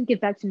if I didn't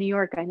get back to New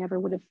York, I never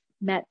would have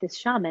met this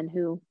shaman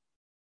who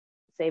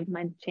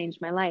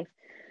changed my life.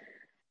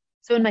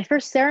 So in my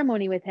first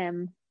ceremony with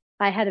him,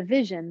 I had a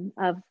vision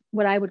of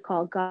what I would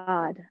call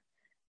God.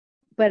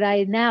 But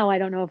I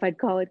don't know if I'd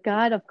call it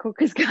God, of course,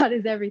 because God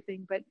is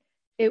everything. But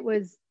it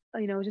was,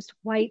 just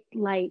white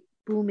light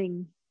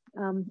booming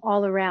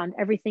all around,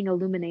 everything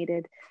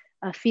illuminated,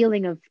 a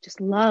feeling of just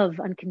love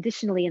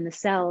unconditionally in the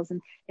cells.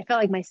 And it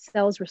felt like my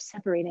cells were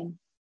separating,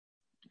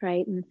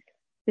 right? And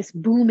this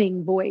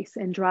booming voice,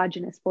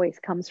 androgynous voice,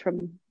 comes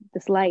from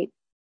this light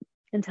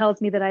and tells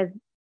me that I've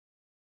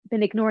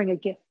been ignoring a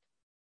gift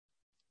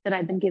that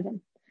I've been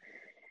given.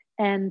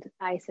 And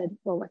I said,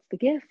 well, what's the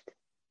gift?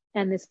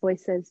 And this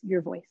voice says,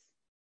 your voice.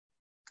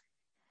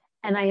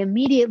 And I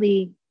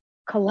immediately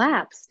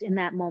collapsed in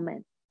that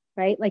moment,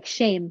 right? Like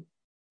shame,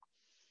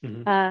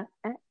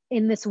 in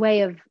this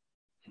way of,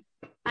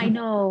 I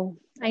know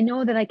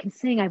that I can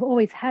sing. I've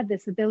always had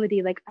this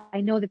ability. Like,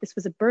 I know that this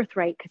was a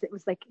birthright because it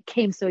was like, it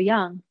came so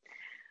young,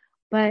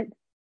 but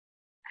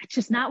it's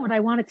just not what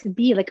I want it to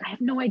be. Like, I have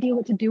no idea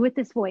what to do with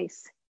this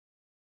voice.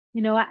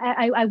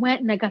 I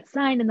went and I got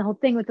signed and the whole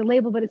thing with the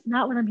label, but it's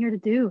not what I'm here to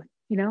do,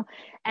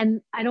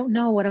 and I don't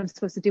know what I'm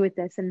supposed to do with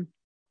this. And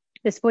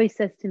this voice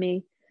says to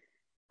me,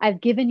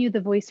 I've given you the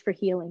voice for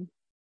healing.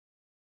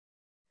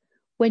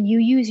 When you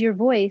use your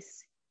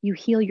voice, you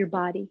heal your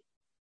body.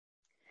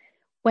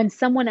 When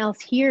someone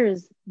else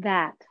hears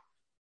that,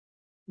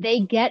 they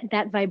get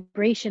that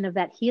vibration of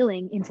that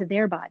healing into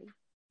their body,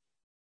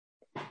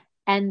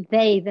 and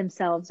they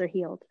themselves are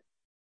healed.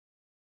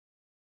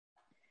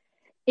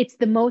 It's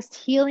the most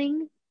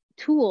healing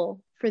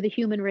tool for the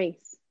human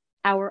race,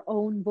 our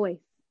own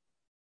voice.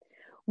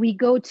 We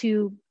go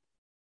to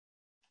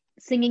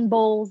singing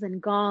bowls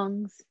and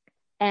gongs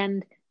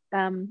and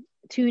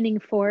tuning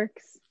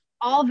forks,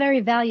 all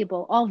very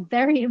valuable, all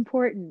very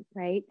important,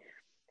 right?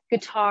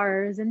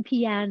 Guitars and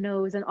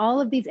pianos and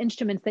all of these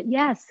instruments that,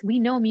 yes, we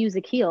know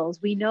music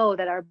heals. We know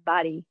that our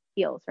body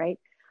heals, right?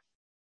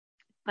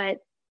 But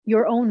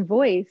your own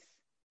voice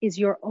is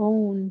your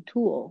own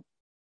tool,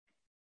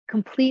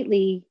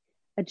 completely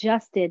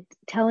adjusted,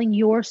 telling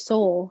your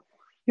soul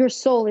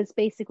is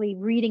basically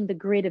reading the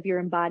grid of your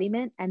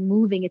embodiment and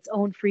moving its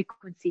own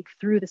frequency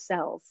through the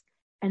cells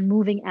and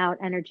moving out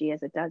energy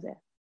as it does it,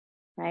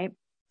 right?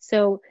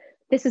 So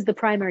this is the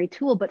primary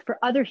tool. But for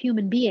other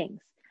human beings,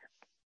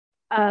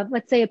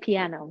 let's say a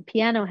piano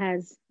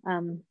has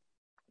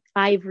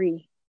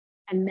ivory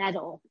and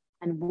metal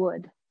and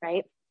wood,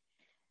 right?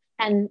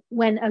 And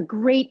when a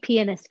great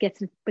pianist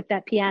gets with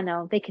that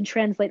piano, they can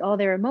translate all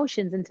their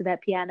emotions into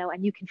that piano,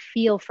 and you can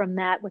feel from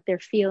that what they're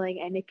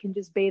feeling, and it can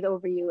just bathe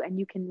over you, and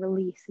you can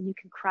release, and you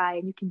can cry,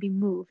 and you can be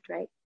moved,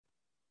 right?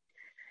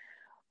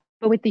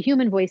 But with the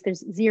human voice,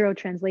 there's zero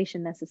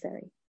translation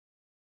necessary.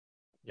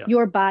 Yeah.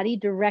 Your body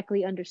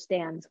directly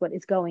understands what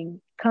is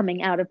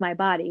coming out of my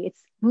body.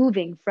 It's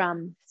moving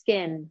from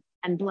skin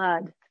and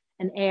blood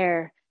and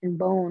air and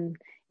bone.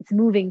 It's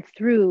moving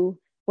through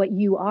what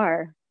you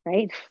are,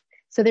 right?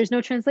 So there's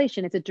no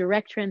translation. It's a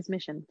direct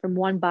transmission from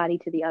one body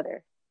to the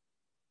other.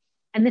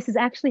 And this is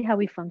actually how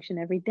we function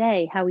every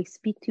day, how we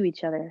speak to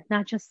each other,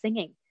 not just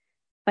singing.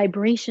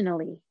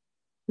 Vibrationally,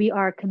 we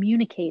are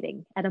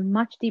communicating at a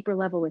much deeper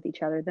level with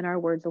each other than our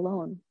words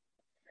alone.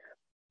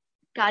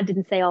 God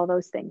didn't say all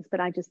those things, but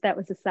that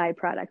was a side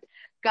product.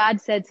 God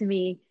said to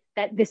me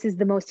that this is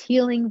the most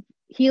healing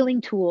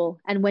tool.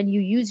 And when you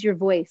use your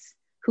voice,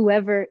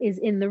 whoever is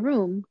in the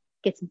room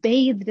gets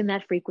bathed in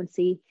that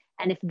frequency.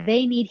 And if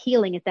they need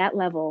healing at that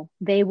level,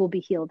 they will be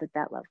healed at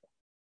that level,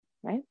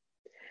 right?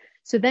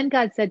 So then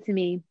God said to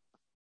me,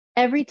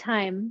 every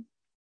time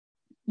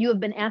you have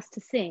been asked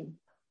to sing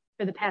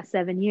for the past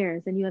 7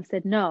 years and you have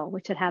said no,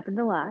 which had happened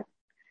a lot,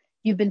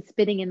 you've been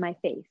spitting in my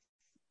face.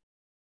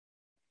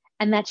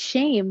 And that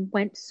shame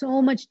went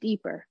so much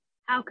deeper.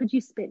 How could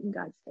you spit in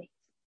God's face,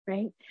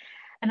 right?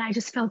 And I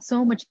just felt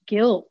so much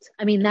guilt.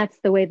 I mean, that's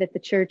the way that the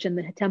church and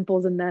the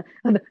temples and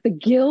the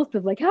guilt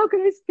of like, how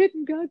could I spit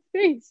in God's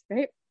face,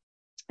 right?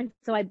 And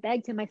so I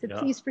begged him, I said,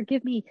 please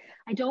forgive me.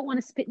 I don't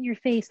want to spit in your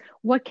face.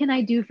 What can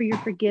I do for your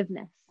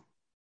forgiveness?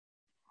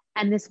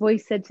 And this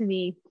voice said to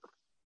me,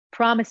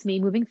 promise me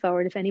moving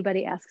forward, if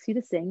anybody asks you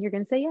to sing, you're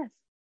going to say yes.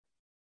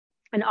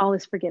 And all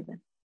is forgiven.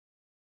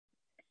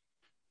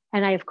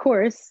 And I, of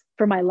course,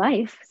 for my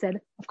life said,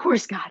 of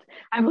course, God,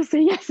 I will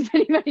say yes if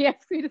anybody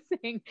asks me to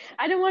sing.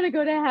 I don't want to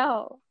go to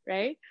hell,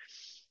 right?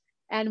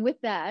 And with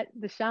that,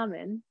 the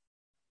shaman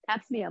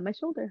taps me on my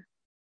shoulder.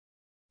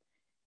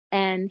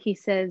 And he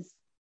says,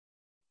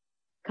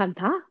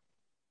 canta.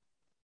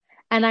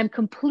 And I'm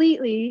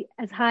completely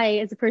as high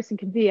as a person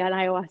can be on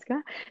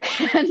ayahuasca.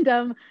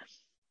 And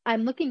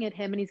I'm looking at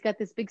him and he's got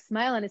this big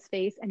smile on his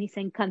face and he's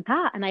saying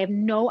canta. And I have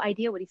no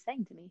idea what he's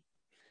saying to me.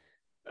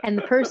 And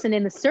the person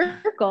in the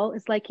circle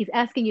is like, he's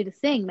asking you to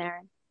sing,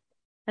 Maryn.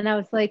 And I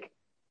was like,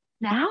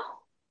 now?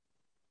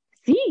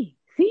 See.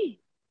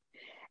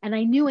 And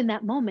I knew in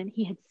that moment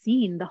he had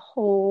seen the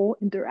whole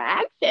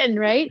interaction,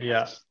 right?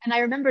 Yeah. And I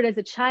remembered as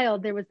a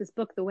child, there was this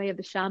book, The Way of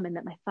the Shaman,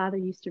 that my father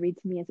used to read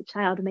to me as a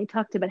child. And they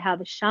talked about how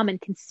the shaman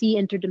can see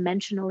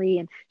interdimensionally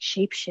and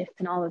shapeshift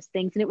and all those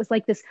things. And it was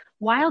like this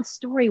wild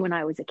story when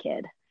I was a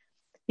kid,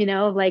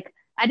 like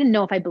I didn't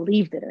know if I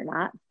believed it or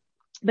not.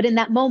 But in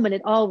that moment,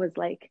 it all was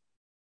like,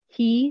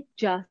 he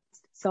just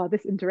saw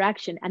this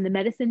interaction and the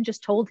medicine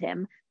just told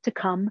him to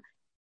come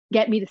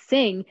get me to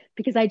sing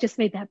because I just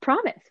made that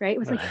promise, right? It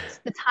was like,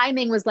 the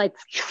timing was like,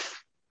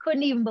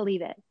 couldn't even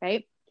believe it,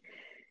 right?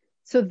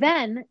 So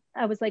then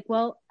I was like,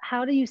 well,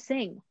 how do you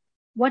sing?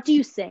 What do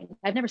you sing?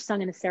 I've never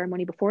sung in a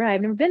ceremony before.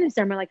 I've never been in a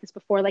ceremony like this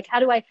before. Like,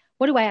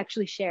 what do I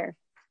actually share?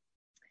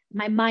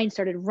 My mind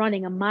started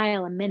running a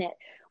mile a minute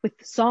with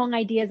song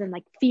ideas and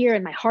like fear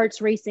and my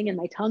heart's racing and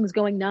my tongue's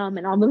going numb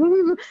and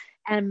all.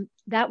 And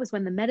that was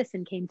when the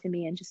medicine came to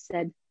me and just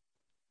said,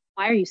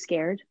 why are you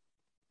scared?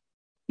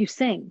 You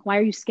sing. Why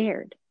are you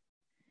scared?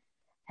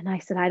 And I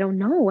said, I don't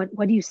know.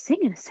 What do you sing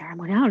in a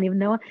ceremony? I don't even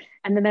know.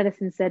 And the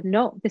medicine said,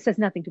 no, this has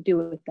nothing to do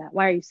with that.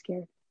 Why are you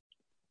scared?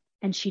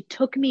 And she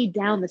took me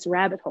down this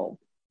rabbit hole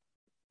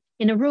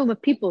in a room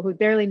of people who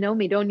barely know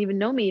me, don't even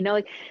know me,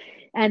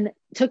 and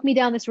took me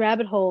down this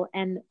rabbit hole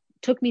and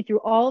took me through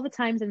all the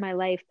times in my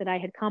life that I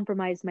had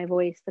compromised my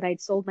voice, that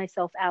I'd sold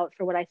myself out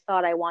for what I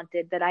thought I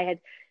wanted, that I had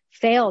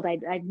failed,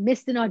 I'd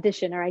missed an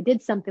audition, or I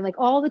did something, like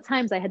all the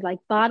times I had like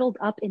bottled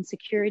up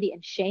insecurity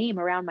and shame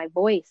around my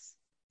voice,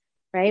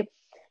 right?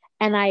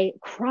 And I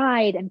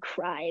cried and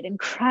cried and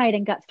cried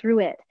and got through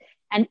it.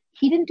 And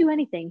he didn't do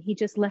anything. He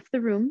just left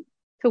the room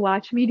to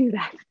watch me do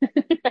that,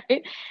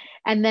 right?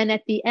 And then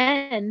at the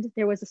end,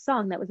 there was a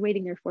song that was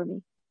waiting there for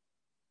me.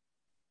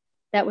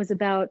 That was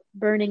about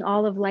burning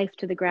all of life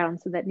to the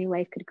ground so that new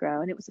life could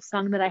grow. And it was a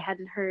song that I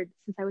hadn't heard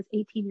since I was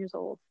 18 years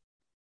old,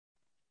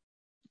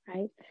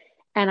 right?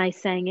 And I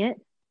sang it,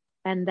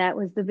 and that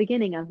was the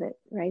beginning of it,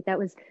 right? That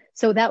was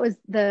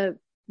the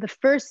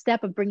first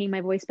step of bringing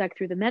my voice back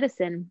through the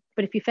medicine.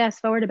 But if you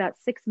fast forward about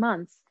 6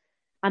 months,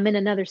 I'm in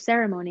another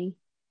ceremony,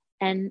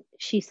 and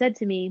she said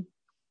to me,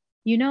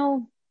 you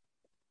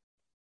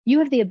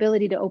have the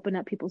ability to open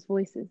up people's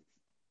voices.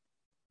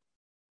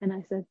 And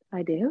I said,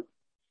 I do.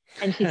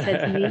 And she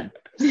said to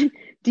me,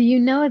 do you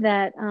know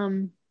that,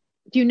 do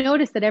you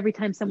notice that every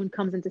time someone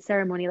comes into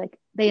ceremony, like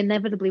they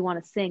inevitably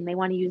want to sing, they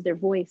want to use their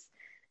voice?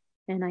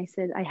 And I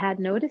said, I had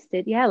noticed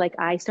it. Yeah. Like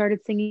I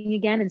started singing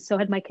again. And so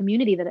had my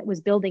community that it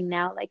was building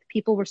now, like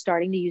people were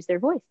starting to use their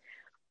voice.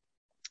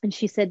 And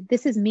she said,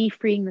 this is me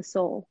freeing the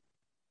soul.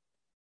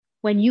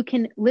 When you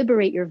can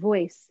liberate your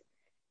voice,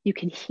 you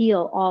can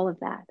heal all of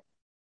that.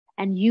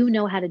 And you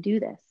know how to do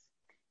this.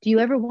 do you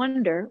ever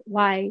wonder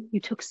why you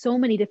took so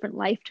many different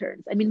life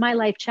turns? I mean, my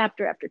life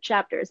chapter after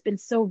chapter has been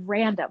so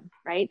random,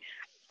 right?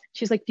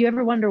 She's like, do you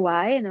ever wonder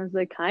why? And I was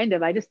like, kind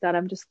of. I just thought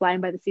I'm just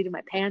flying by the seat of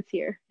my pants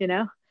here, you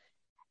know?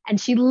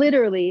 And she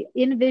literally,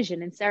 in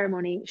vision, in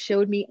ceremony,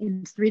 showed me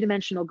in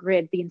 3-dimensional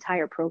grid the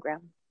entire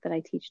program that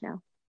I teach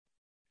now.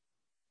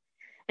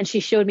 And she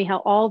showed me how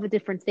all the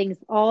different things,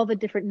 all the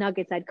different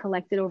nuggets I'd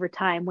collected over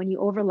time, when you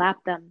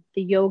overlap them,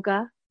 the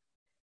yoga,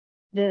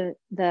 the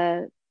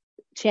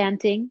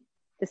chanting,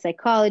 the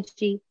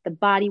psychology, the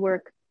body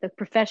work, the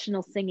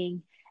professional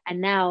singing,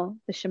 and now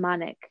the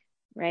shamanic,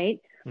 right?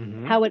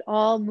 Mm-hmm. How it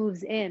all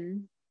moves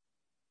in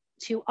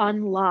to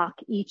unlock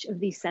each of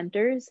these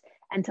centers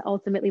and to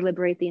ultimately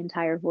liberate the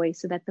entire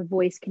voice so that the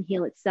voice can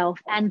heal itself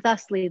and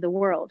thusly the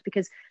world.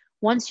 Because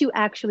once you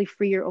actually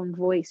free your own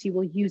voice, you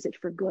will use it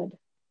for good.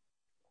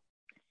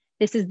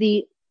 This is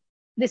the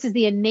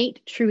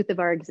innate truth of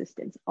our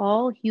existence.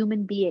 All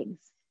human beings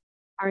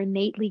are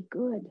innately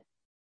good.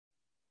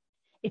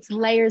 It's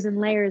layers and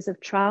layers of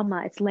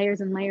trauma. It's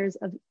layers and layers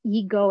of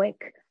egoic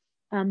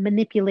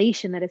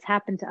manipulation that has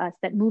happened to us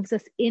that moves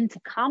us into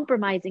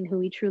compromising who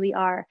we truly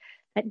are,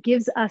 that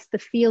gives us the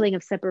feeling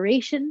of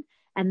separation,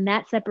 and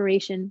that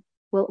separation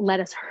will let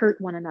us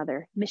hurt one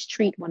another,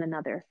 mistreat one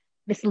another,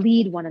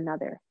 mislead one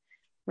another,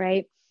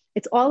 right?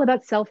 It's all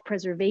about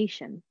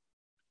self-preservation.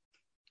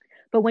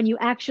 But when you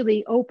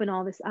actually open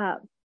all this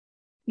up,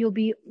 you'll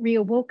be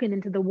reawoken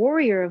into the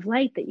warrior of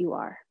light that you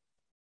are.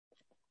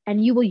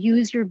 And you will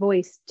use your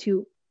voice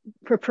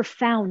for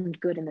profound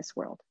good in this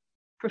world.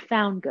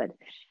 Profound good.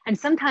 And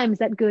sometimes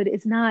that good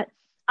is not,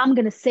 I'm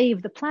going to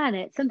save the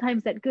planet.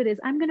 Sometimes that good is,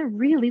 I'm going to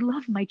really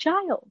love my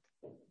child.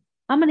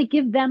 I'm going to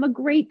give them a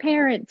great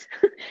parent.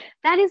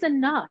 That is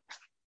enough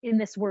in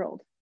this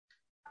world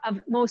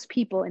of most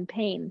people in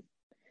pain.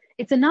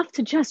 It's enough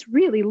to just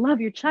really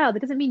love your child. It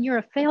doesn't mean you're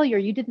a failure.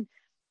 You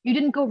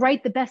didn't go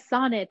write the best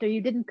sonnet, or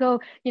you didn't go,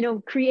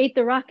 create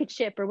the rocket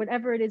ship, or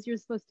whatever it is you're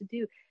supposed to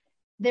do.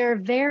 There are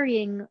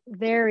varying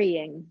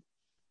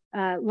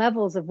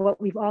levels of what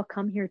we've all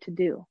come here to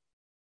do.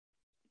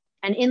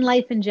 And in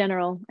life in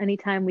general,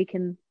 anytime we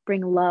can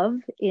bring love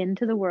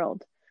into the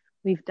world,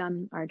 we've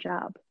done our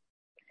job.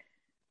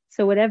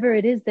 So whatever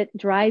it is that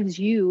drives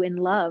you in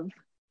love,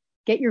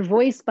 get your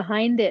voice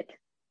behind it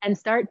and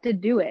start to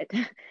do it.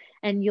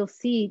 And you'll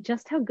see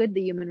just how good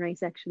the human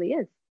race actually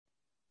is,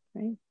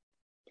 right?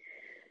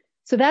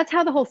 So that's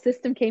how the whole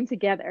system came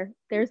together.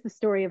 There's the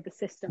story of the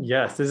system.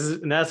 Yes,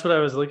 and that's what I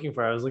was looking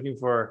for. I was looking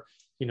for,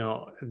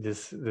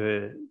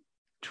 the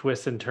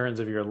twists and turns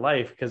of your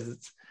life,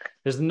 because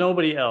there's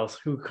nobody else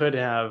who could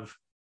have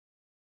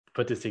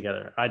put this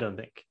together, I don't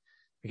think,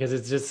 because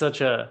it's just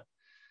such a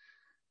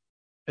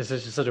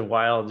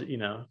wild,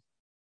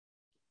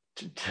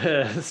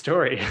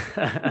 story.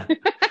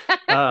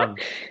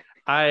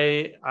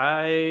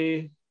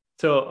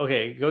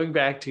 Okay, going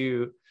back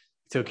to,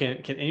 so can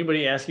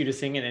anybody ask you to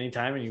sing at any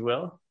time and you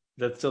will?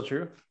 Is that still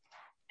true?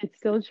 It's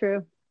still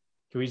true.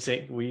 Will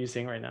you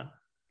sing right now?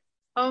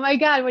 Oh my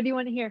God, what do you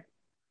want to hear?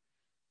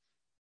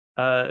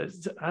 I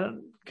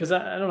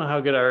don't know how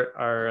good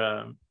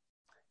our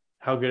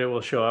how good it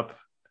will show up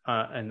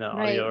in the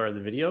audio or the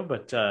video,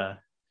 but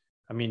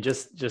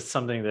just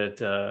something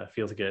that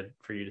feels good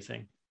for you to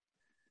sing.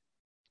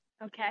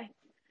 Okay.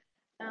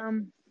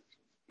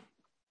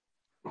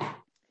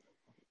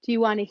 Do you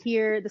want to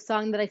hear the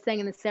song that I sang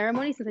in the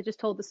ceremony, since I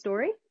just told the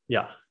story?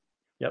 Yeah.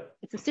 Yep.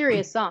 It's a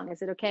serious song.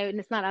 Is it okay? And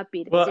it's not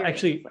upbeat. Well,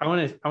 actually, I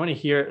want to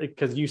hear,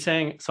 because you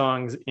sang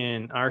songs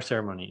in our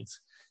ceremonies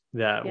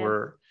that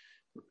were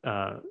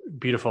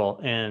beautiful,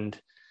 and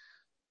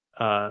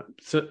so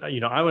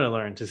I want to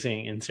learn to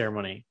sing in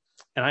ceremony.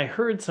 And I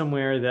heard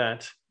somewhere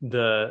that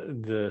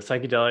the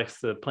psychedelics,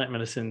 the plant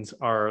medicines,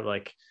 are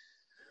like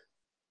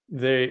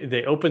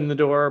they open the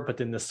door, but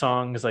then the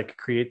songs like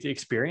create the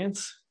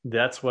experience.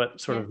 That's what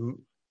sort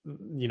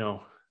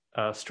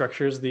of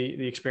structures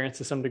the experience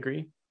to some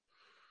degree.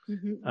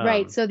 Mm-hmm.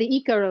 Right. So the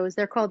Icaros,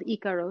 they're called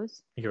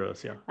Icaros.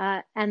 Icaros,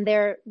 yeah. And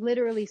they're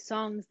literally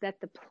songs that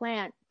the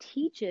plant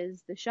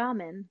teaches the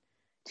shaman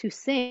to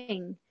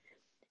sing.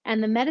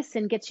 And the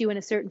medicine gets you in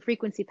a certain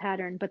frequency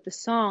pattern, but the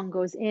song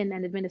goes in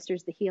and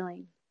administers the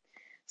healing.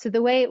 So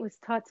the way it was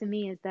taught to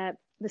me is that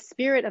the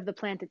spirit of the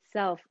plant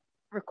itself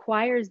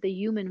requires the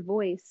human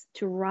voice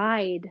to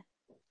ride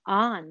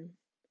on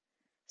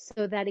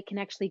so that it can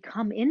actually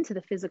come into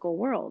the physical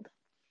world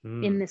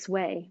in this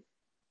way,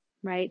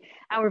 right?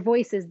 Our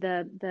voice is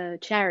the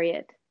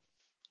chariot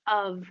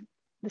of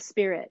the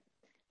spirit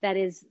that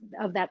is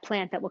of that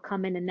plant that will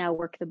come in and now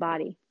work the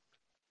body,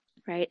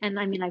 right? And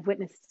I mean, I've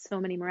witnessed so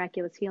many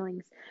miraculous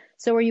healings.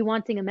 So are you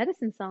wanting a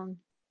medicine song?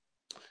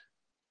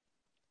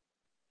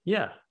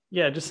 Yeah,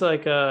 just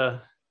like doesn't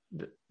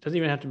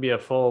even have to be a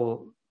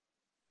full,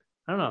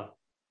 I don't know.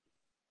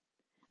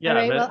 Yeah,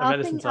 right, well,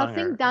 I'll sing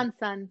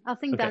Dansan. I'll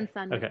sing okay.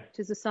 Dansan, okay. which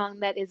is a song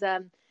that is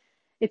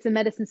it's a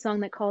medicine song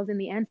that calls in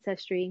the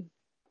ancestry,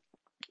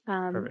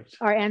 Perfect.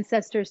 our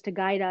ancestors, to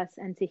guide us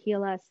and to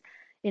heal us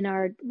in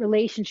our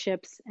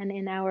relationships and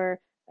in our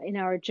in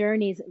our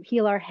journeys,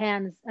 heal our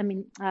hands.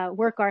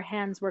 Work our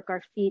hands, work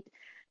our feet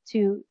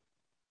to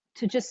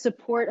just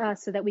support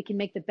us so that we can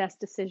make the best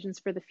decisions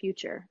for the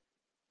future,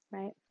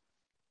 right?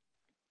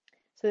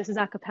 So this is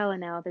a cappella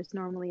now. There's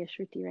normally a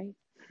Shruti, right?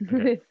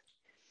 Okay.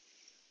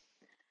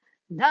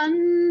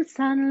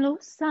 Danzan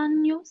los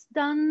años,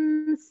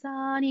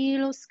 danzan y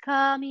los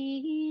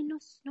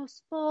caminos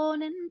nos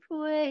ponen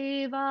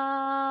pruebas.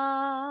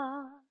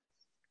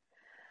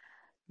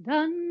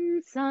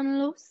 Danzan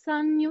los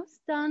años,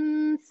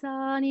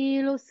 danzan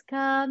y los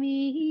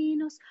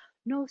caminos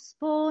nos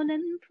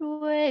ponen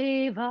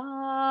pruebas.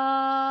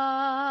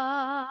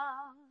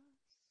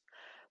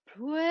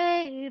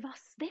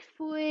 Pruebas de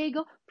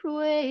fuego,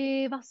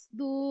 pruebas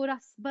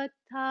duras,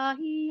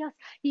 batallas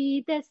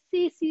y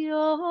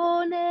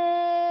decisiones.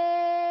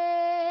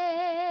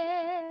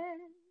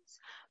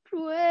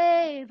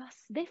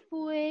 Pruebas de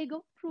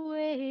fuego,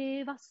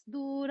 pruebas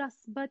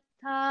duras,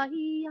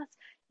 batallas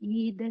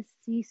y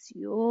decisiones.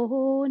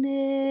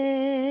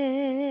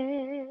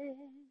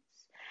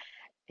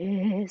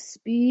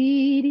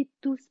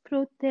 Espíritus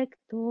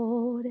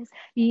protectores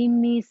y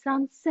mis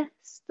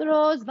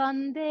ancestros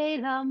van de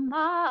la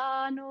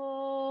mano.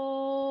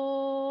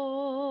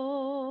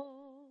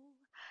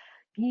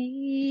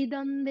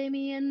 Guían de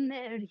mi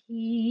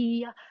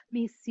energía,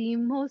 mis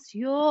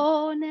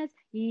emociones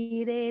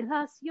y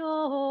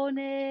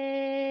relaciones.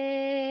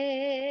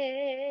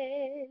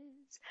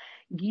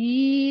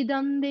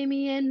 Guían de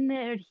mi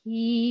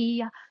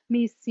energía,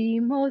 mis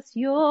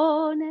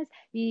emociones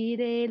y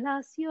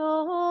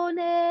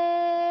relaciones.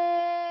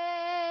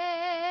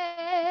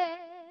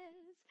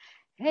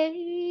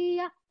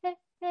 Ella,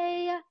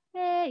 ella,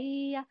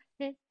 ella,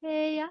 ella,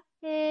 ella,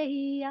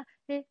 ella,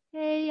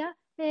 ella.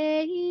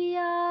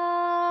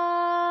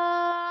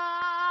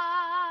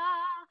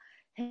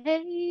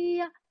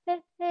 Ella,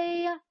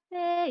 ella,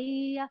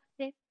 ella,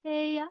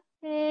 ella,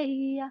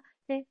 ella,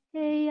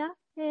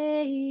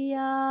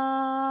 ella.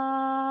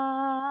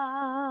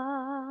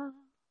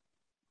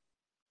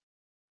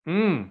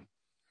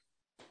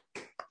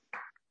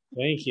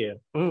 Thank you.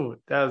 Ooh,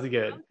 that was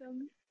good.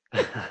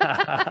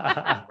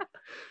 Welcome.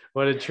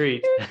 What a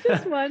treat. It's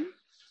just one.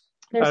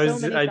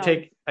 There's so many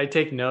songs. I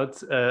take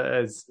notes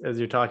as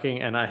you're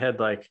talking, and I had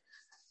like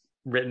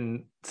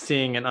written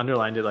sing and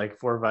underlined it like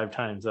 4 or 5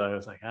 times. So I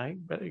was like, I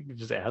better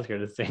just ask her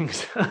to sing.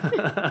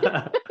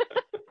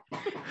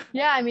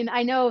 Yeah, I mean,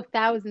 I know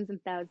thousands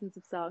and thousands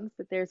of songs,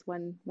 but there's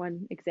one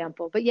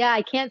example. But yeah,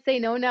 I can't say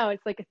no now.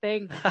 It's like a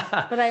thing.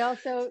 But I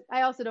also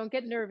don't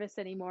get nervous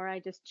anymore. I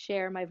just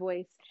share my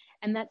voice.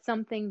 And that's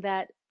something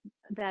that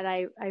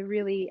I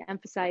really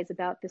emphasize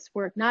about this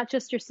work. Not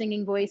just your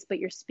singing voice, but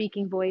your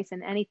speaking voice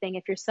and anything.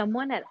 If you're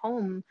someone at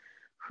home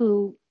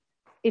who,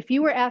 if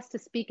you were asked to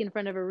speak in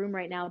front of a room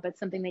right now about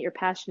something that you're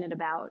passionate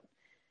about,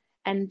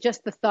 and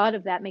just the thought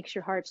of that makes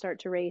your heart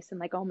start to race and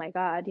like, oh my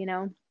God, you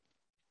know,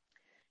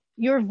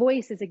 your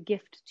voice is a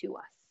gift to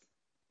us.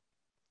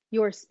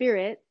 Your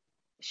spirit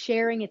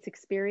sharing its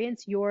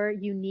experience, your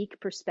unique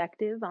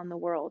perspective on the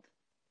world,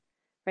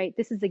 right?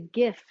 This is a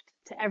gift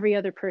to every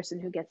other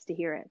person who gets to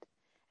hear it.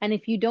 And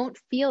if you don't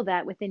feel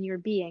that within your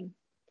being,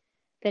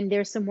 then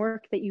there's some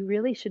work that you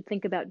really should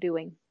think about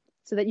doing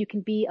so that you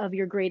can be of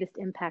your greatest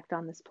impact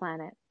on this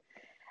planet.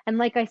 And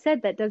like I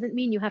said, that doesn't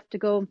mean you have to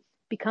go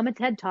become a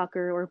TED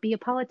talker or be a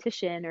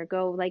politician or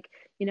go like,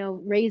 you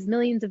know, raise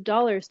millions of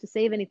dollars to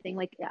save anything.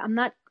 Like, I'm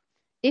not,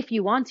 if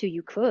you want to,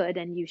 you could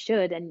and you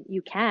should and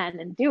you can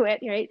and do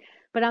it, right?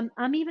 But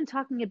I'm even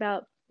talking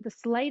about the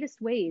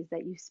slightest ways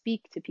that you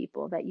speak to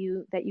people, that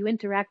you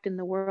interact in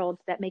the world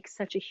that makes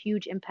such a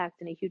huge impact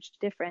and a huge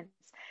difference.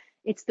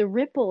 It's the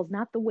ripples,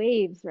 not the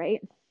waves,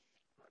 right?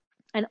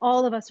 And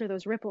all of us are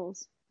those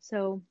ripples.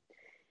 So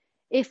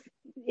if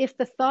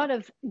the thought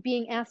of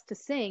being asked to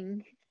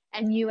sing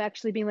and you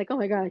actually being like, oh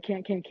my God, I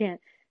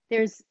can't,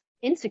 there's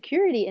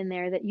insecurity in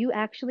there that you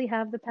actually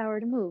have the power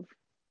to move.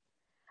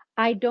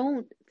 I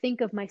don't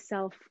think of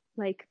myself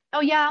like,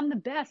 oh yeah, I'm the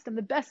best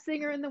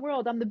singer in the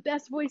world. I'm the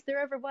best voice there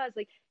ever was.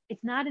 Like,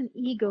 it's not an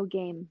ego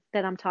game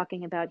that I'm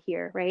talking about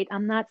here, right?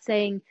 I'm not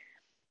saying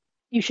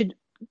you should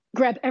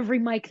grab every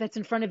mic that's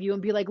in front of you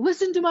and be like,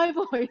 listen to my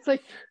voice.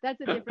 Like,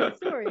 that's a different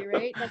story,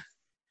 right?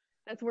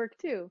 That's work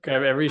too.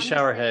 Grab every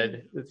shower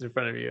head that's in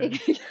front of you.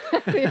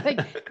 Exactly. Like,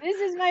 this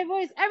is my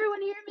voice.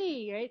 Everyone hear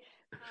me, right?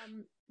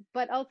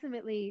 But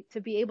ultimately, to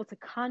be able to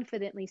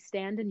confidently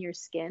stand in your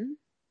skin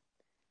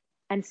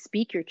and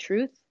speak your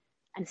truth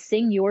and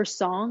sing your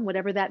song,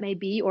 whatever that may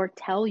be, or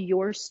tell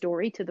your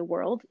story to the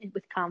world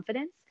with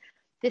confidence.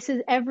 This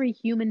is every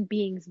human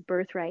being's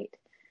birthright.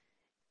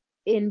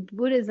 In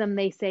Buddhism,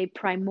 they say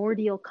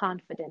primordial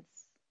confidence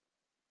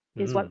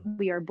is what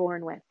we are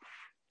born with.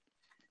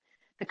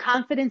 The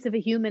confidence of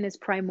a human is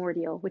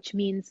primordial, which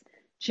means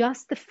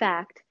just the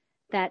fact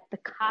that the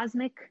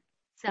cosmic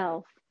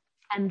self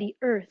and the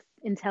earth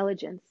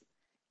intelligence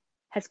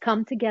has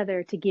come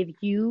together to give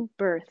you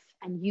birth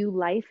and you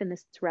life in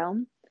this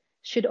realm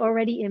should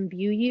already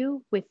imbue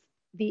you with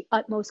the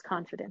utmost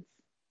confidence.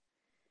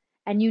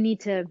 And you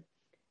need to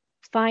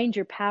find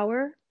your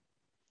power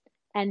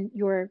and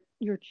your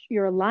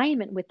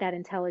alignment with that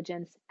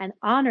intelligence, and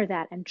honor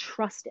that and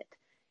trust it.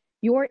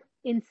 Your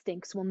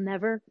instincts will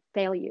never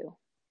fail you.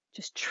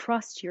 Just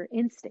trust your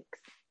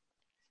instincts,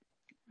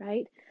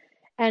 right?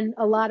 And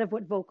a lot of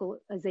what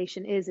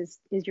vocalization is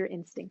your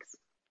instincts.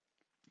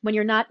 When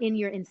you're not in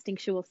your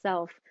instinctual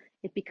self,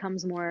 it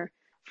becomes more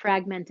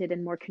fragmented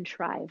and more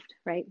contrived,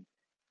 right?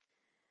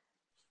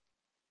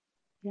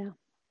 Yeah.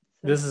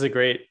 So. This is a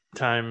great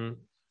time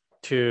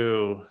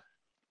to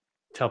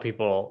tell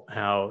people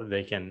how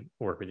they can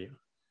work with you.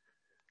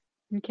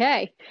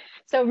 Okay.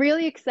 So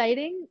really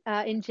exciting.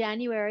 In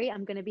January,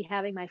 I'm going to be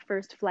having my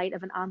first flight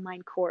of an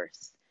online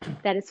course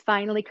that is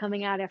finally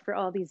coming out after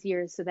all these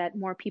years so that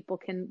more people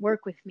can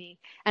work with me.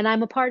 And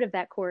I'm a part of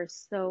that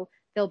course. So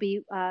there'll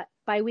be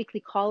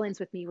bi-weekly call-ins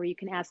with me where you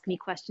can ask me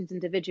questions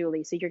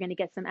individually. So you're going to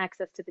get some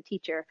access to the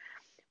teacher.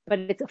 But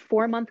it's a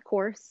 4-month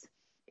course.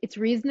 It's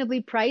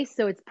reasonably priced,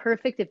 so it's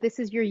perfect. If this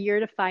is your year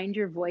to find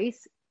your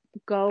voice,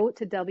 go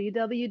to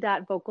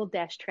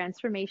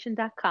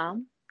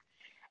www.vocal-transformation.com.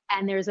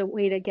 And there's a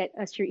way to get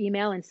us your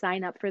email and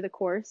sign up for the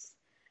course.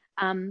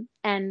 And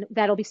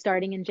that'll be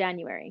starting in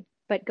January.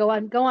 But go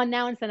on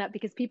now and sign up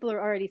because people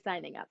are already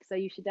signing up. So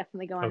you should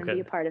definitely go on and be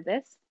a part of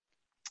this.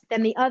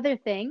 Then the other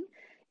thing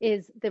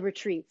is the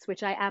retreats,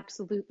 which I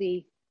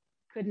absolutely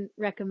couldn't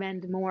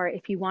recommend more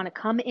if you want to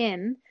come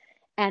in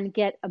and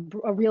get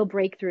a real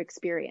breakthrough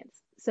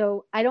experience.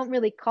 So I don't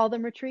really call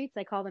them retreats.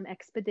 I call them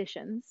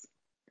expeditions.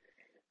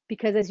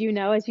 Because as you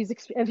know, as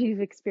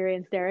you've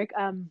experienced, Eric,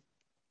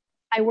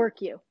 I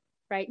work you.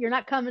 Right? You're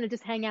not coming to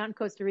just hang out in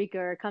Costa Rica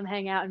or come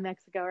hang out in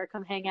Mexico or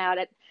come hang out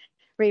at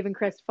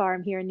Ravencrest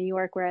Farm here in New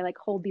York where I like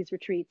hold these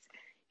retreats.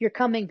 You're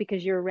coming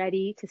because you're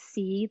ready to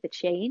see the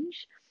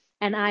change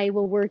and I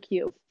will work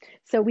you.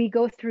 So we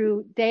go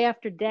through day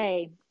after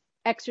day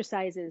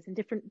exercises and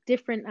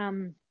different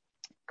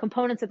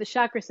components of the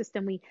chakra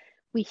system. We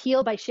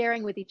heal by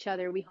sharing with each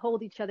other. We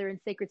hold each other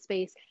in sacred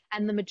space.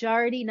 And the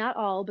majority, not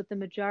all, but the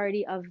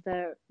majority of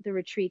the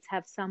retreats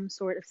have some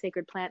sort of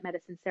sacred plant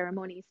medicine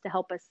ceremonies to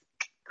help us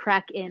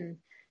crack in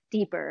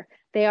deeper.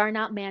 They are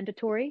not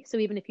mandatory. So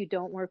even if you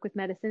don't work with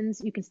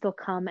medicines, you can still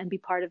come and be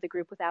part of the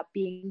group without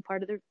being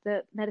part of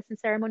the medicine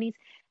ceremonies.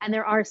 And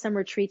there are some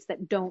retreats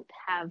that don't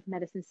have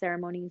medicine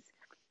ceremonies.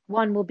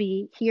 One will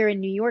be here in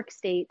New York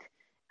State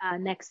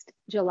next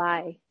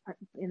July, or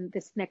in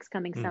this next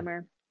coming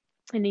summer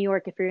in New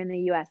York if you're in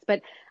the US.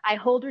 But I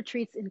hold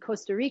retreats in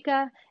Costa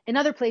Rica, in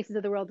other places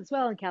of the world as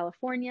well, in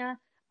California.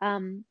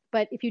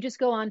 But if you just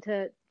go on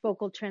to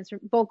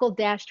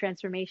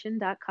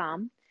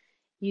vocal-transformation.com,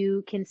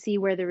 you can see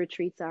where the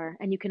retreats are.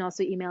 And you can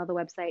also email the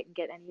website and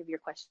get any of your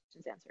questions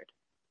answered.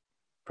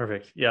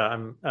 Perfect. Yeah,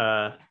 I'm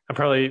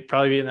probably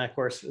be in that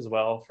course as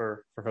well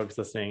for folks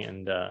listening,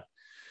 and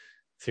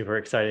super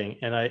exciting.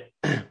 And I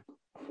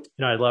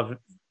I love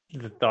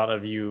the thought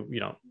of you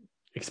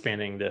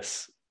expanding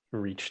this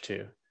reach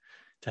to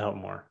help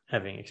more,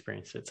 having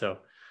experienced it. So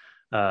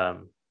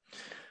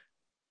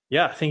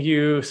yeah, thank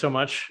you so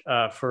much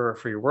for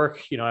your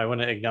work. I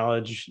want to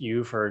acknowledge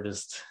you for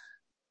just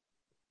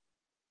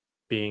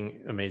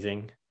being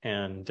amazing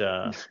and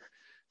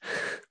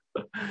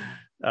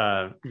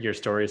your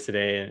stories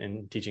today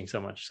and teaching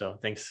so much. So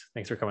thanks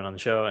for coming on the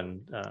show,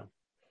 and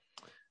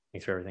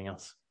thanks for everything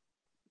else.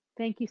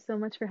 Thank you so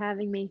much for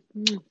having me.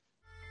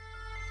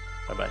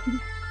 Bye-bye.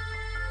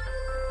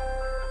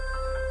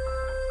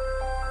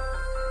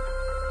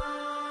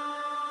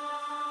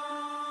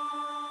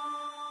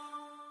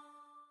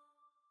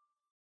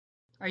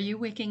 Are you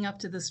waking up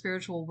to the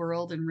spiritual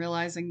world and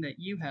realizing that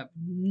you have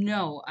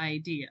no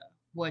idea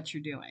what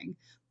you're doing,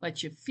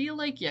 but you feel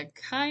like you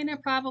kind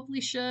of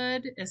probably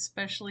should,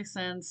 especially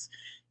since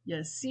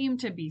you seem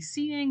to be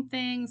seeing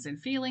things and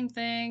feeling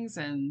things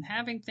and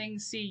having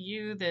things see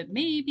you that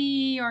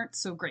maybe aren't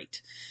so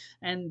great,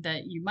 and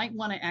that you might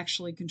want to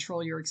actually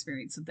control your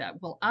experience of that?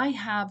 Well, I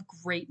have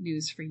great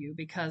news for you,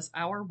 because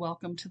our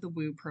Welcome to the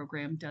Woo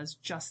program does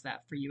just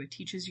that for you. It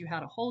teaches you how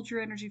to hold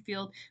your energy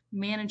field,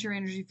 manage your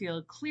energy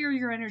field, clear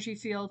your energy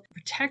field,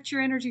 protect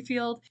your energy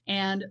field,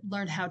 and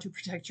learn how to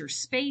protect your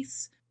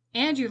space.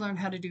 And you learn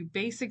how to do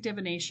basic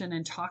divination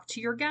and talk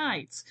to your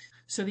guides,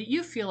 so that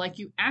you feel like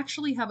you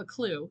actually have a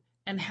clue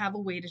and have a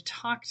way to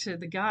talk to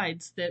the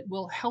guides that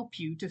will help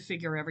you to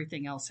figure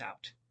everything else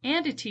out.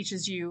 And it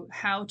teaches you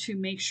how to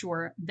make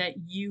sure that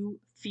you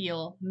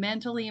feel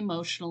mentally,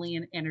 emotionally,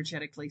 and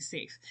energetically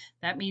safe.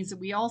 That means that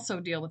we also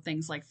deal with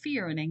things like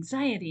fear and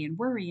anxiety and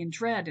worry and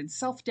dread and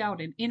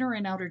self-doubt and inner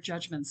and outer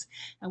judgments.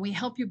 And we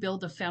help you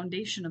build a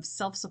foundation of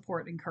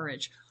self-support and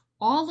courage.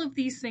 All of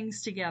these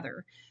things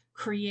together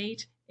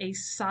create a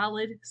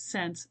solid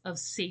sense of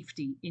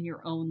safety in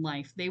your own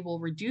life. They will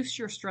reduce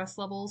your stress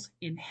levels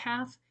in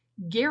half,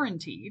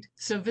 guaranteed.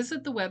 So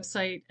visit the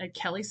website at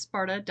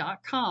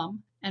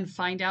kellysparta.com and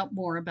find out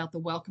more about the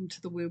Welcome to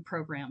the Woo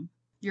program.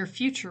 Your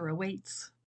future awaits.